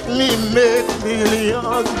make me make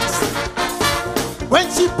millions. When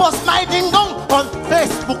she posts my ding dong on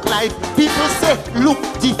Facebook Live, people say, look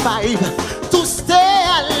the five to stay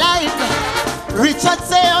alive. Richard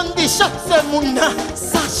say on the shot, say Muna,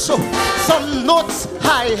 Sasho, some notes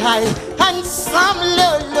high and some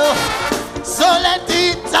low. So let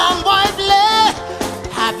the damn boy play.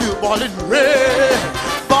 Have you ballin' Ray,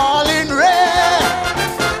 ballin' Ray,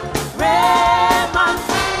 Ray man,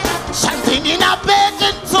 chanting in a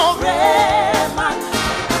pagan song. Ray man,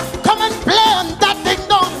 come and play on that ding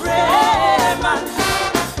dong. Ray man,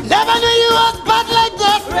 never knew you was bad like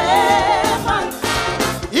that. Ray man,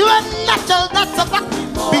 you are natural, that's a fact.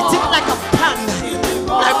 Beat it like a pan,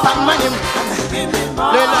 like pan man him.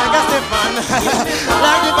 Play like a Stefan,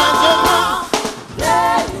 like the banjo man.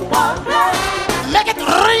 Make it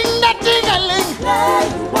ring that ding-a-ling.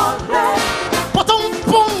 Put on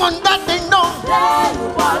boom on that ding dong.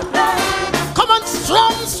 Come on,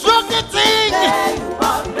 strum, stroke the thing.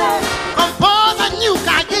 Compose a new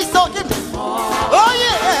kagi soaking. Oh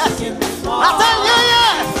yes, I tell you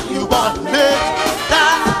yes. You want me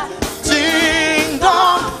that ding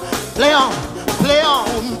dong. Play on, play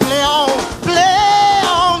on, play on, play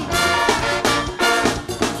on.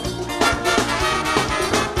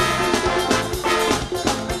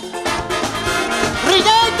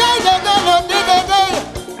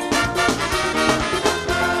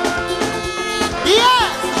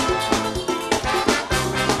 Yes.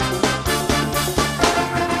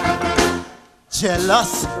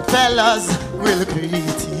 Jealous fellas will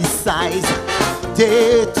criticize.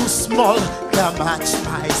 They too small, can match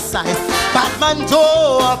my size. Batman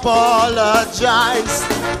don't apologize.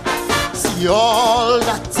 See all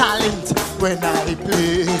that talent when I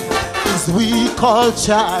play. Is we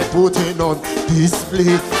culture putting on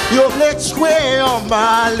display. You play square on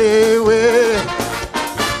my way.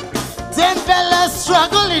 Them fellas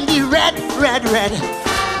struggle in the red.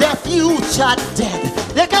 Their future dead.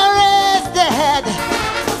 They can raise their head.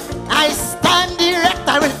 I stand erect,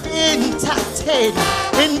 I will entertain.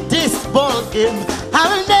 In this ball game, I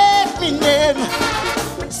will make me name.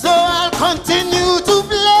 So I'll continue to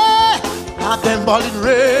play. Have them ballin'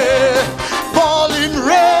 Ray, ballin'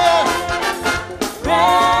 Ray,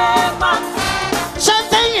 Ray man,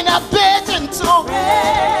 chanting in a pagan song.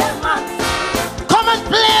 Ray man, come and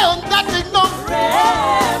play on that thing, no.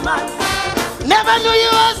 Ray man, never knew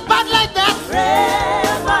you was bad like that. Ray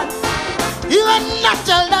man, you are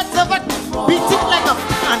natural, that's a fact. Beat it like a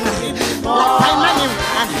pan, like time and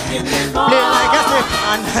man. Play like a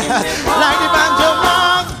Stefan, like the banjo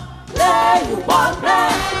man. Play, you ball play.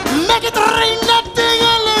 Make it ring that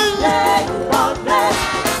ding-a-ling. Play, you ball play.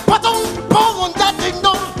 Put on that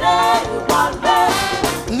ding-dong. Play, you ball play.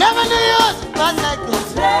 Never knew you was like this.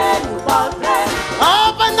 Play, you ball play.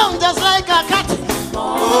 Up and down just like a cat.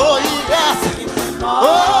 Oh yes,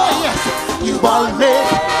 oh yes. You all make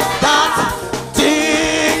that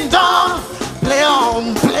ding dong. Play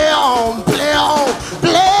on, play on, play on,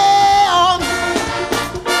 play on.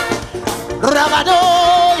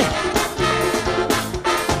 Rabadoy.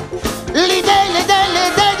 Lide.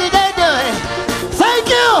 Thank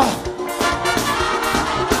you.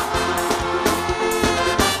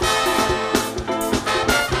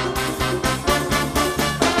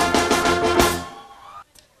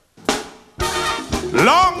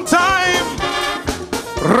 Long time,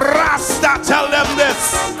 Rasta tell them this.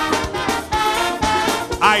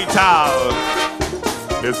 Ital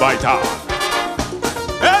is vital.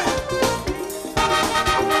 Hey!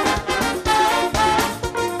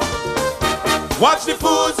 Watch the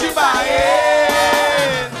foods you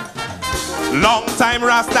buying. Long time,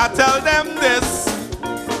 Rasta tell them this.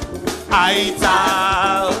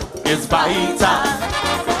 Ital is vital.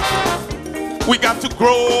 We got to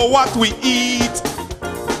grow what we eat.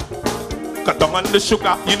 Cut down on the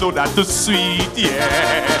sugar, you know that the sweet,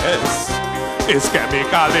 yes. It's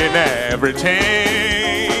chemical in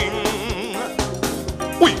everything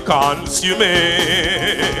we consuming.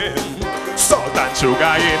 Salt and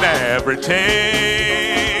sugar in everything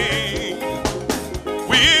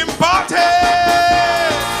we importing.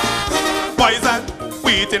 Poison,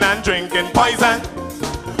 we eating and drinking poison.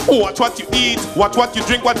 Watch what you eat, watch what you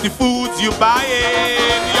drink, what the foods you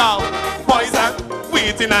buying, yo. Poison, we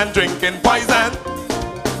eating and drinking poison.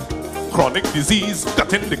 Chronic disease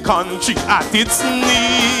got in the country at its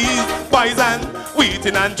knees. Poison, we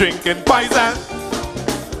eating and drinking poison.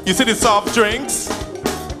 You see the soft drinks?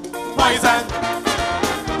 Poison.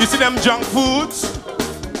 You see them junk foods?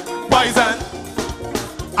 Poison.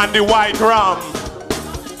 And the white rum?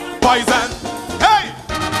 Poison. Hey!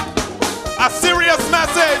 A serious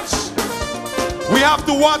message. We have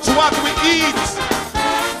to watch what we eat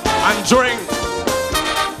and drink.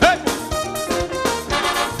 Hey!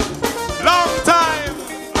 Long time,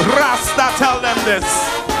 Rasta tell them this.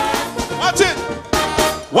 Watch it.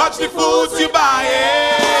 Watch the foods you buy.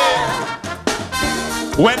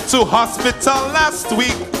 Went to hospital last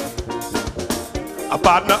week. A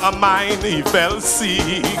partner of mine, he fell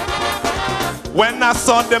sick. When I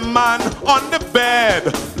saw the man on the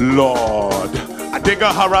bed, Lord, I think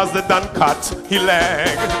a harass the done cut his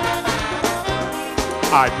leg.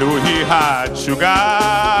 I knew he had sugar.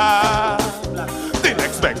 Didn't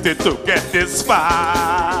expect it to get this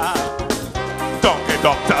far. Donkey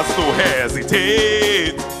doctors to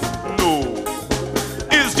hesitate. No,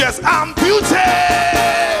 it's just amputate.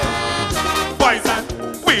 Poison,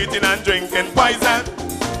 eating and drinking poison.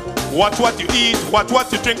 Watch what you eat, watch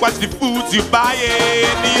what you drink, watch the foods you buy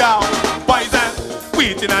in. Yo, poison,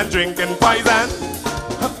 eating and drinking poison.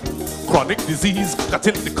 Chronic disease got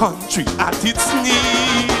in the country at its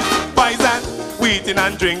knees. Poison, eating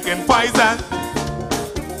and drinking poison.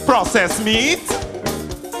 Processed meat,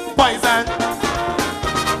 poison.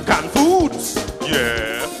 Canned foods,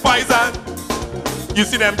 yeah, poison. You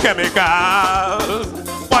see them chemicals,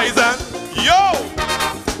 poison. Yo!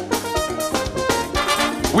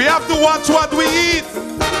 We have to watch what we eat.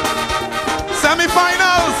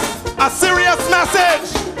 Semi-finals, a serious message.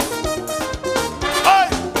 Oi!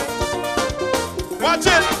 Watch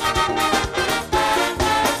it.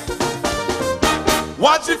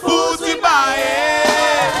 Watch the foods we buy.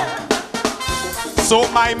 So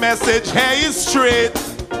my message here is straight.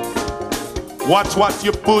 Watch what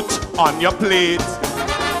you put on your plate.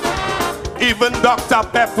 Even Dr.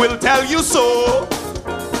 Pep will tell you so.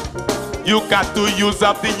 You got to use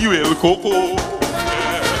up the UL cocoa.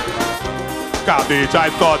 Cabbage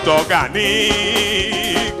I thought organic.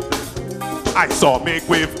 I saw make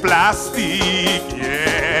with plastic,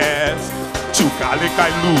 yes. Chukalik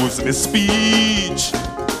I lose my speech.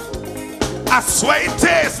 I swear it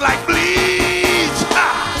tastes like bleach.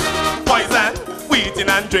 Ah! Poison, eating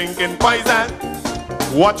and drinking poison.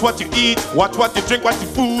 Watch what you eat, watch what you drink, watch the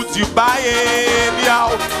foods you buy in,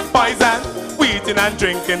 yo. Poison, eating and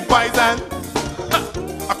drinking poison.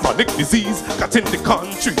 A chronic disease got in the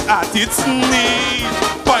country at its knees.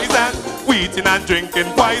 Poison, eating and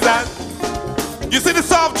drinking poison. You see the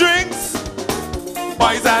soft drinks?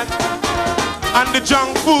 Poison. And the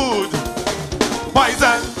junk food?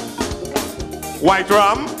 Poison. White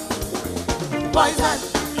rum? Poison.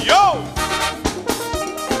 Yo!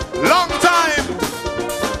 Long time.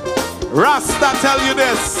 Rasta tell you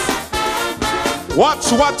this.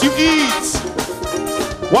 Watch what you eat.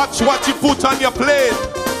 Watch what you put on your plate.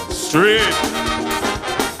 Straight.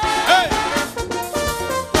 Hey.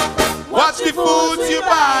 Watch the foods you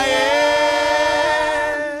buy.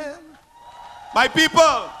 My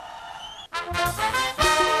people.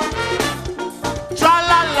 Tra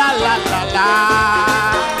la la la la la.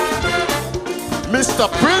 Mr.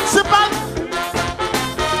 Principal,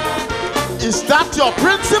 is that your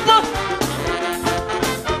principal?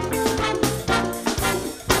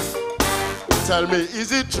 Tell me,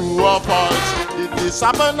 is it true or false? Did this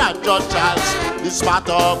happen at your child's? The smart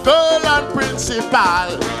girl and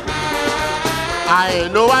principal. I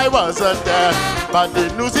know I wasn't there, but the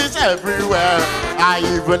news is everywhere. I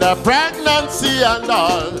even a pregnancy and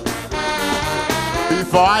all.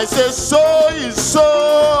 Before I say so is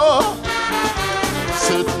so,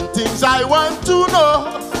 certain things I want to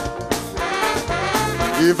know.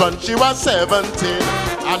 Even she was 17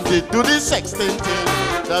 and did do the sexting thing.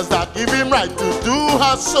 Does that give him right to do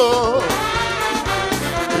her so?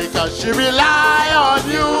 Because she rely on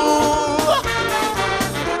you.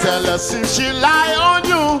 Tell us if she lie on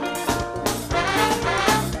you.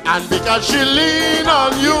 And because she lean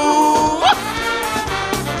on you,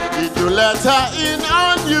 did you let her in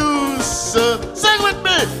on you, sir? Sing with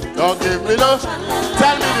me. Don't give me no.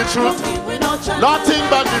 Tell me the truth. Nothing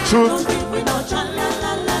but the truth.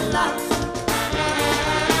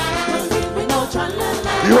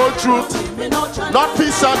 The whole truth. Not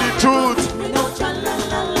piece of the truth.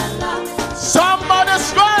 Somebody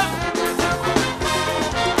scream.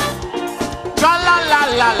 Tra la la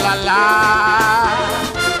la la la.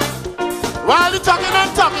 While you talking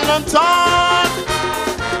and talking and talk.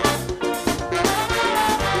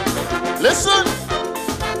 Listen.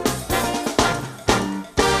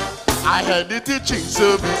 I heard the teaching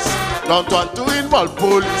service don't want to involve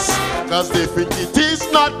police, cause they think it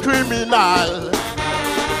is not criminal.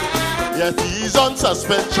 Yet he is on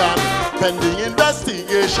suspension, pending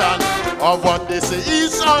investigation of what they say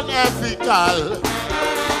is unethical.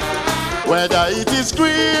 Whether it is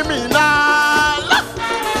criminal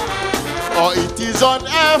or it is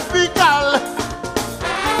unethical,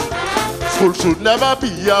 school should never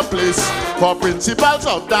be a place for principals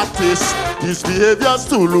of that taste. His behavior's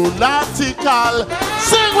too lunatical.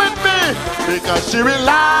 Sing with me. Because she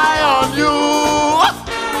rely on you.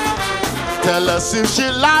 Tell us if she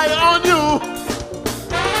lie on you.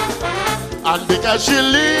 And because she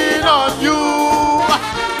lean on you,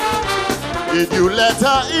 did you let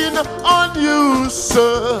her in on you,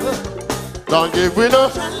 sir? Don't give me no.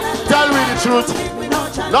 Tell me the truth.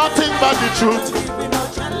 Nothing but the truth.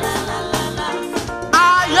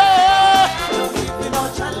 Ah, yeah.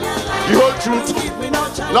 The whole truth.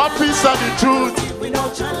 Not piece of the truth.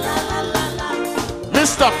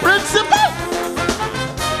 Mr. Principal,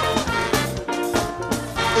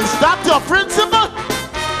 is that your principal?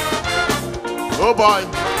 Oh boy.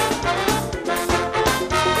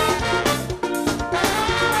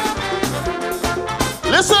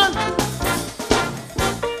 Listen.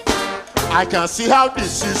 I can see how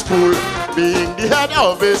this is cool, being the head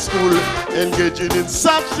of a school, engaging in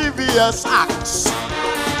such devious acts.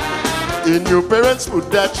 In your parents put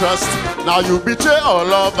their trust, now you betray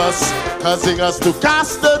all of us, causing us to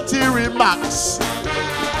cast dirty remarks.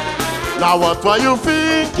 Now what were you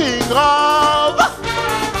thinking of?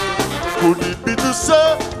 Could it be to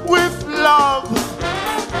serve with love?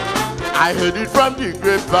 I heard it from the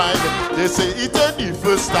grapevine, they say it ain't the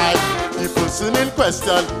first time the person in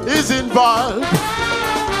question is involved.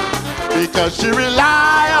 Because she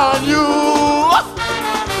rely on you.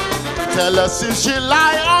 Tell us if she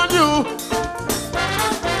lie on you.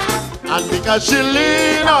 And because she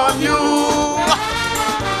lean on you,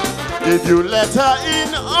 did you let her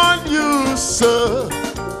in on you, sir?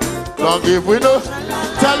 Don't give me no.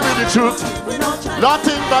 Tell me the truth.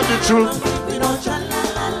 Nothing but the truth.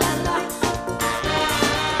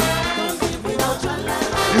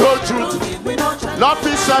 The whole truth. Not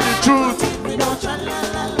piece of the truth.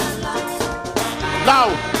 Now,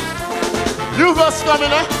 new verse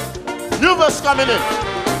coming in. New verse coming in.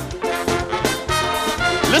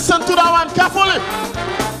 Listen to that one carefully.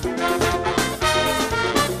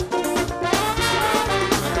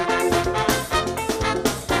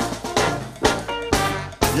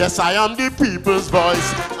 Yes, I am the people's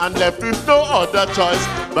voice and left with no other choice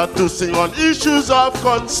but to sing on issues of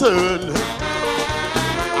concern.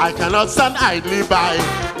 I cannot stand idly by,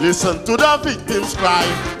 listen to the victims cry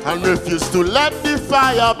and refuse to let the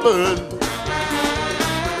fire burn.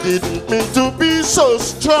 Didn't mean to be so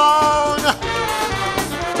strong,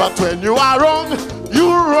 but when you are wrong,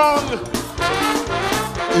 you're wrong.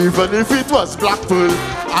 Even if it was black pearl,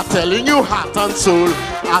 I'm telling you heart and soul.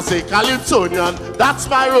 As a Calypsonian, that's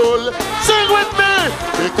my role. Sing with me,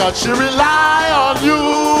 because she rely on you.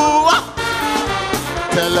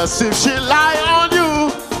 Tell us if she lie on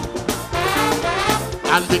you.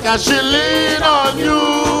 And because she lean on you,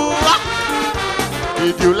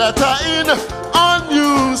 did you let her in on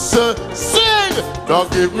you, sir? Sing! Don't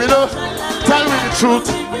give me no, tell me the truth.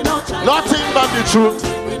 Nothing but the truth.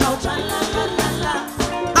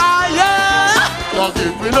 Ah, yeah! Don't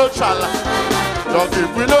give me no chala. Don't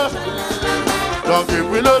give me no, don't give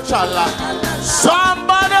me no chala.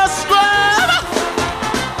 Somebody scream!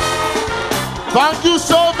 Thank you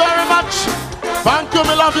so very much. Thank you,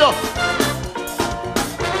 me love you.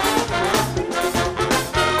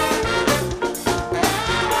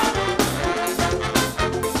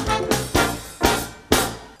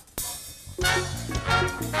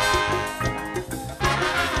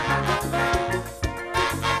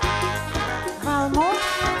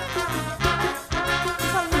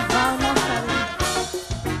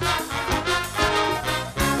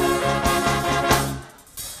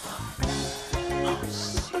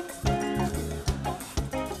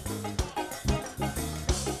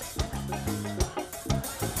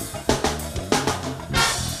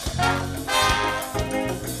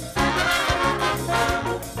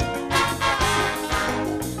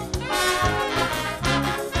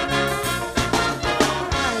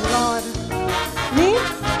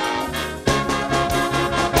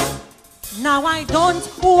 Now I don't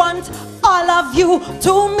want all of you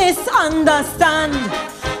to misunderstand.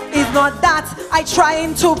 It's not that I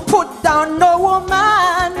trying to put down no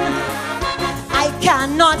woman. I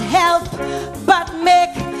cannot help but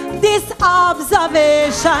make this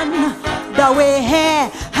observation. The way here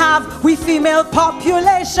have we female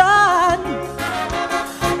population.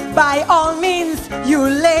 By all means, you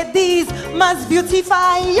ladies must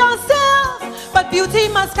beautify yourself. But beauty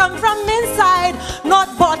must come from inside,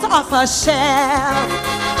 not bought off a shelf.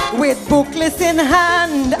 With booklets in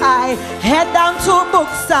hand, I head down to book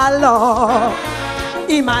salon.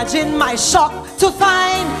 Imagine my shock to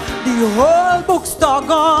find the whole bookstore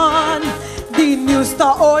gone. The new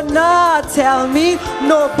store owner tell me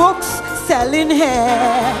no books selling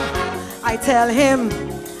here. I tell him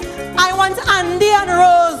I want Andy and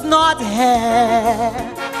Rose, not hair.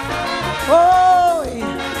 Oh,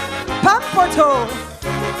 Pampoto.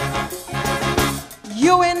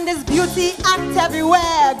 You in this beauty act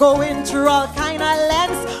everywhere, going through all kind of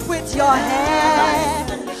lengths with your hair.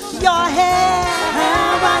 Your hair.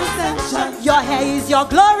 Your hair is your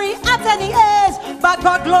glory at any age, but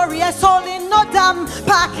God glory is all in no damn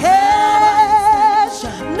package.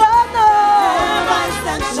 No, no.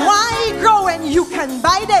 Why grow when you can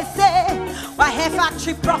buy, they say? Why hair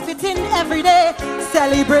factory profiting every day?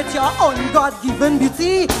 Celebrate your own God-given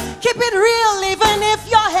beauty. Keep it real even if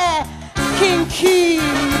your hair kinky.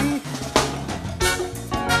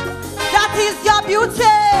 That is your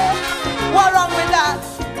beauty. What wrong with that?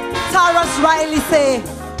 Taurus Riley say,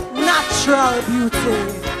 natural beauty.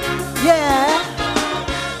 Yeah.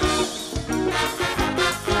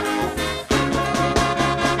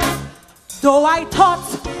 Though I thought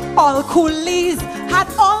all coolies had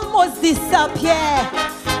almost disappeared,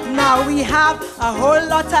 now we have a whole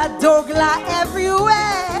lot of Douglas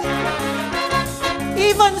everywhere.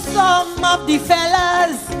 Even some of the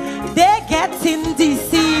fellas, they're getting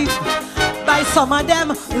deceived by some of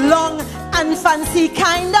them long and fancy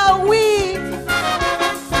kind of weave.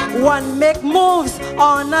 One make moves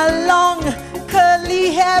on a long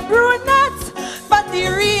curly hair brunette, but the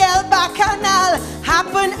real bacchanal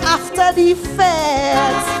happen after the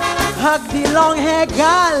feds. Hug the long hair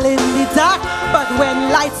girl in the dark, but when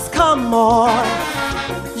lights come on,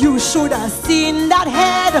 you should have seen that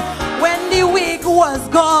head when the wig was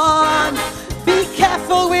gone. Be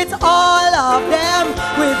careful with all of them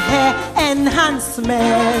with hair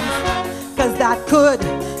enhancement, cause that could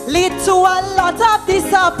lead to a lot of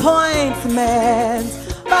disappointment.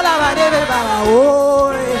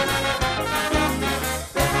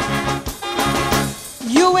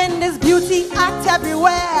 You in this beauty act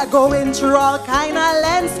everywhere, going through all kind of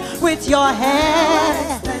lengths with your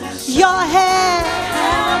hair. Your hair.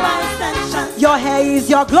 Your hair is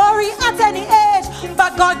your glory at any age,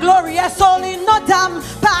 but God glory is all in no damn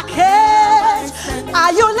package.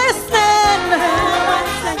 Are you listening?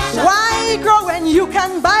 Why grow when you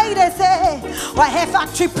can buy, they say? Why hair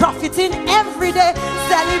factory profiting every day?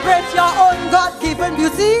 Celebrate your own God-given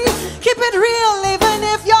beauty. Keep it real even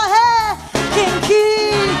if your hair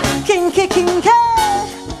kinky, kinky, kinky.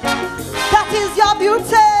 That is your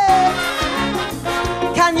beauty.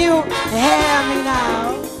 Can you hear me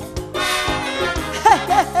now?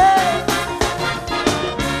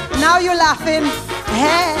 you're laughing.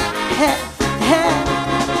 Hey, hey, hey.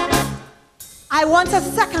 I want a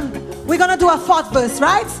second. We're gonna do a fourth verse,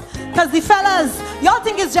 right? Because the fellas, y'all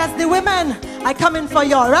think it's just the women. I come in for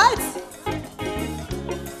y'all, right?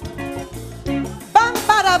 Bam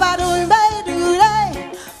bada badu day do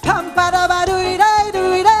day. Bam bada badu day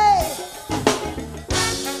do day.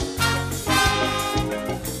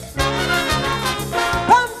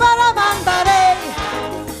 Bam bada bam bada.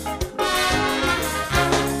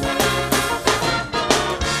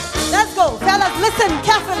 Let's go, fellas. Listen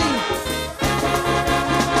carefully.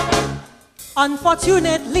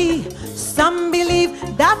 Unfortunately, some believe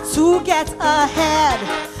that to get ahead,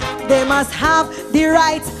 they must have the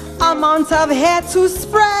right amount of hair to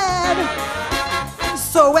spread.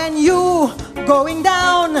 So when you going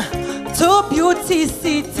down to Beauty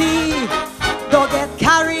City, don't get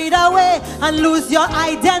carried away and lose your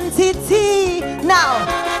identity. Now,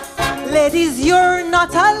 ladies, you're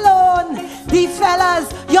not alone. The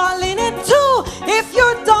fellas, you're in it too. If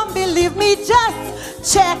you don't believe me,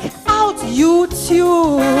 just check out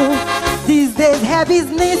YouTube. These days, hair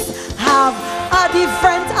business have a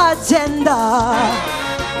different agenda.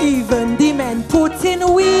 Even the men put in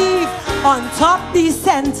weave on top the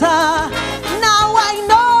center. Now I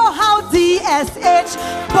know how DSH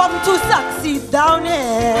bomb to succeed down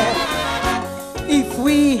here. If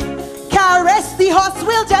we caress the horse,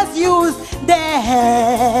 we'll just use their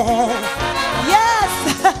hair. Yes!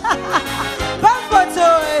 Bumper to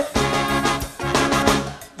it.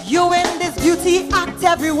 You in this beauty act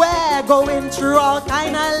everywhere, going through all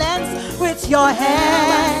kind of lengths with your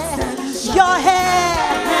hair. Your hair.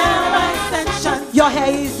 Your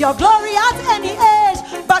hair is your glory at any age,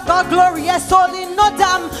 but God glory is sold in no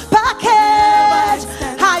damn package.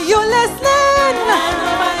 Are you listening?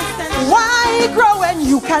 Why grow when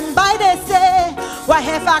you can buy, they say? Why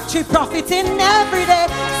hair factory profiting every day?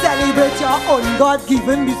 Celebrate your own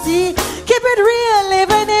God-given beauty. Keep it real,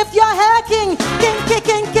 even if you're hacking. King.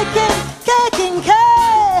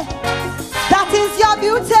 That is your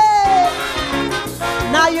beauty.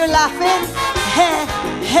 Now you're laughing. Hey.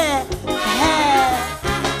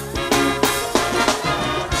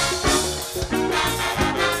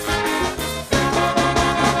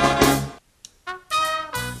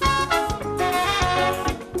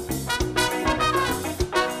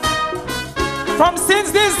 From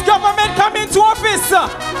since this government come into office,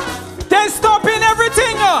 they stopping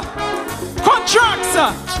everything. Contracts,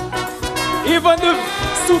 even the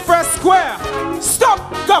Super Square. Stop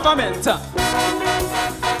government.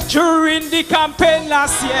 During the campaign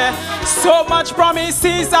last year, so much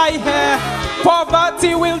promises I hear.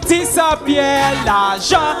 Poverty will disappear.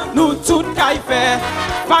 L'argent nous tout qu'à faire.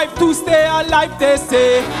 5 to stay alive, they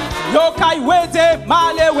say. Yo kai wede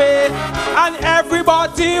malewe, and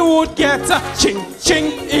everybody would get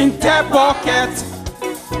ching in their pocket.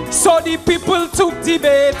 So the people took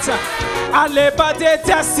debate, and Labour they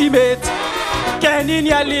decimate. Kenny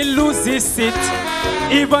nearly loses seat.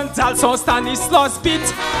 Even Dalson Stanislaus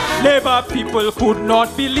beat. Labour people could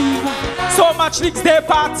not believe so much leaks their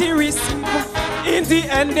party receive. In the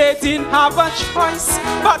end they didn't have a choice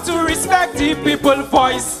but to respect the people's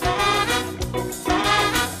voice.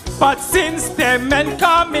 But since the men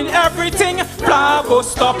come in everything, Bravo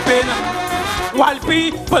stopping. While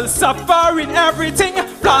people suffering everything,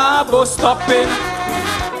 Bravo stopping.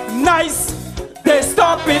 Nice, they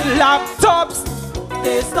stopping laptops,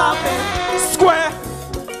 they stopping. Square,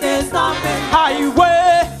 they stopping.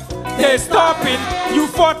 Highway, they stopping. You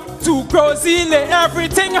fought to Grozile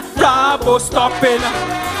everything, Bravo stopping.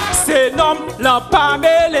 Senom,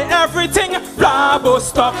 Lampamele everything, Bravo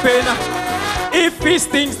stopping. If it's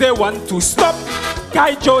things they want to stop,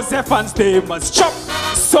 Guy Joseph and they must chop,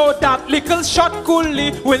 so that little shot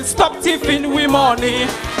coolie will stop tipping we money.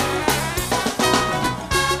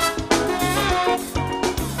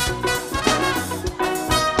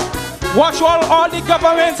 Watch all the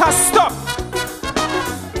government has stopped.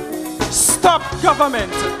 Stop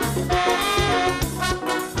government.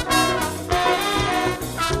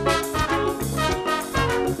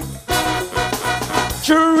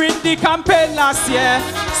 During the campaign last year,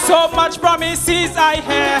 so much promises I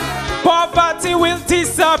hear. Poverty will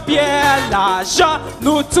disappear. L'argent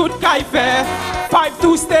nous tout qu'à faire. 5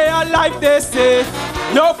 to stay alive, they say.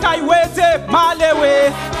 Yo kai wede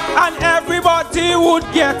malewe, and everybody would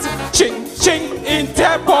get ching in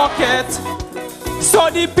their pocket. So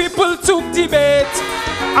the people took debate,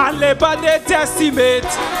 and Labour they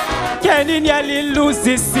decimate. Kenny nearly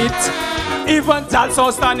loses seat. Even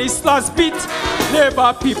Dalson Stanislaus beat.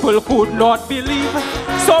 Labour people could not believe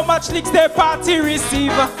so much leaks their party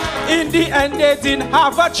receive. In the end they didn't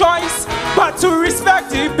have a choice got to respect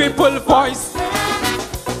the people's voice.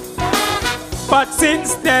 But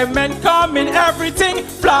since the men come in everything,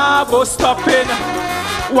 Flabo stopping.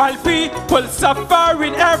 While people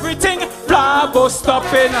suffering everything, Flabo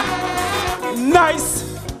stopping. Nice,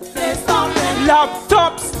 they stopping.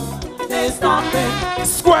 Laptops, They stopping.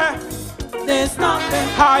 Square, They stopping.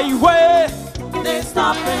 Highway, They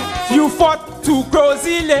stopping. you fought to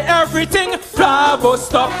Grozile everything, Flabo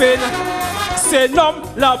stopping. Senum,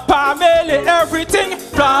 La Pamele, everything,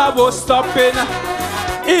 Flabo stopping.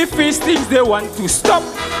 If it's things they want to stop,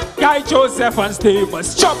 Guy Joseph and they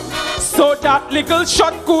must chop. So that little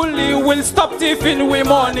shot coolie will stop thieving with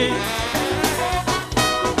money.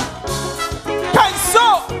 Okay, so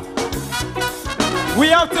we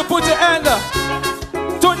have to put an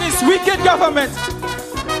end to this wicked government.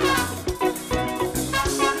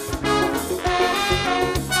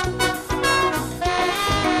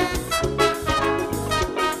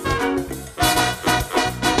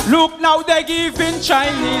 Look now they giving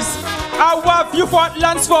Chinese. How have you fought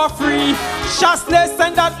lands for free? Shastless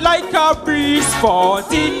and that like a breeze for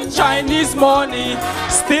the Chinese money.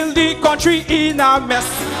 Still the country in a mess.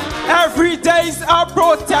 Every day's a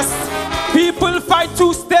protest. People fight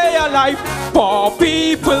to stay alive. Poor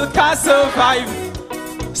people can't survive.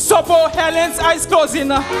 So for Helen's eyes closing,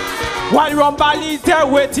 while Rombali they're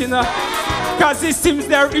waiting. Cause it seems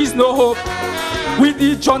there is no hope. With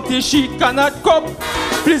the jaunty she cannot cope.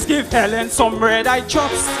 Please give Helen some red-eye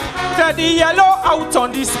chops. Get the yellow out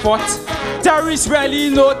on the spot. There is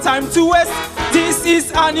really no time to waste. This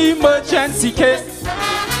is an emergency case.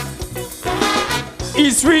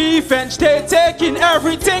 It's revenge, they taking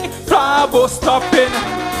everything. Flabo stopping.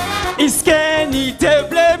 It's Kenny, they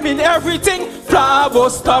blaming everything. Flabo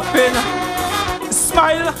stopping.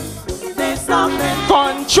 Smile, They stopping.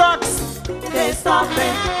 contracts, They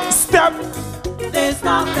stopping. step, They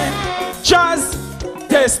stopping. jazz.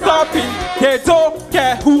 They stopping, they don't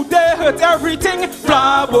care who they hurt, everything,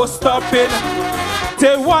 Flabo stopping.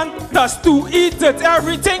 They want us to eat it,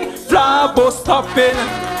 everything, Flabo stopping.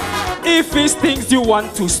 If it's things you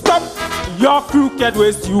want to stop, your crooked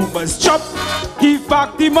ways you must chop. Give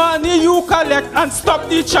back the money you collect and stop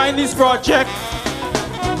the Chinese project.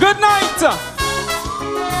 Good night.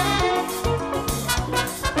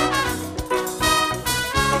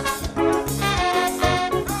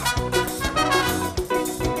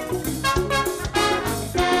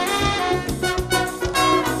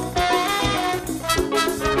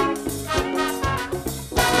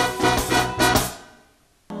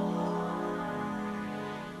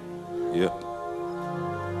 Yep.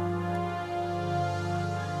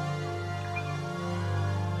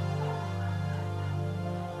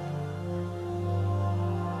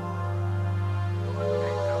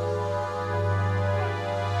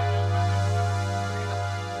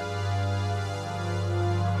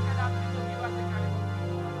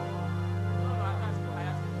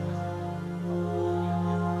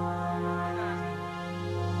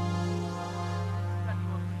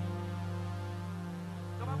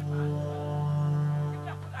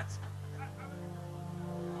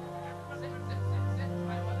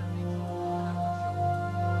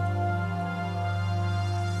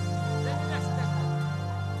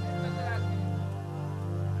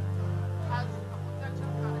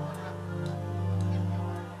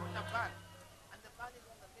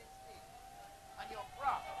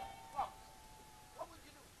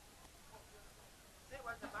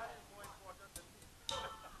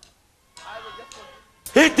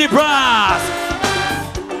 Hit the brass!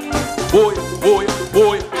 Boy, boy,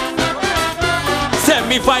 boy.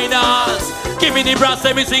 Semi-finals. Give me the brass,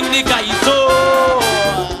 let me sing the Calypso.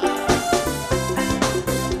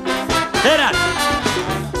 Hear that?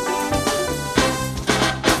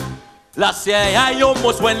 Last year I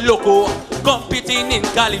almost went loco, competing in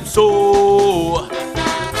Calypso.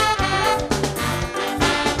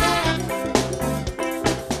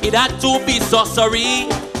 It had to be sorcery,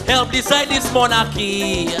 help decide this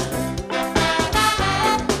monarchy.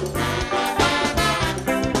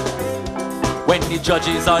 When the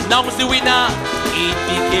judges announced the winner, it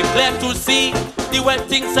became clear to see the wet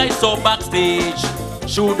things I saw backstage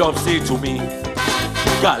should have said to me,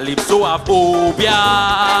 Calypso have obia,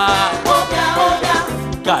 Obia,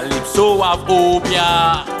 obia. Calypso have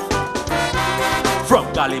obia. From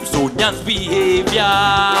Calypsonians' behavior,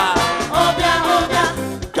 Obia,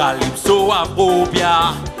 obia. Calypso have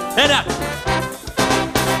obia. Hear that?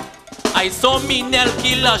 I saw me Nell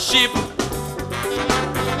kill a sheep,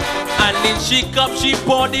 and then she cup, she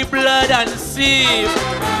pour the blood and sip.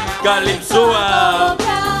 Calypso have.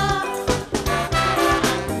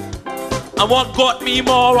 And what got me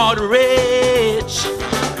more outraged,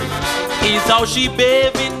 is how she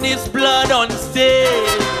bathe in this blood on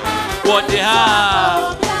stage. What they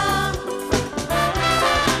have.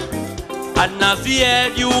 And as the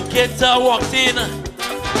educator walked in,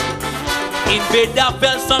 Invader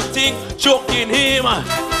felt something choking him.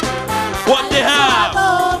 What they have.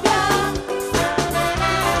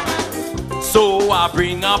 So I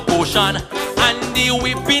bring a potion and the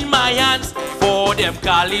whip in my hands for them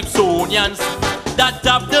Calypsonians that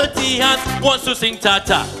have dirty hands wants to sing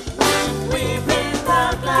tata. We bring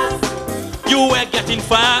the glass. You were getting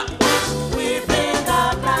fire. We bring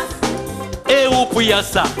the glass. Hey,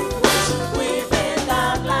 Upuyasa. We bring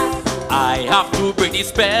the glass. I have to break the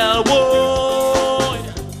spell, boy,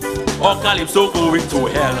 or Calypso going to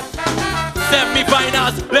hell.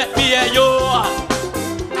 Semi-finals, let me hear you.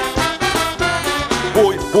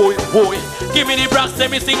 Boy, boy, boy, give me the brass, let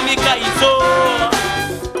me sing the Calypso.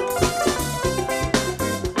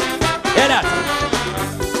 Hear that?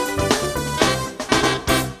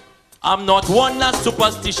 I'm not one that's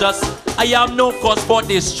superstitious. I have no cause for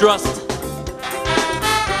distrust.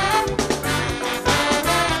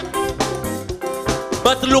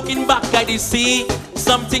 But looking back, I did see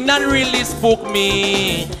something that really spoke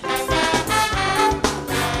me.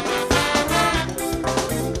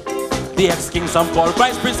 The ex-king, some call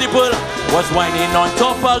Christ principle, was whining on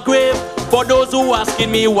top of grave. For those who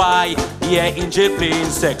asking me why, yeah, in jail playing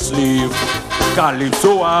sex slave.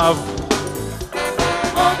 Calypso have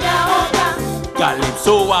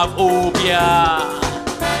Calypso have obia.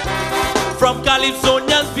 From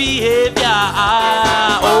Calypsonians behavior,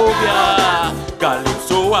 obia.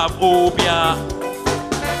 Calypso have obia.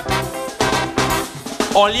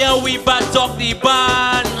 All year we back talk the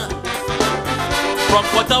band. From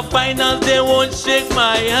quarterfinals they won't shake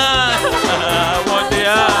my hand. What they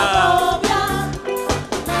are.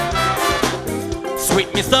 Sweet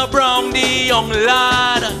Mr. Brown, the young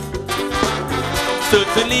lad,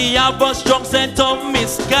 certainly have a strong scent of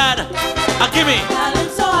miscad. Give me.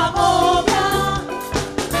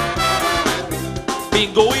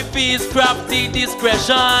 Bingo with his crafty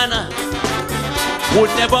discretion, would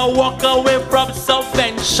never walk away from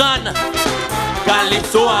subvention.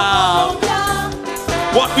 Calypso have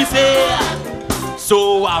what we say.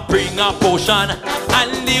 So I bring a potion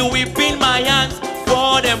and the whip in my hands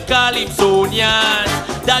for them Calypsonians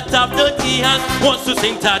that have dirty hands wants to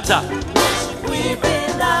sing tata. We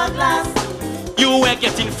bring the glass. You were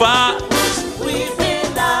getting far. We bring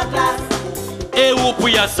the glass. Hey,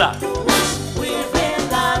 Upuyasa. We bring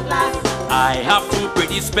the glass. I have to break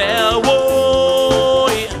the spell,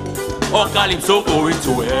 boy, or Calypso going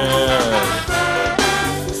to hell.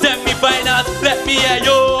 Semi-finals, let me hear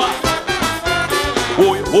you.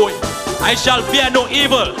 Boy, boy, I shall fear no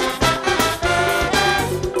evil.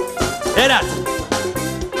 Hear that?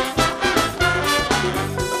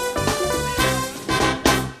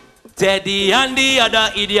 Teddy and the other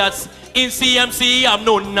idiots in CMC, I'm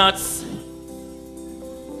no nuts.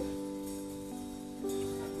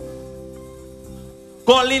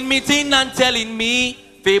 Calling meeting and telling me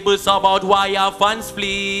fables about why our fans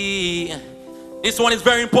flee. This one is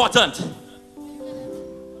very important.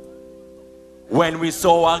 When we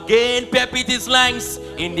saw again Pepiti slangs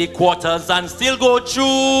in the quarters and still go through.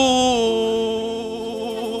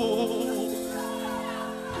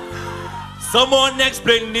 Someone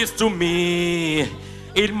explain this to me.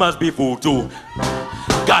 It must be voodoo.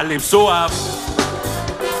 Calypso have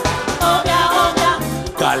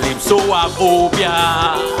Calypso have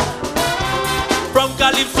obia. From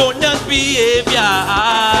Calypsonians behavior.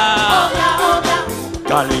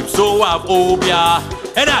 Calypso have obia.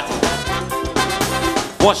 And that.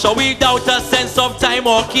 What shall we doubt a sense of time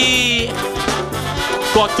or key?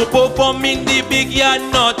 Got to perform in the big yard,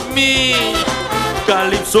 not me.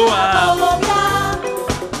 Calypso have.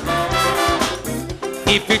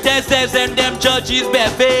 If it says and them judges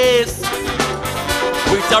bare face,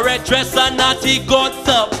 with a red dress and that he got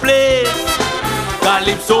the place.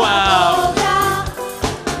 Calypso have.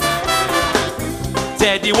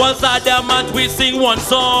 Teddy was adamant we sing one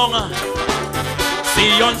song.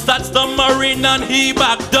 Sion starts the marine and he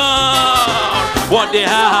back down. What they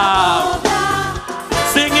have?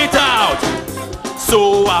 Sing it out.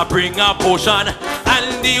 So I bring a potion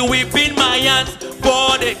and the whip in my hands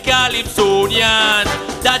for the Calypsonians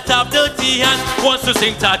that have dirty hands wants to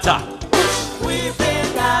sing tata. We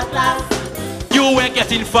bring the glass. You were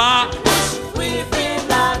getting far. We bring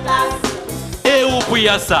the glass. Hey,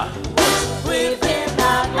 Upuyasa. We bring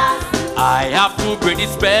the glass. I have to break the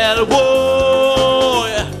spell,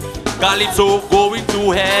 boy. Calypso going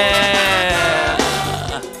to hell.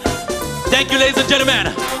 Thank you, ladies and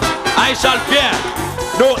gentlemen. I shall fear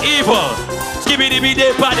no evil. skibidi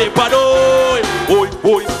de pade pado. Oi,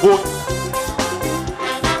 oi, oi.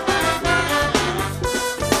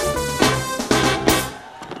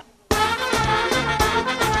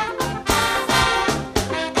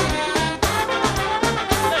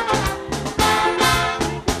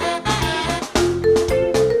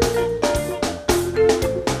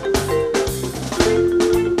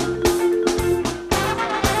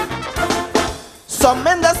 Some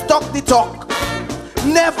men that talk the talk,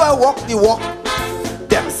 never walk the walk.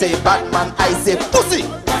 Them say bad man, I say pussy.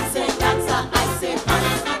 Them say dancer, I say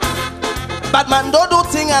pants. Bad man don't do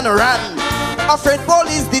thing and run, afraid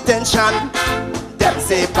police detention. Them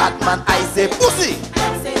say bad man, I say pussy.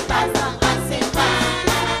 Them say dancer, I say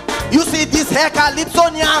pants. You see this hair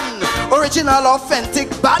Calypso Nyan, original authentic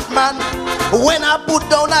bad man. When I put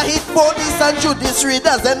down a hit, police and judiciary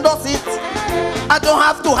does endorse it. I don't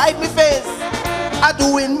have to hide my face, I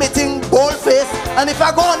do in meeting bold face. And if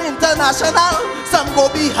I go on international, some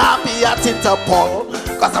go be happy at Interpol.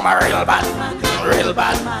 Cause I'm a real bad man, real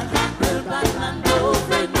bad man. Real bad man, no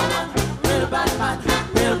afraid no one. Real bad man,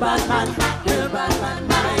 real bad man, real bad man,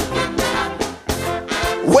 my king.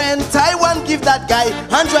 When Taiwan give that guy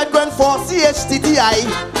 100 grand for CHTTI,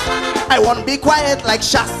 I won't be quiet like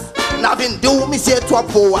Shas. Nothing do me say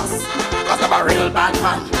 12 for us. Cause I'm a real bad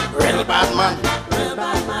man, real bad man. Real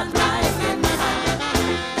bad man, my king.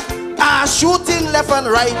 Shooting left and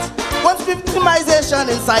right, once victimization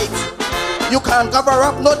in sight. You can't cover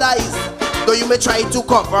up no dice, though you may try to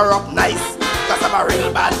cover up nice. Cause I'm a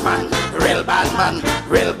real bad man, real bad man,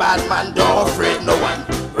 real bad man, don't afraid no one.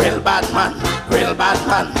 Real bad man, real bad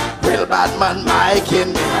man, real bad man, my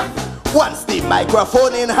king. Once the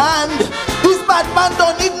microphone in hand, this bad man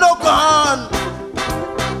don't need no gun.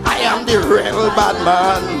 I am the real bad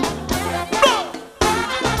man.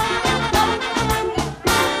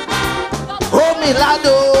 Oh, mi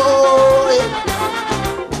lado.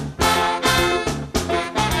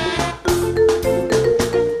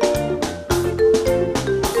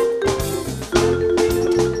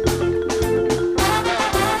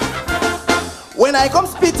 When I come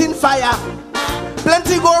spitting fire,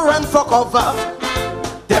 plenty go run for cover.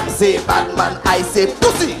 Them say bad man, I say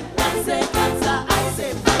pussy. Them say cancer, I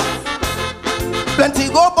say pants. Plenty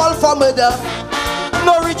go ball for murder.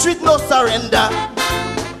 No retreat, no surrender.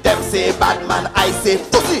 Them say bad man, I say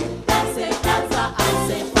pussy. Them say cancer, I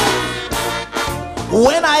say pants.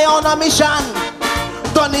 When I on a mission,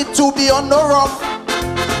 don't need to be on no rum.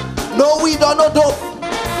 No weed or no dope.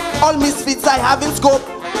 All misfits I have in scope.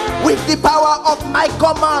 With the power of my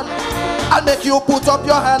command, I'll make you put up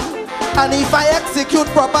your hand. And if I execute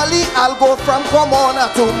properly, I'll go from commoner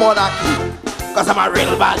to monarchy. Cause I'm a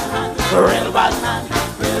real bad man, real bad man.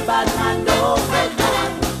 Real bad man, no afraid no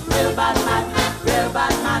one. Real bad man, real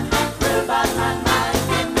bad man, real bad man, my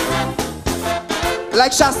king.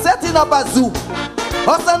 Like she's setting up a zoo,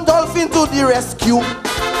 horse and dolphin to the rescue.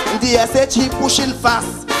 The SH he pushing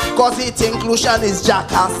fast, cause he think Lucian is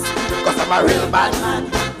jackass. Cause I'm a real bad man,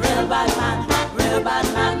 real bad man, real bad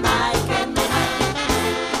man, my king.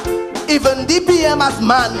 even DPM as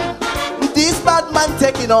man, this bad man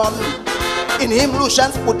taking on. In him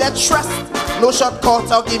Lucians put their trust, no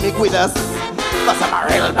shortcut or gimmick with us. Cause I'm a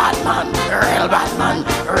real bad man, real bad man,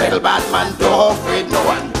 real bad man, don't afraid no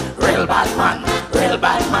one. Real bad man, real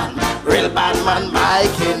bad man, real bad man, my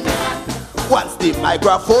king. Once the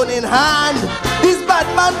microphone in hand, this bad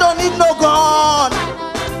man don't need no gun.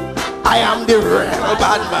 I am the real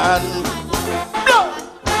bad man. No.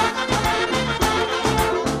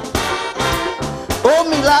 Oh,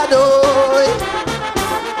 Milado.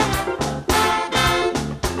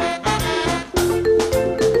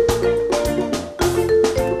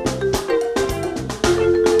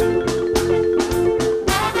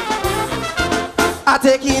 I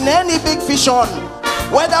take in any big fish on,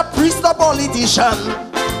 whether priest or politician.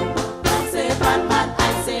 I say bad man,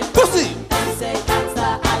 I say pussy. I say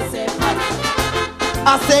cancer, I say pants.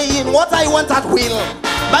 I say in what I want at will.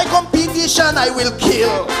 By competition I will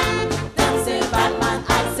kill. Them say bad man, I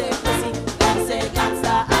say pussy. Them say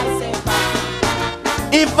cancer, I say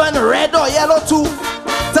pants. Even red or yellow too.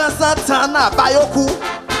 Tana bayoku.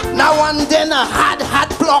 Now and then a hard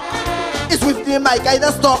block is with me my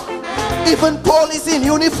guidance talk. Even police in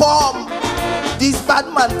uniform, this bad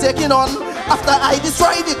man taking on. After I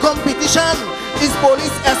destroy the competition, is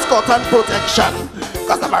police escort and protection.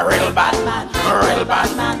 Cause I'm a real bad man, real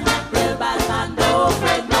bad man, real bad man, no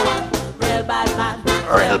afraid no one. Real bad man,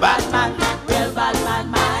 real bad man, real bad man,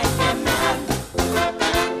 my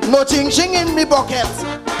king. No ching in me bucket,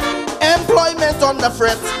 employment on the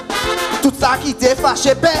fret. To taki te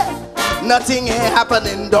fashe pe, nothing ain't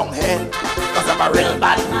happening down here. Cause I'm a real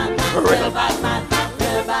bad man. Real bad man,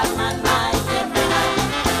 real bad man,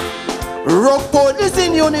 Rogue police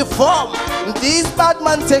in uniform, these bad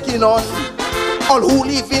man taking on all who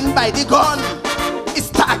live in by the gun. It's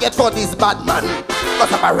target for this bad man,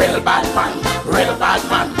 cause I'm a real bad man, real bad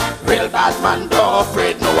man, real bad man, don't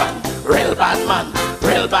afraid no one. Real bad man,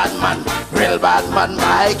 real bad man, real bad man,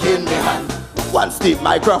 mic in me hand. Once the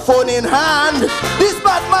microphone in hand, this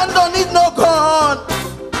bad man don't need no gun.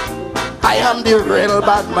 I am the real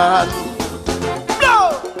bad man.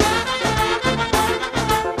 No!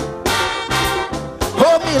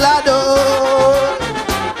 Oh, Milado!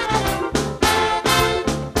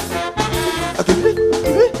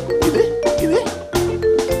 Give it.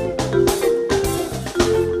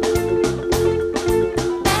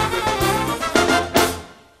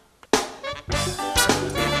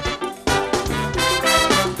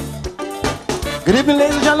 Good evening,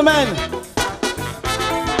 ladies and gentlemen.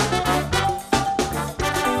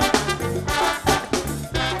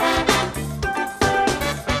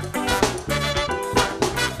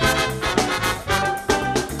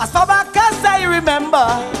 As far back as I remember,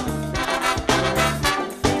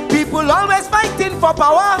 people always fighting for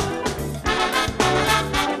power.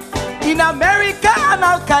 In America and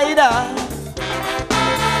Al-Qaeda,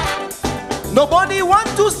 nobody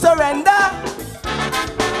wants to surrender.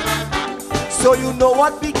 So you know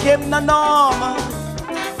what became the norm.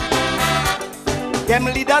 Them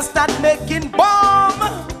leaders start making bomb.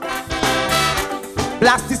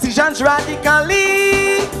 Blast decisions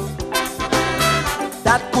radically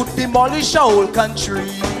that could demolish a whole country.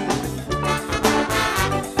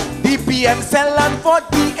 DPM selling for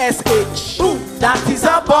DSH. That is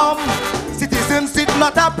a bomb. Citizens did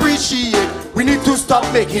not appreciate. We need to stop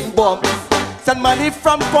making bombs. Send money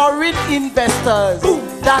from foreign investors.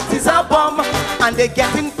 That is a bomb. And they're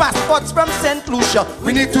getting passports from St. Lucia.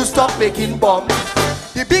 We need to stop making bombs.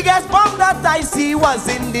 The biggest bomb that I see was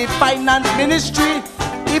in the finance ministry.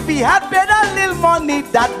 If he had paid a little money,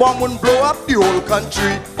 that bomb would blow up the whole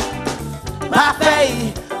country.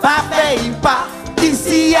 Parfait, parfait, pa,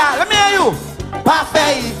 ici, let me hear you.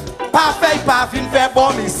 Parfait, parfait, pa, fin fait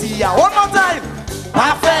bomb ici. One more time.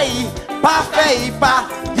 Parfait, parfait, pa,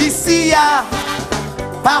 ici.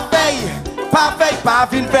 Parfait, parfait, pa,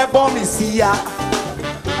 fin fait bomb ici.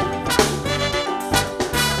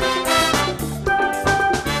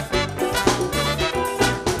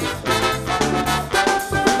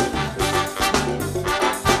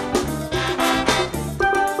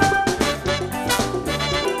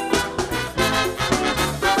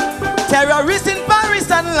 Terrorists in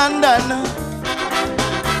Paris and London.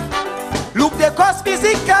 Look, they cause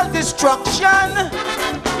physical destruction.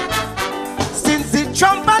 Since the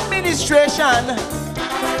Trump administration,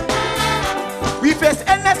 we face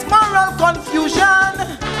endless moral confusion.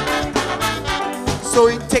 So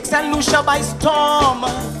it takes St. Lucia by storm.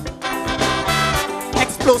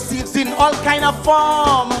 Explosives in all kind of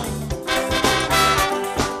form.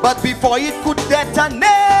 But before it could detonate,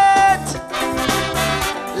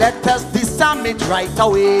 let us disarm it right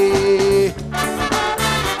away.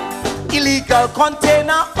 Illegal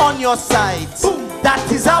container on your site. Boom. That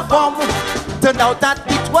is a bomb. Turned out that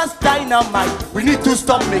it was dynamite. We need to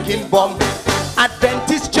stop making bomb.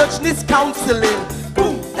 Adventist church needs counseling.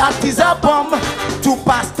 Boom. That is a bomb. Two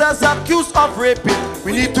pastors accused of raping.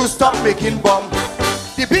 We need to stop making bomb.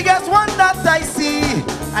 The biggest one that I see,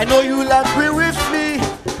 I know you'll agree with me.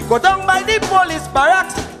 Go down by the police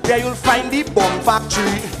barracks. There you'll find the bomb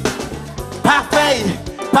factory. Parfait,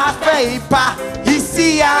 parfait, pa,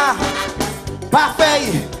 ici ya.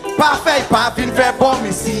 Parfait, parfait, pa, fin fait bomb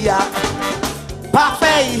ici ya.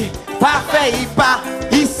 Parfait, parfait, pa,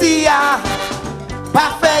 ici ya.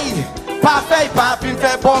 Parfait, parfait, pa, fin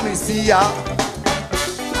fait bomb ici ya.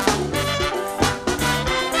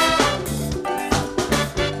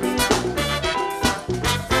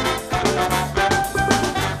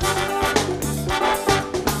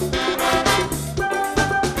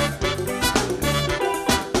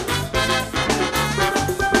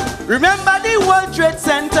 Remember the World Trade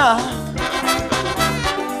Center?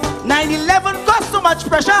 9/11 caused so much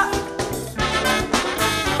pressure.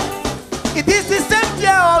 It is the same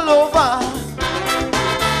here all over.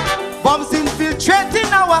 Bombs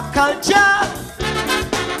infiltrating our culture.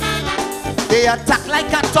 They attack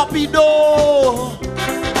like a torpedo,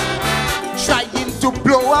 trying to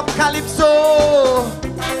blow up Calypso.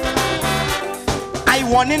 I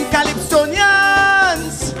warn in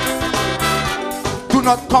Calypsonians, do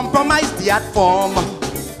not compromise the art form.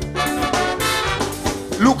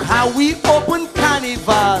 Look how we open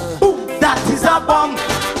carnival. Boom. That is a bomb.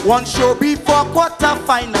 One show before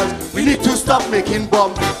quarterfinals. We need to stop making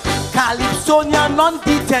bomb. Calypsonian on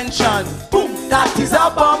detention. Boom, that is a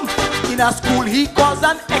bomb. In a school he caused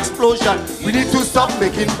an explosion. We need to stop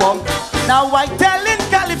making bomb. Now I telling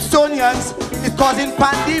Calypsonians it's causing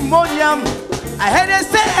pandemonium. I heard they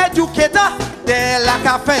say educator, they're like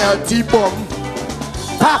a fair bomb.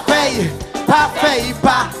 Parfait, parfait,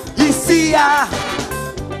 pa, ici ya.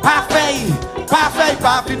 Parfait, parfait,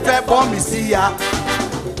 parfait, fait bomb ici ya.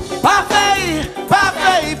 Parfait,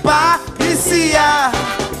 parfait, pa, ici ya.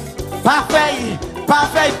 Parfait,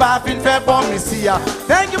 parfait, parfait, fait bomb ici ya.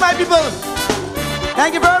 Thank you, my people.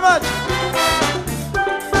 Thank you very much.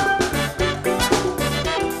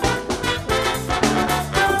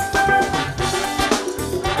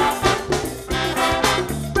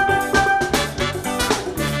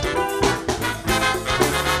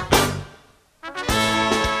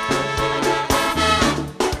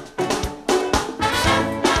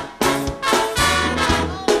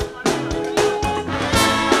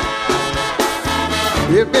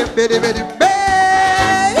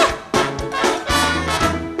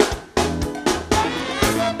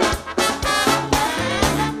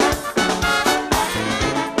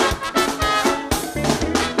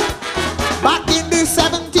 Back in the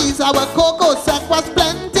 70s, our cocoa set was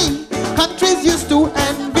plenty. Countries used to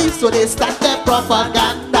envy, so they start their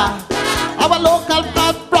propaganda. Our local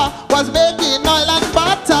opera was making oil and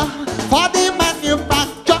butter for the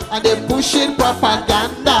manufacture, and they pushing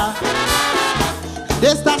propaganda.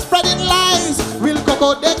 They start spreading lies, real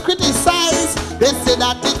cocoa they criticize. They say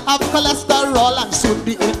that it have cholesterol and soon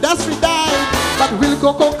the industry die. But real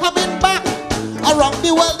cocoa coming back, around the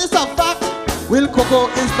world is a fact. Real cocoa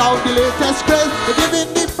is now the latest craze. They're giving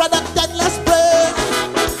the product endless praise.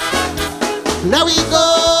 Now we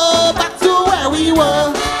go back to where we were,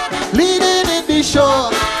 leading in the show.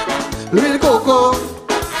 Real cocoa.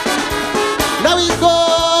 Now we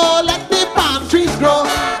go, let the palm trees grow,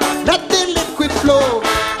 let the liquid flow.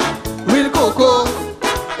 Real cocoa.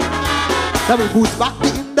 Now we boost back the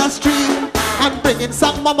industry and bring in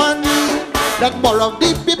some more money. Then more of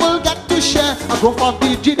the people get to share and growth of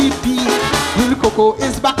the GDP. Real cocoa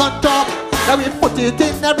is back on top. Now we put it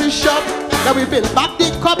in every shop. Now we build back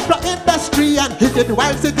the copra industry and hit it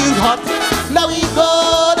whilst it is hot. Now we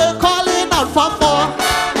go, they're calling out for more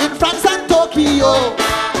in France and Tokyo.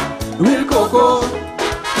 Real cocoa.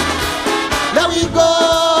 Now we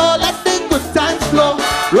go, let the good times flow.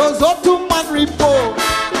 Rose up to man repo.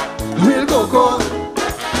 Real cocoa.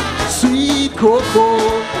 Sweet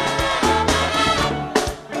cocoa.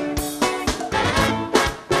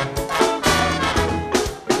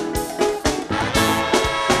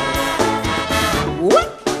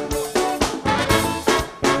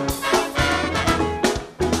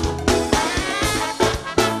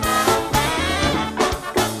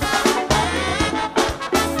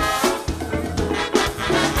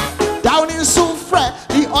 Down in Soufre,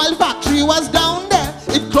 the oil factory was down there.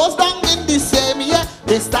 It closed down in the same year.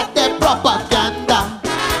 They start their propaganda.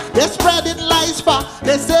 They spreading lies for,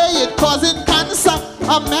 they say it causing cancer,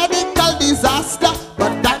 a medical disaster,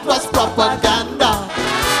 but that was propaganda.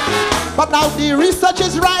 But now the research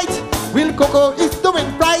is right. Real cocoa is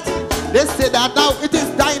doing right. They say that now it is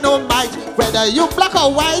dynamite. Whether you black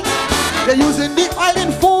or white, they're using the oil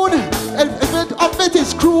in food. If it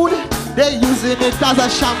is crude, they're using it as a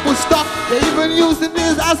shampoo stock. They're even using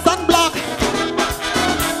it as sunblock.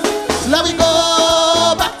 So let me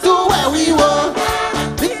go back to where we were,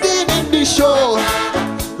 leading in the show.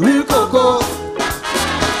 Real cocoa.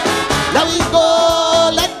 Let me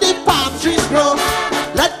go, let the palm trees grow,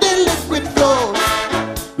 let the liquid flow.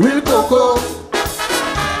 Real cocoa.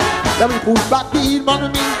 Let me push back the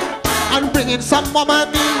economy and bring in some more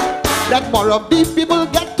money. That more of the people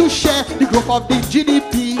get to share the growth of the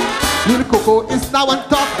GDP. Real cocoa is now on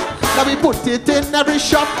top. Now we put it in every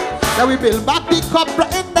shop. Now we build back the copra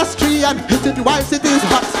industry and hit it whilst it is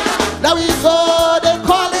hot. Now we go, they're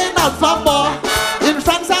calling out for more in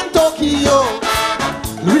France and Tokyo.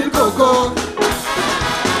 Real cocoa.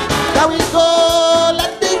 Now we go,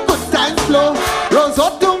 let the good times flow. Rose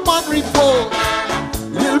up to man repo.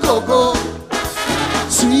 Real cocoa.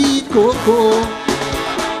 Sweet cocoa.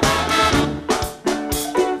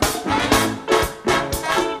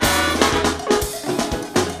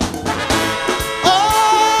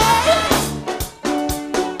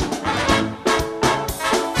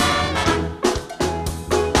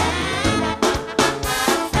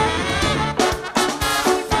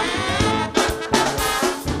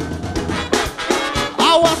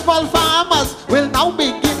 Small farmers will now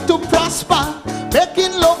begin to prosper,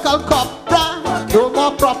 making local copra, no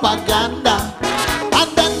more propaganda.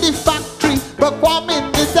 And then the factory performing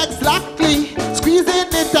it exactly, squeezing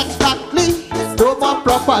it exactly, no more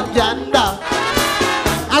propaganda.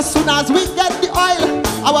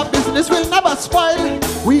 never spoil.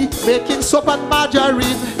 We making soap and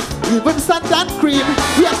margarine, even sand and cream.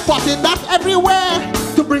 We are spotting that everywhere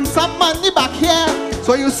to bring some money back here.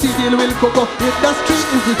 So you see the Will Cocoa industry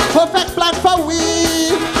is the perfect plan for we.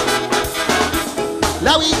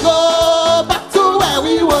 Now we go back to where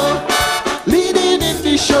we were, leading in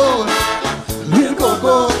the show. Will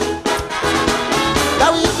Cocoa.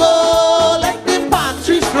 Now we go, let the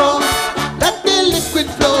pantries grow, let the liquid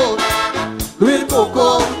flow. Will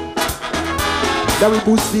Cocoa. Now we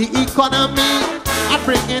boost the economy and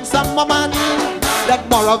bring in some more money. Let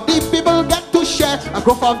more of the people get to share a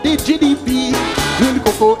growth of the GDP. Will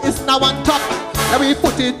Cocoa is now on top. Now we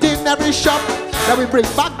put it in every shop. Now we bring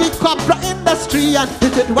back the copra industry and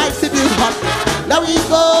hit it while it is hot. Now we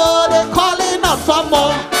go, they're calling out for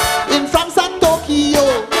more in France and Tokyo.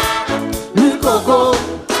 Will Cocoa.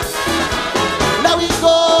 Now we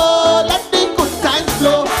go, let the good times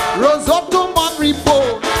flow. Rose up to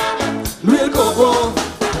Monrepo. Will Cocoa.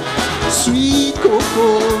 Sweet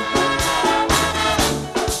cocoa.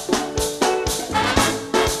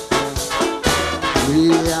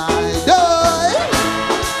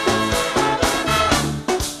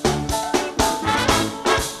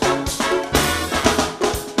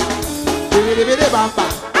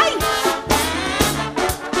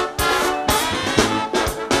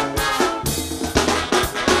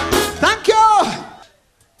 Thank you.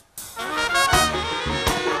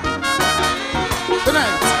 Good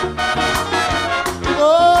night.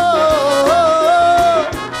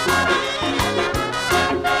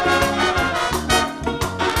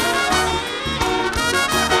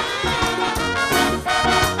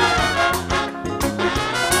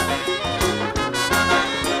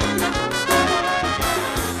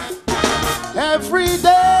 Every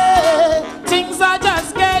day, things are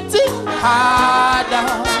just getting harder,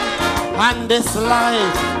 and this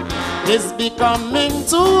life is becoming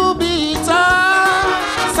too bitter.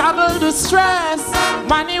 Saddle the stress,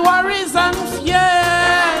 money, worries, and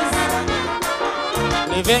fears.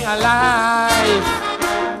 Living a life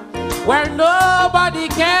where nobody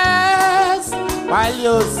cares, while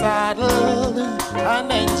you're saddled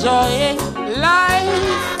and enjoying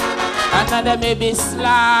life. Another may be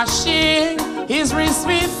slashing his wrist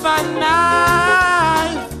with a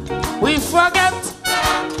knife. We forget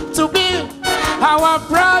to be our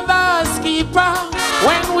brother's keeper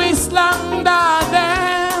when we slander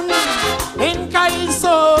them in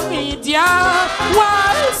Calypso media.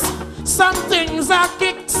 Whilst some things are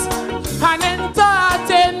kicks and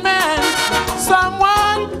entertainment,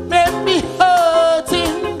 someone may be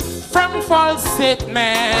hurting from false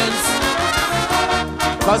statements.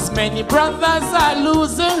 Cause many brothers are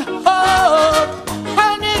losing hope,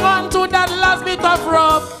 hanging on to that last bit of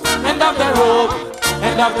rope. End of the rope,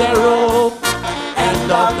 end of the rope,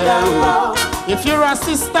 end of the rope. If you're a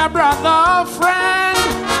sister, brother, or friend,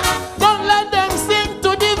 don't let them sink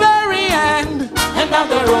to the very end. End of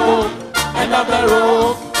the rope, end of the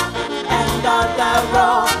rope, end of the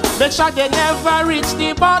rope. Make sure they never reach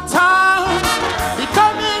the bottom,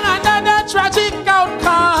 becoming another tragic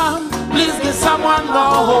outcome. Please give someone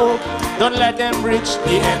more hope. Don't let them reach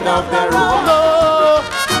the end of the road.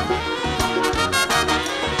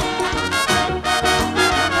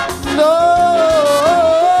 No.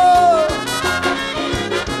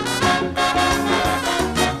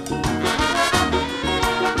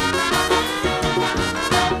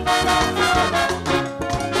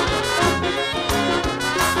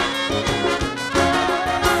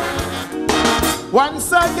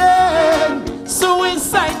 Once again,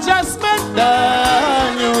 suicide just made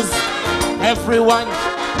the news. Everyone,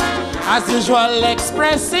 as usual,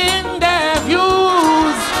 expressing their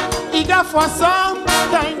views, eager for some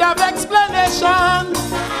kind of explanation.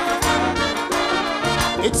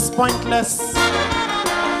 It's pointless.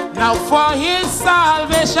 Now for his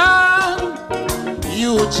salvation,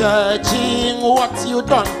 you judging what you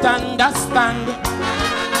don't understand.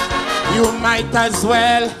 You might as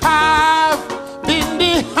well have been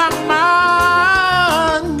the hangman.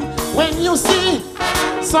 When you see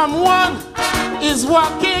someone is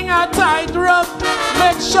walking a tightrope,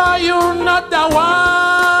 make sure you're not the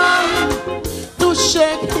one to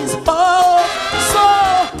shake his hope. So,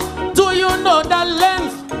 do you know the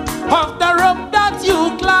length of the rope that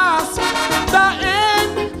you clasp? The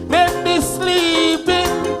end may be sleeping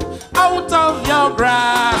out of your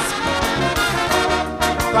grasp.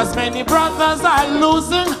 Cause many brothers are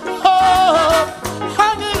losing hope,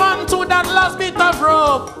 hanging on to that last bit of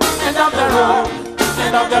rope. End of the rope,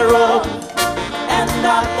 end of the rope, end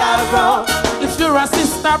of the rope. If you're a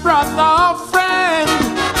sister, brother, or friend,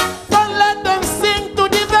 don't let them sink to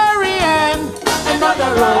the very end. End of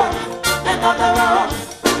the rope, end of the rope,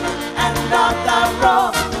 end of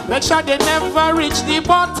rock. Make sure they never reach the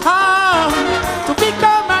bottom to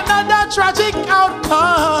become another tragic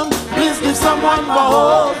outcome. Please give someone more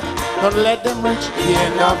hope. Don't let them reach the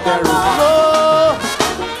end of the road.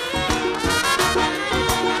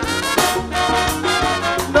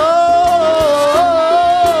 No.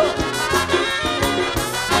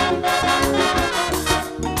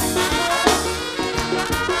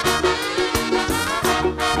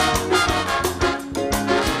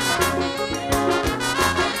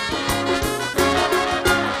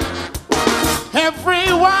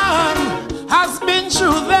 Everyone has been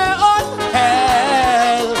through their own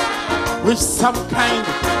hell with some kind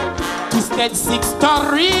twisted sick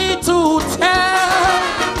story to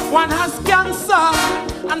tell. One has cancer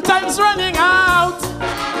and time's running out.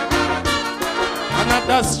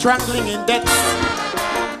 Another strangling in debt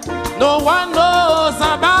no one knows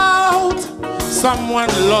about. Someone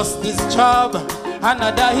lost his job,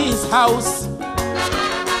 another his house.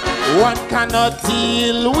 One cannot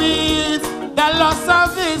deal with the loss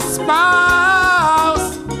of his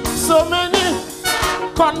spouse. So many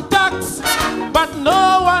contacts, but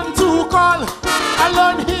no one to call.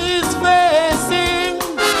 Alone he's facing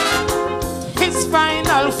his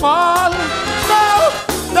final fall. Now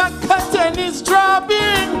the curtain is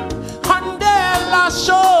dropping on their last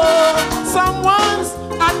show. Someone's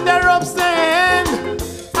at their rope's end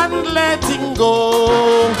and letting go.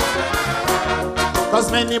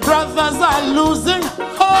 Cause many brothers are losing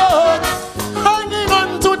hope, hanging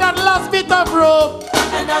on to that last bit of rope.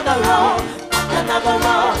 Another rope, another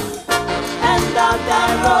rope,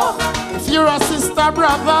 another rope. If you're a sister,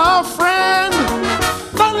 brother, or friend,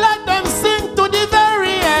 don't let them sink to the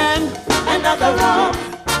very end. Another rope,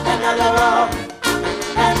 another rope,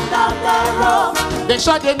 another rope. They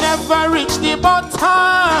sure they never reach the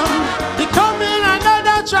bottom, becoming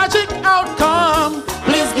another tragic outcome.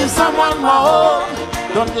 Please give someone more hope.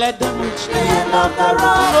 Don't let them reach the end of the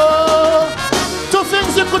rope. Oh. Two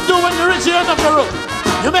things you could do when you reach the end of the rope.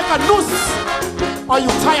 You make a noose or you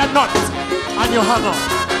tie a knot and you hang on.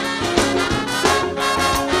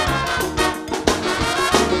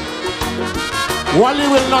 Walleigh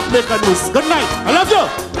will not make a noose. Good night. I love you.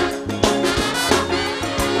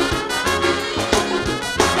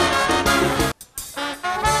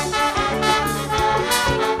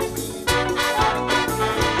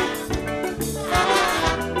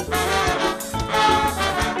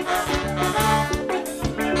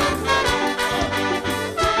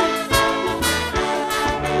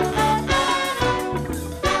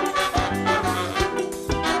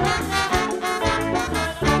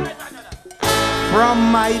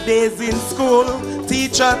 From my days in school,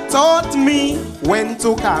 teacher taught me when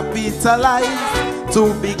to capitalize,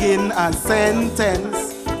 to begin a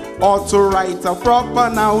sentence, or to write a proper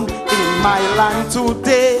noun. In my land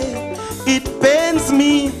today, it pains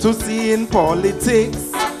me to see in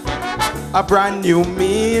politics a brand new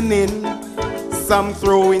meaning some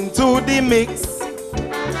throw into the mix.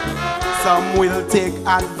 Some will take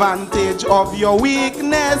advantage of your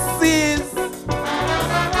weaknesses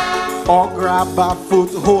or grab a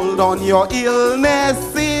foothold on your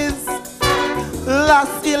illnesses.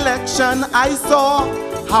 Last election I saw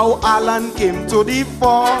how Alan came to the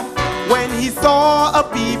fore when he saw a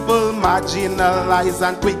people marginalized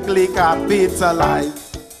and quickly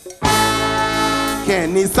capitalized.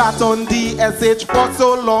 Kenny sat on the SH for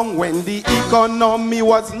so long when the economy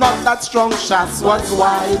was not that strong. Shas was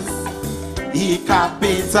wise, he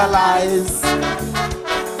capitalized.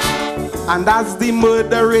 And as the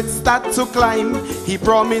murder rate start to climb, he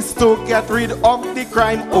promised to get rid of the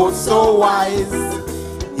crime. Oh, so wise,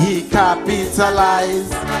 he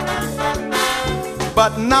capitalized.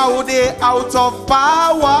 But now they out of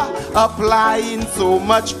power, applying so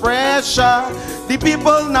much pressure. The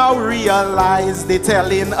people now realize they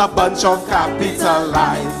telling a bunch of capital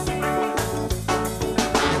lies.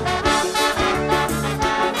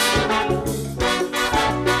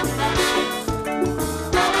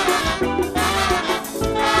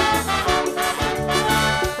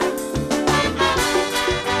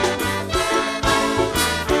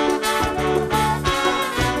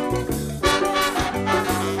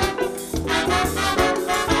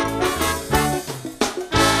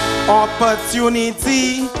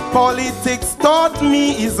 Opportunity, politics taught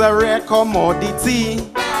me, is a rare commodity.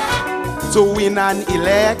 To win an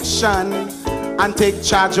election and take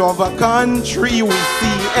charge of a country, we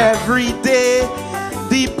see every day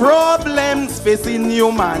the problems facing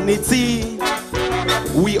humanity.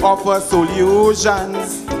 We offer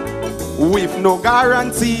solutions with no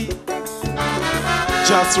guarantee.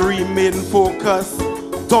 Just remain focused,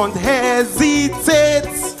 don't hesitate.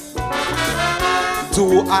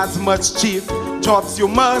 Do as much chief jobs you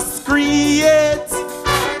must create.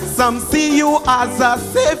 Some see you as a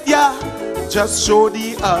savior, just show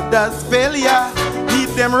the others failure.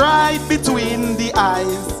 Hit them right between the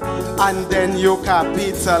eyes, and then you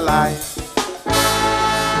capitalize.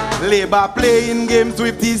 Labor playing games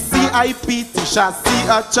with the CIP, Tisha see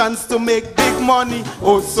a chance to make big money,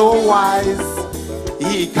 oh so wise,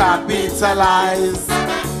 he capitalize.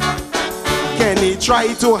 Kenny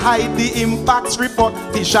try to hide the impacts report,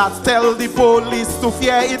 Tisha tell the police to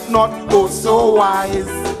fear it not, oh so wise,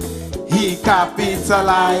 he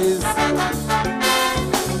capitalize.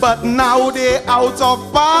 But now they out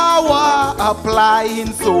of power,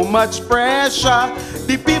 applying so much pressure.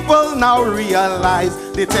 The people now realize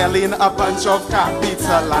they telling a bunch of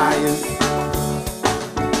capitalize.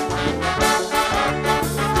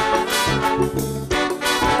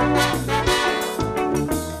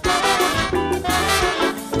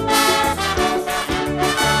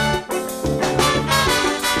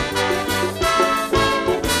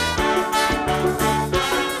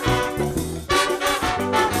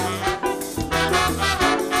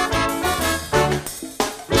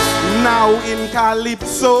 Now in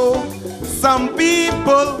Calypso, some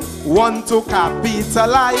people want to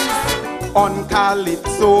capitalize on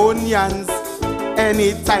Calypsonians.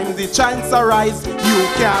 Anytime the chance arise, you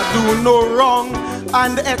can't do no wrong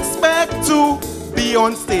and expect to be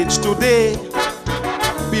on stage today.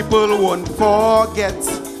 People won't forget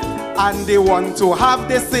and they want to have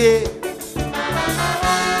the say.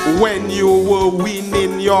 When you were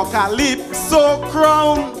winning your Calypso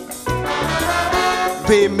crown,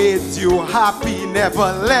 they made you happy,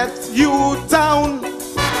 never let you down.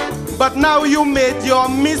 But now you made your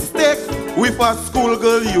mistake. With a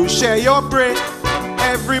schoolgirl you share your break.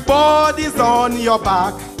 Everybody's on your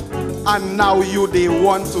back, and now you they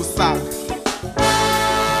want to sack.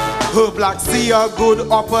 Her black see a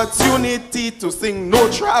good opportunity to sing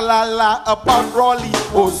no tra-la-la about Raleigh,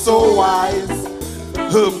 oh so wise,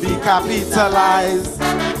 her be capitalized.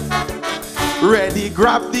 Ready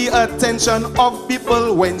grab the attention of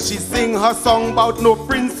people when she sing her song about no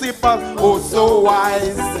principle, oh so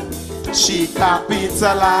wise, she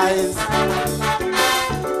capitalized.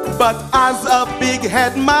 But as a big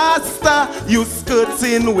headmaster, you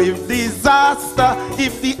skirting with disaster.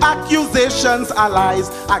 If the accusations are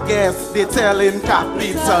lies, I guess they telling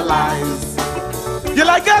capitalize. You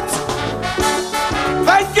like it?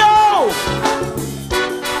 Thank you.